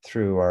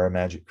through our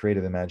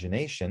creative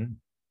imagination,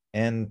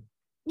 and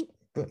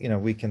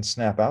we can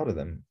snap out of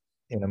them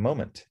in a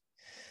moment.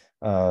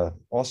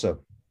 Also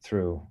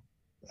through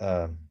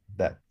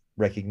that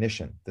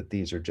recognition that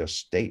these are just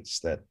states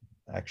that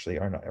actually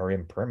are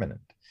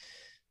impermanent.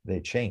 They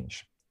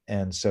change.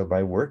 And so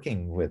by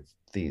working with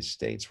these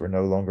states, we're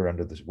no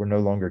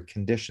longer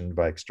conditioned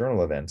by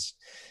external events,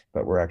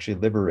 but we're actually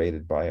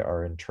liberated by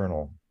our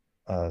internal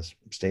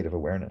state of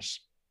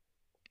awareness.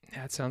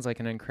 That sounds like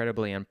an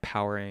incredibly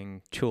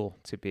empowering tool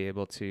to be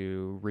able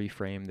to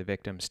reframe the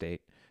victim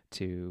state,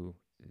 to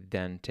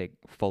then take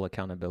full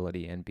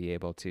accountability and be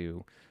able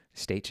to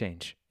state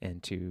change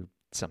into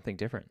something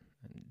different,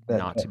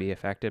 not to be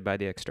affected by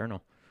the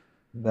external.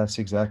 That's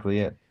exactly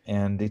it.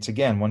 And it's,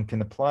 again, one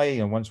can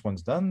apply, once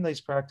one's done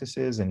these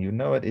practices and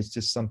it's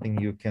just something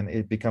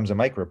it becomes a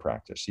micro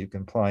practice. You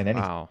can apply in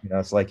anything. Wow.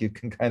 It's like you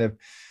can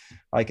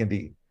I can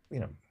be,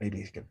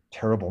 maybe get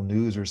terrible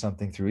news or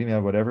something through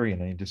email, whatever, you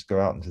just go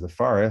out into the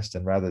forest,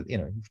 and rather,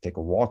 take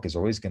a walk is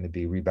always going to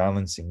be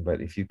rebalancing.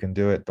 But if you can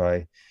do it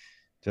by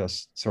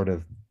just sort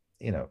of,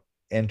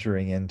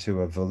 entering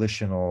into a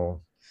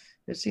volitional,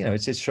 it's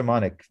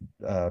shamanic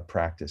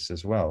practice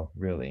as well,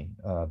 really.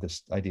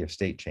 This idea of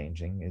state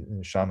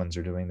changing, shamans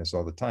are doing this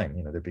all the time.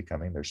 They're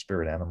becoming their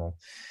spirit animal,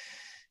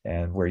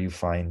 and where you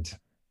find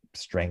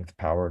strength,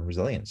 power, and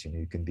resilience.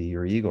 You can be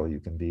your eagle, you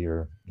can be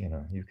your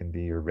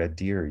red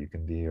deer, you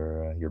can be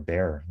your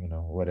bear,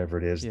 whatever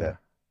it is that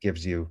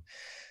gives you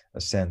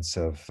a sense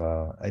of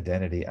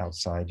identity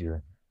outside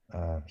your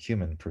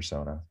human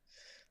persona.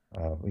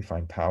 We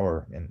find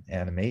power and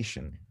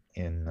animation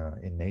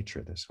in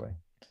nature this way.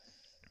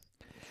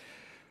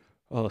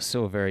 Oh,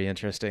 so very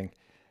interesting.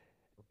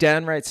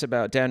 Dan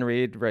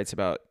Reed writes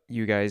about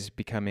you guys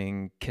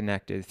becoming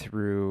connected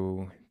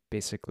through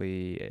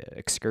basically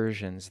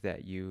excursions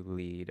that you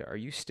lead. Are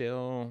you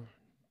still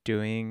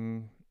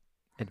doing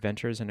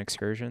adventures and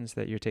excursions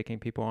that you're taking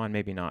people on?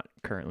 Maybe not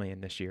currently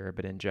in this year,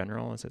 but in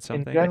general, is it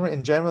something?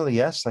 In general,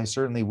 yes, I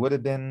certainly would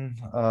have been,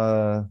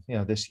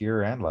 this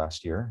year and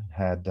last year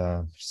had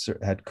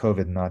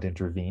COVID not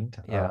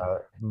intervened. Yeah.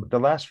 The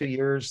last few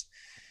years,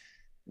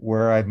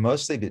 where I've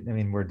mostly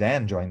been, where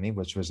Dan joined me,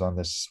 which was on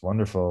this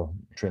wonderful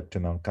trip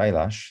to Mount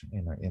Kailash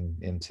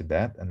in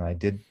Tibet. And I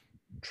did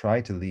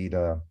try to lead,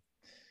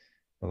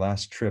 the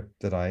last trip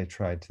that I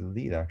tried to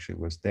lead actually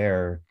was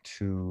there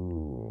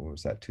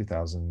was that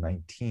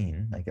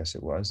 2019, I guess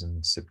it was,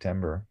 in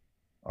September.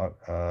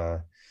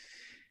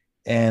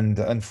 And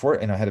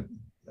I had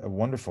a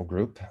wonderful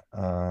group,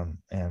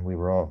 and we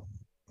were all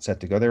set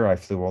to go there. I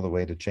flew all the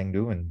way to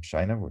Chengdu in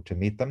China to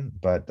meet them.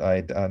 But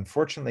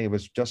unfortunately, it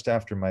was just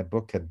after my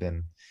book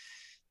the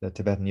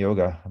Tibetan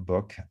Yoga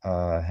book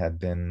had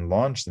been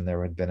launched, and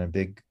there had been a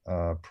big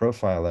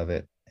profile of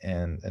it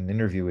and an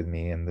interview with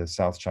me in the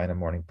South China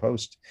Morning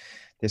Post.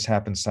 This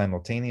happened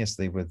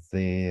simultaneously with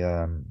the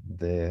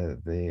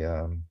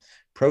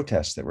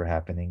protests that were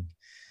happening.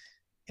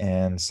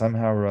 And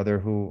somehow or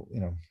other,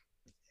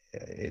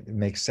 it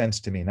makes sense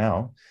to me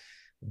now,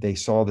 they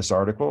saw this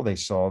article, they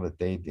saw that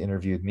they'd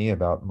interviewed me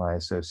about my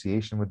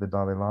association with the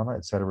Dalai Lama,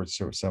 et cetera.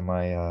 So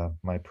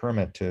my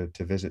permit to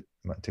visit,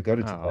 to go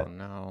to Tibet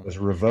was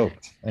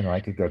revoked.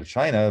 I could go to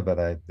China,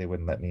 but they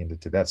wouldn't let me into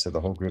Tibet. So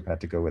the whole group had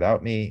to go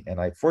without me. And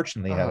I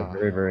fortunately had a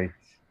very, very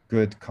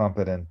good,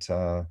 competent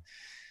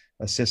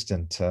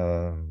assistant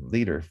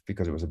leader,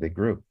 because it was a big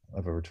group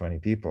of over 20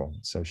 people.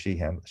 So she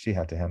had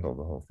to handle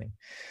the whole thing.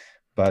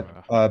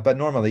 But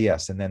normally,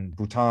 yes. And then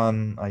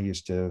Bhutan, I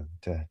used to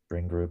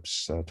bring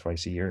groups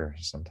twice a year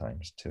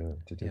sometimes to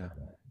do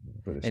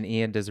Buddhist. And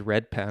Ian, does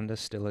Red Panda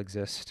still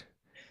exist?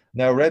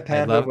 No, Red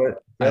Panda.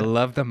 I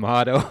love the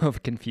motto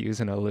of confuse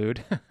and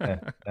elude. Yeah,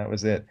 that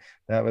was it.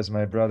 That was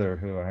my brother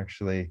who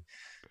actually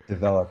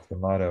developed the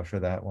motto for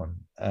that one.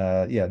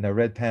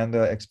 Red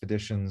Panda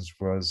Expeditions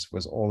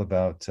was all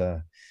about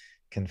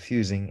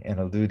confusing and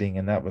eluding,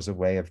 and that was a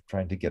way of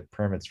trying to get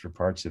permits for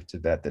parts of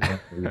Tibet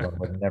that one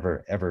would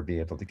never ever be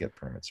able to get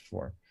permits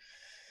for.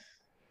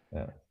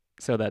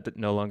 So that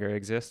no longer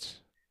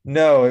exists?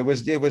 No, it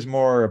was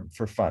more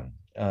for fun.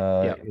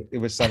 Yep. It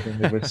was something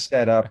that was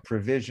set up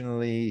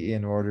provisionally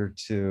in order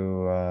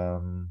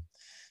to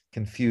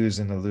confuse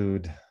and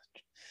elude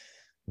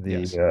the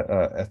Yes.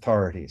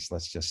 authorities,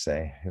 let's just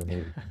say, who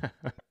needed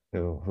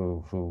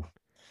who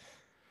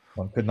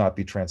one could not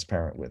be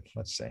transparent with,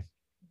 let's say.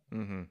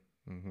 Mm-hmm.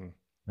 Mm-hmm.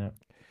 Yeah.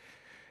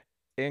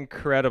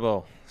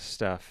 Incredible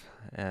stuff.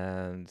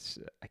 And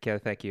I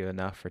can't thank you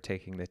enough for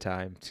taking the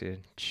time to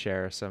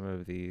share some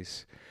of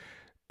these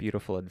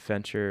beautiful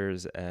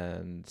adventures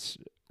and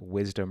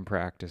wisdom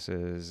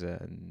practices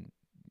and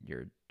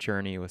your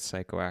journey with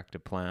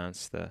psychoactive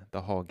plants, the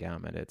whole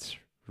gamut. It's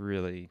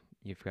really,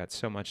 you've got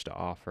so much to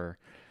offer.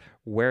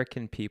 Where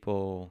can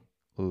people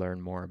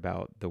learn more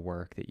about the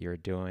work that you're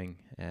doing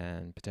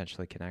and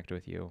potentially connect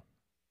with you?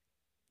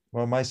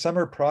 Well, my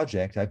summer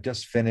project, I've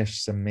just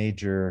finished some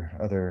major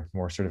other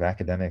more sort of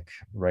academic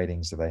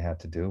writings that I had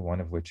to do. One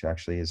of which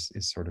actually is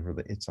sort of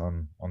it's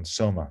on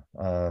soma.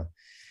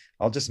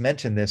 I'll just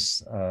mention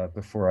this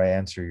before I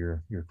answer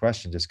your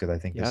question, just because I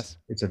think this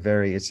Yes.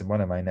 it's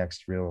one of my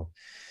next real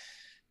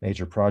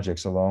major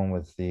projects, along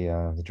with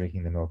the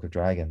drinking the milk of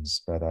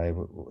dragons. But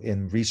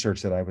in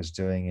research that I was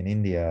doing in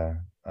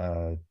India,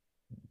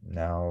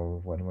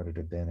 now when would it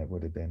have been? It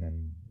would have been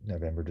in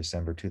November,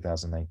 December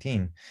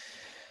 2019.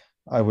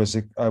 I was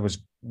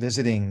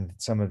visiting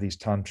some of these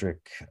tantric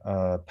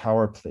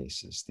power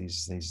places,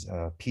 these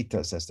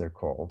pitas as they're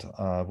called,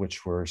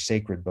 which were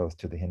sacred both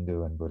to the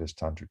Hindu and Buddhist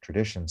tantric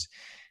traditions.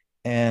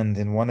 And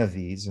in one of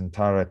these, in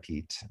Tara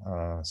Pit,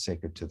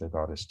 sacred to the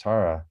goddess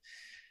Tara,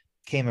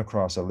 came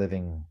across a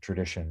living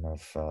tradition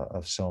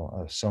of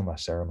soma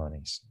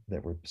ceremonies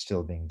that were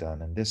still being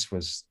done. And this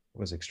was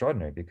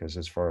extraordinary because,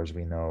 as far as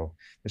we know,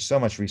 there's so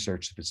much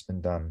research that's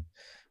been done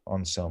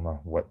on soma.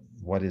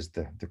 What is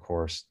the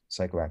core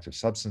psychoactive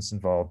substance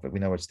involved? But we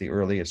know it's the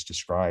earliest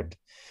described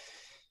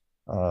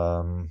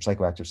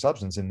psychoactive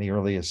substance in the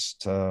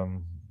earliest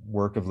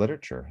work of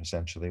literature,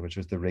 essentially, which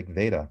was the Rig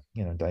Veda,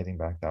 dating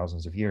back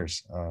thousands of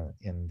years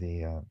in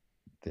the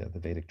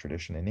Vedic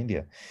tradition in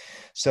India.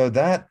 So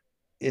that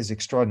is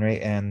extraordinary,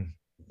 and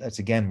that's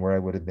again where I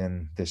would have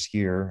been this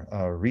year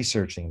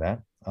researching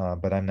that.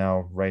 But I'm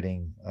now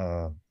writing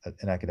an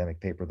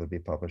academic paper that'll be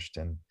published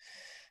in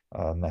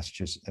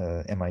Massachusetts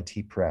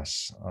MIT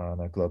Press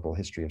on a global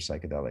history of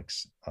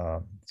psychedelics.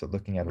 So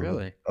looking at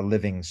Really? a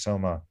living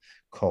soma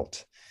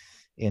cult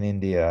in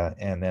India,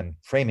 and then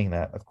framing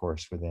that, of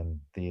course,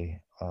 within the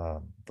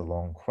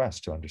long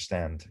quest to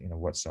understand,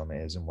 what soma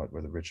is and what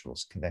were the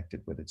rituals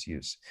connected with its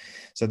use.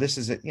 So this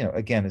is,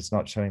 again, it's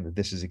not showing that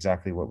this is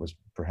exactly what was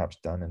perhaps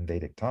done in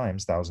Vedic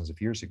times, thousands of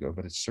years ago,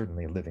 but it's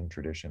certainly a living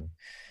tradition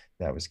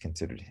that was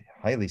considered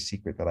highly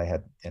secret. But I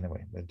had,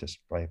 anyway, just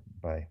by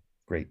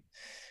great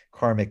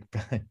karmic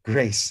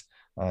grace,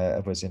 I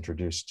was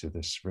introduced to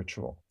this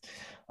ritual.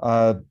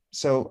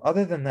 So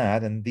other than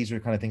that, and these are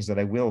kind of things that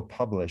I will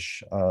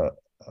publish,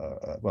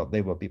 well,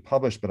 they will be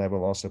published, but I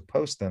will also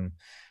post them.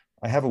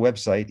 I have a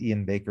website,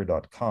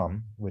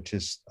 ianbaker.com, which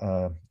is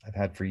I've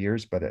had for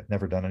years, but I've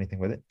never done anything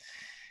with it.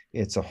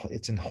 It's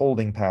in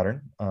holding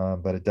pattern,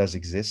 but it does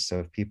exist.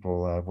 So if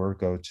people were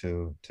go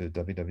to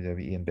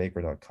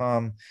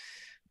www.ianbaker.com,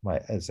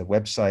 as a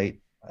website,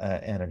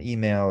 and an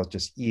email,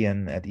 just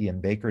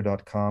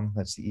ian@ianbaker.com.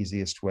 That's the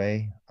easiest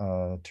way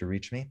to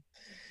reach me.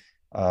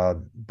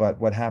 But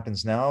what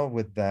happens now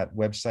with that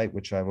website,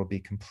 which I will be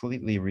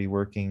completely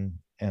reworking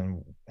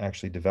and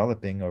actually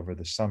developing over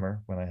the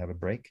summer when I have a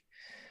break,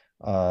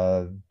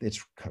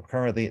 it's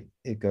currently,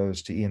 it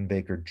goes to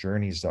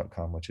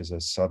ianbakerjourneys.com, which is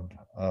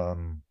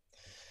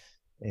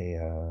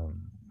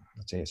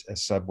let's say a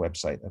sub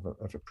website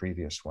of a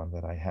previous one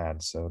that I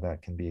had. So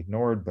that can be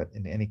ignored, but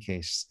in any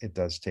case, it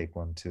does take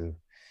one to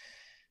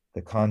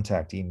the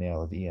contact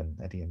email of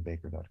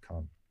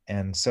ian@ianbaker.com.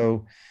 And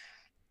so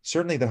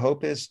certainly the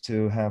hope is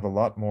to have a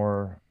lot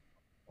more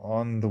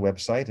on the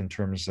website in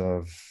terms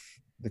of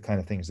the kind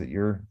of things that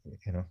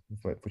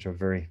which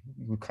are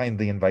you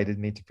kindly invited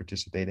me to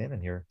participate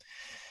in your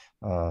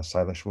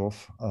Silas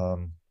Wolf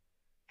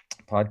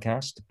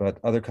podcast, but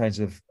other kinds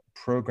of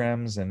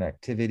programs and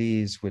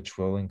activities, which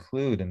will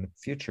include in the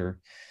future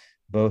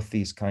both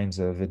these kinds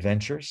of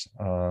adventures,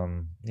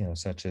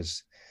 such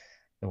as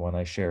the one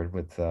I shared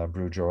with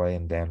Brew Joy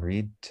and Dan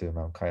Reed to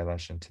Mount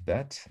Kailash in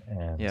Tibet,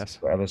 and Yes.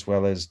 as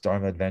well as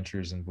Dharma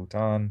adventures in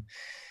Bhutan,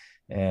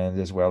 and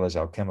as well as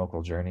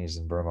alchemical journeys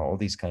in Burma, all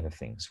these kind of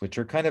things, which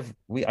are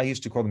I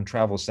used to call them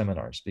travel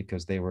seminars,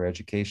 because they were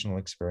educational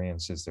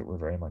experiences that were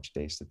very much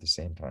based at the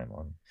same time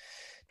on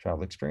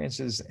travel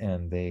experiences.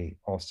 And they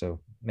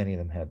also, many of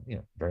them had,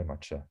 very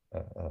much a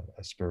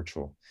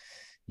spiritual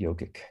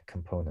yogic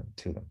component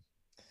to them.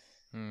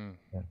 Mm.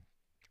 Yeah.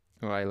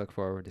 Well, I look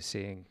forward to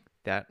seeing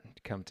that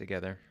come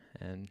together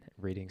and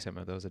reading some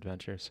of those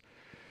adventures.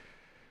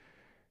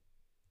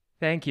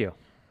 Thank you.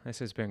 This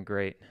has been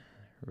great.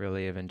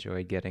 Really have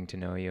enjoyed getting to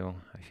know you.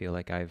 I feel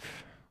like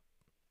I've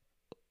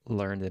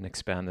learned and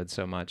expanded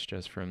so much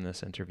just from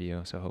this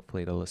interview. So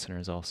hopefully the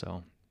listeners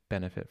also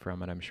benefit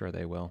from it. I'm sure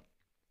they will.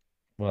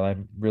 Well,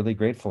 I'm really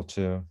grateful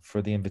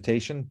for the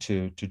invitation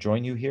to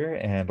join you here,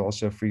 and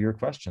also for your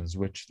questions,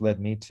 which led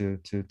me to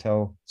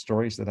tell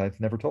stories that I've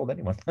never told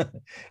anyone.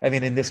 I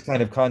mean, in this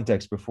kind of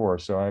context before.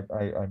 So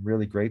I'm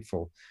really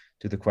grateful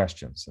to the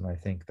questions, and I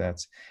think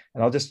that's.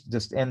 And I'll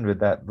just end with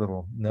that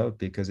little note,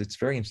 because it's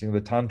very interesting. The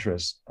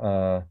tantras,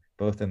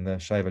 both in the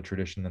Shaiva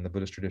tradition and the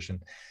Buddhist tradition,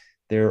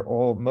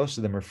 most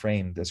of them are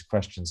framed as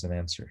questions and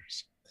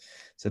answers.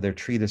 So they're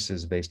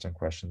treatises based on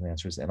questions and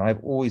answers. And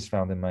I've always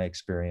found in my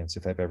experience,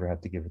 if I've ever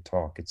had to give a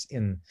talk, it's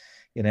in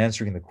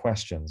answering the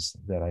questions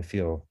that I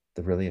feel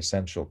the really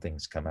essential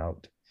things come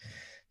out.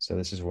 So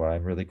this is why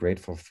I'm really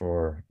grateful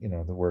for,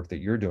 the work that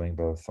you're doing,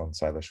 both on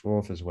Silas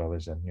Wolf as well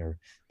as in your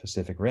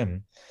Pacific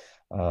Rim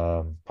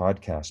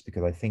podcast,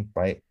 because I think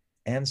by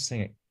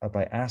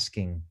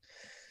asking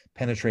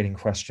penetrating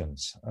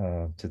questions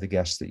to the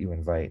guests that you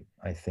invite,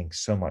 I think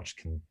so much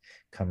can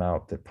come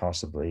out that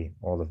possibly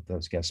all of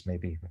those guests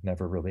maybe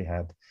never really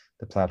had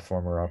the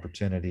platform or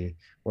opportunity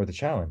or the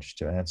challenge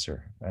to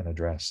answer and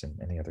address in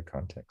any other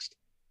context.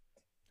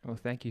 Well,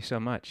 thank you so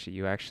much.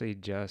 You actually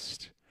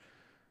just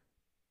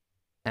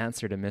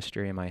answered a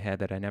mystery in my head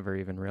that I never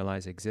even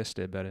realized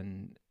existed, but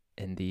in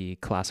the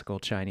classical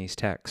Chinese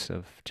texts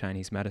of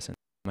Chinese medicine,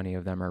 many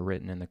of them are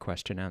written in the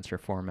question-answer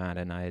format,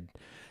 and I had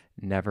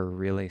never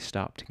really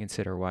stopped to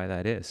consider why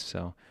that is.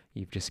 So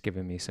you've just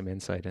given me some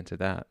insight into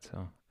that.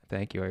 So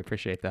thank you. I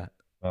appreciate that.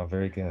 Oh,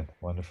 very good.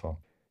 Wonderful.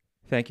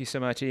 Thank you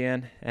so much,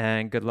 Ian,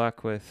 and good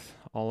luck with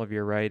all of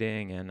your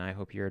writing, and I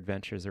hope your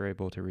adventures are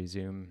able to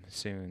resume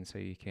soon so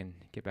you can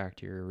get back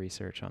to your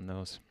research on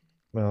those.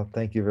 Well,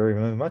 thank you very,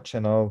 very much,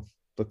 and I'll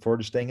look forward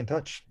to staying in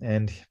touch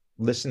and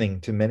listening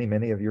to many,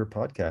 many of your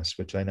podcasts,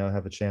 which I now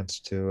have a chance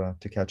to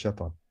catch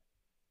up on.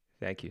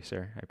 Thank you,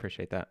 sir. I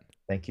appreciate that.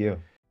 Thank you.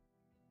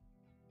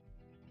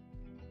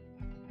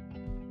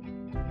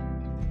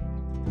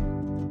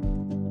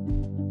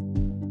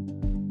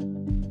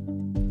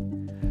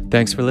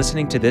 Thanks for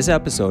listening to this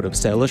episode of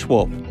Salish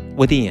Wolf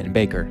with Ian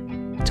Baker.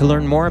 To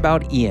learn more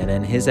about Ian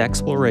and his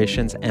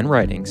explorations and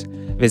writings,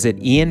 visit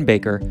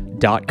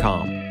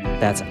ianbaker.com.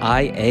 That's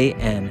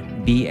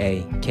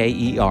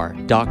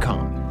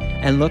IANBAKER.com.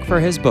 And look for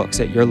his books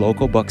at your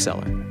local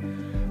bookseller.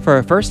 For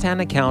a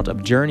first-hand account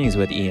of journeys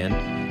with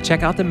Ian,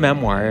 check out the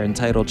memoir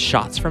entitled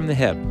Shots from the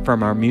Hip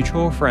from our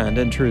mutual friend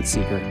and truth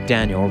seeker,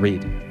 Daniel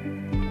Reed.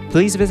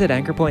 Please visit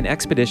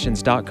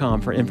anchorpointexpeditions.com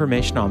for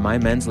information on my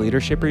men's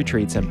leadership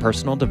retreats and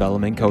personal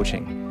development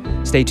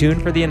coaching. Stay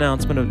tuned for the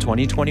announcement of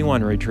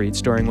 2021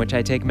 retreats, during which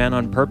I take men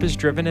on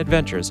purpose-driven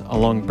adventures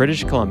along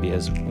British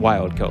Columbia's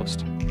wild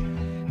coast.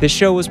 This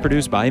show was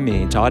produced by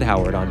me, Todd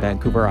Howard, on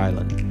Vancouver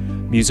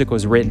Island. Music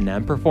was written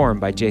and performed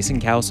by Jason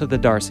Kaus of the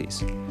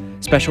Darcys.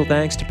 Special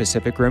thanks to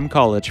Pacific Rim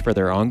College for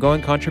their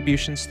ongoing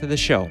contributions to the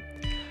show.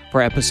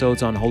 For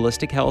episodes on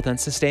holistic health and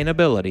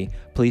sustainability,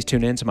 please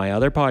tune in to my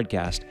other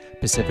podcast,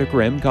 Pacific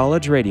Rim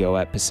College Radio,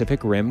 at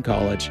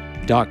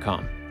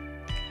pacificrimcollege.com.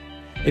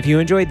 If you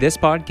enjoyed this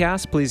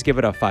podcast, please give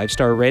it a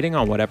 5-star rating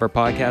on whatever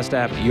podcast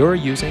app you're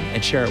using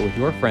and share it with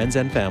your friends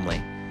and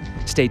family.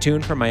 Stay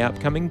tuned for my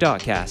upcoming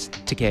dotcast,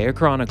 Takea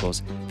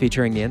Chronicles,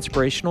 featuring the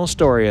inspirational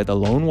story of the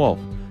lone wolf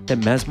that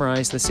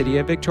mesmerized the city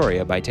of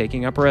Victoria by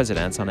taking up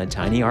residence on a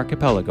tiny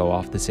archipelago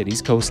off the city's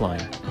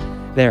coastline.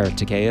 There,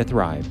 Takea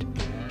thrived,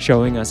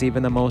 showing us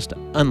even the most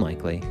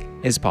unlikely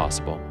is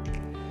possible.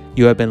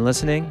 You have been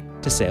listening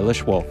to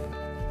Salish Wolf.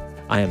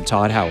 I am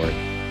Todd Howard,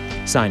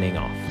 signing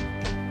off.